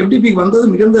FDPக்கு வந்தது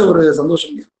மிகுந்த ஒரு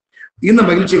சந்தோஷம், மிகுந்த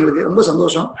மகிழ்ச்சி எங்களுக்கு. ரொம்ப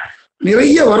சந்தோஷம்.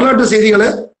 நிறைய வரலாற்று செய்திகளை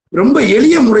ரொம்ப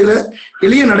எளிய முறையில,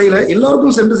 எளிய நடையில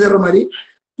எல்லாருக்கும் சென்று சேர்ற மாதிரி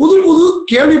புது புது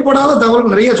கேள்விப்படாத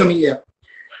தகவல்கள் நிறைய சொன்னீங்க.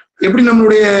 எப்படி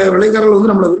நம்மளுடைய விளைக்காரர்கள்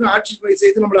வந்து நம்மளை ஆட்சி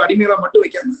செய்து நம்மளை அடிமைகளா மட்டும்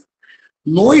வைக்காம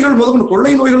நோய்கள் முதல்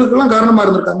கொள்ளை நோய்களுக்கெல்லாம் காரணமா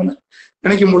இருந்திருக்காங்கன்னு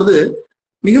நினைக்கும் பொழுது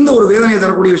மிகுந்த ஒரு வேதனையை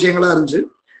தரக்கூடிய விஷயங்களா இருந்துச்சு.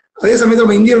 அதே சமயத்தில்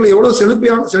நம்ம இந்தியர்கள் எவ்வளவு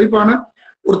செழிப்பான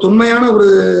ஒரு தொன்மையான ஒரு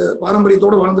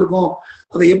பாரம்பரியத்தோடு வாழ்ந்திருக்கோம்,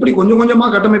 அதை எப்படி கொஞ்சம் கொஞ்சமா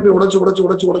கட்டமைப்பை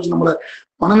உடைச்சு நம்மளை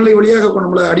மனநிலை வழியாக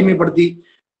நம்மளை அடிமைப்படுத்தி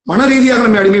மன ரீதியாக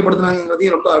நம்ம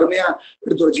அடிமைப்படுத்தினாங்கிறதையும் ரொம்ப அருமையா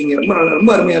எடுத்து வச்சிங்க.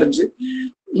 ரொம்ப அருமையா இருந்துச்சு.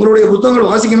 உங்களுடைய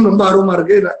புத்தகங்கள் வாசிக்கணும்னு ரொம்ப ஆர்வமா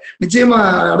இருக்கு. நிச்சயமா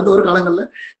அடுத்த ஒரு காலங்கள்ல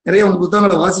நிறைய உங்க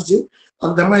புத்தகங்களை வாசிச்சு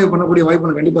அது திறனாய்வு பண்ணக்கூடிய வாய்ப்பு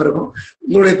எனக்கு கண்டிப்பா இருக்கும்.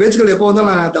 உங்களுடைய பேச்சுக்கள் எப்போ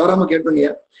வந்தாலும் நான் தவறாம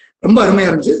கேட்பேங்க. ரொம்ப அருமையா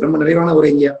இருந்துச்சு, ரொம்ப நிறைவான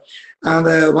உரைங்க. அந்த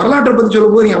வரலாற்றை பத்தி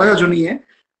சொல்லும் போது நீங்க அழகா சொன்னீங்க,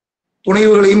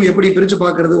 புனைவுகளையும் எப்படி பிரிச்சு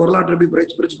பார்க்கறது, வரலாற்றை எப்படி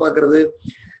பிரிச்சு பார்க்கறது.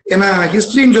 ஏன்னா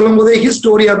ஹிஸ்டரின்னு சொல்லும் போதே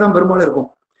ஹிஸ்டோரியா தான் பெரும்பாலும் இருக்கும்.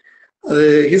 அது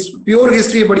பியூர்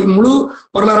ஹிஸ்டரியை படிக்கும், முழு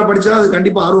வரலாறை படிச்சா அது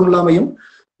கண்டிப்பா ஆர்வம் இல்லாமையும்,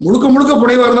 முழுக்க முழுக்க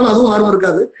புனைவா இருந்தாலும் அதுவும் ஆர்வம்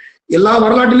இருக்காது. எல்லா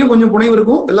வரலாற்றிலையும் கொஞ்சம் புனைவு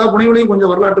இருக்கும், எல்லா புனைவுலையும்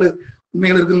கொஞ்சம் வரலாற்று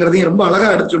உண்மைகள் இருக்குங்கிறதையும் ரொம்ப அழகா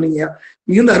எடுத்து சொன்னீங்க.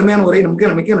 மிகுந்த அருமையான உரை.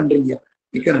 மிக்க நன்றிங்க.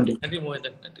 மிக்க நன்றி.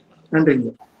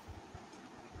 நன்றிங்க.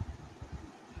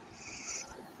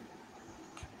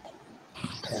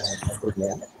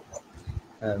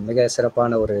 மிக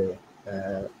சிறப்பான ஒரு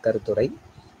கருத்துரை.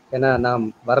 ஏன்னா நாம்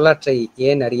வரலாற்றை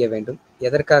ஏன் அறிய வேண்டும்,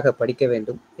 எதற்காக படிக்க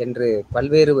வேண்டும் என்று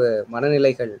பல்வேறு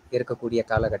மனநிலைகள் இருக்கக்கூடிய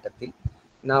காலகட்டத்தில்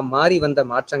நாம் மாறி வந்த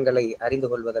மாற்றங்களை அறிந்து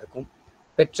கொள்வதற்கும்,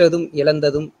 பெற்றதும்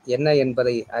இழந்ததும் என்ன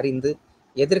என்பதை அறிந்து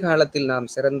எதிர்காலத்தில் நாம்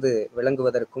சிறந்து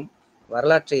விளங்குவதற்கும்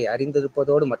வரலாற்றை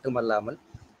அறிந்திருப்பதோடு மட்டுமல்லாமல்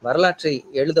வரலாற்றை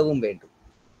எழுதவும் வேண்டும்.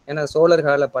 ஏன்னா சோழர்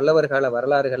கால பல்லவர் கால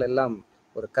வரலாறுகள் எல்லாம்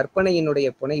ஒரு கற்பனையினுடைய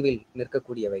புனைவில்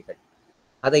நிற்கக்கூடியவைகள்.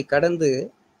 அதை கடந்து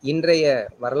இன்றைய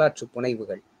வரலாற்று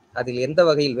புனைவுகள் அதில் எந்த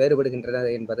வகையில் வேறுபடுகின்றன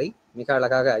என்பதை மிக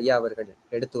அழகாக ஐயா அவர்கள்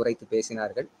எடுத்து உரைத்து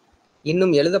பேசினார்கள்.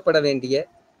 இன்னும் எழுதப்பட வேண்டிய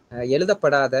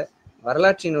எழுதப்படாத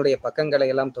வரலாற்றினுடைய பக்கங்களை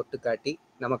எல்லாம் தொட்டு காட்டி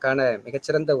நமக்கான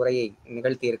மிகச்சிறந்த உரையை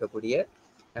நிகழ்த்தி இருக்கக்கூடிய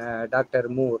டாக்டர்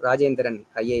மு ராஜேந்திரன்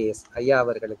ஐஏஎஸ் ஐயா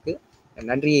அவர்களுக்கு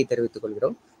நன்றியை தெரிவித்துக்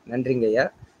கொள்கிறோம். நன்றிங்க ஐயா.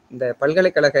 இந்த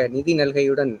பல்கலைக்கழக நிதி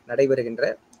நல்கையுடன் நடைபெறுகின்ற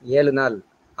 7 நாள்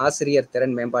ஆசிரியர்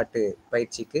திறன் மேம்பாட்டு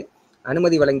பயிற்சிக்கு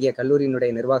அனுமதி வழங்கிய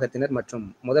கல்லூரியினுடைய நிர்வாகத்தினர் மற்றும்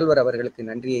முதல்வர் அவர்களுக்கு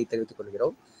நன்றியை தெரிவித்துக்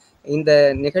கொள்கிறோம். இந்த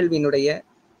நிகழ்வினுடைய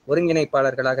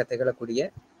ஒருங்கிணைப்பாளர்களாக திகழக்கூடிய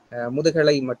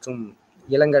முதுகலை மற்றும்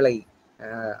இளங்கலை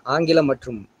ஆங்கிலம்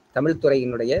மற்றும் தமிழ்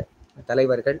துறையினுடைய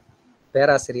தலைவர்கள்,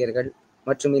 பேராசிரியர்கள்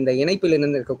மற்றும் இந்த இணைப்பில்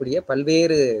இருந்து இருக்கக்கூடிய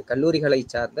பல்வேறு கல்லூரிகளை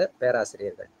சார்ந்த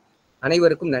பேராசிரியர்கள்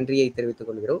அனைவருக்கும் நன்றியை தெரிவித்துக்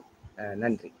கொள்கிறோம்.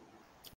 நன்றி.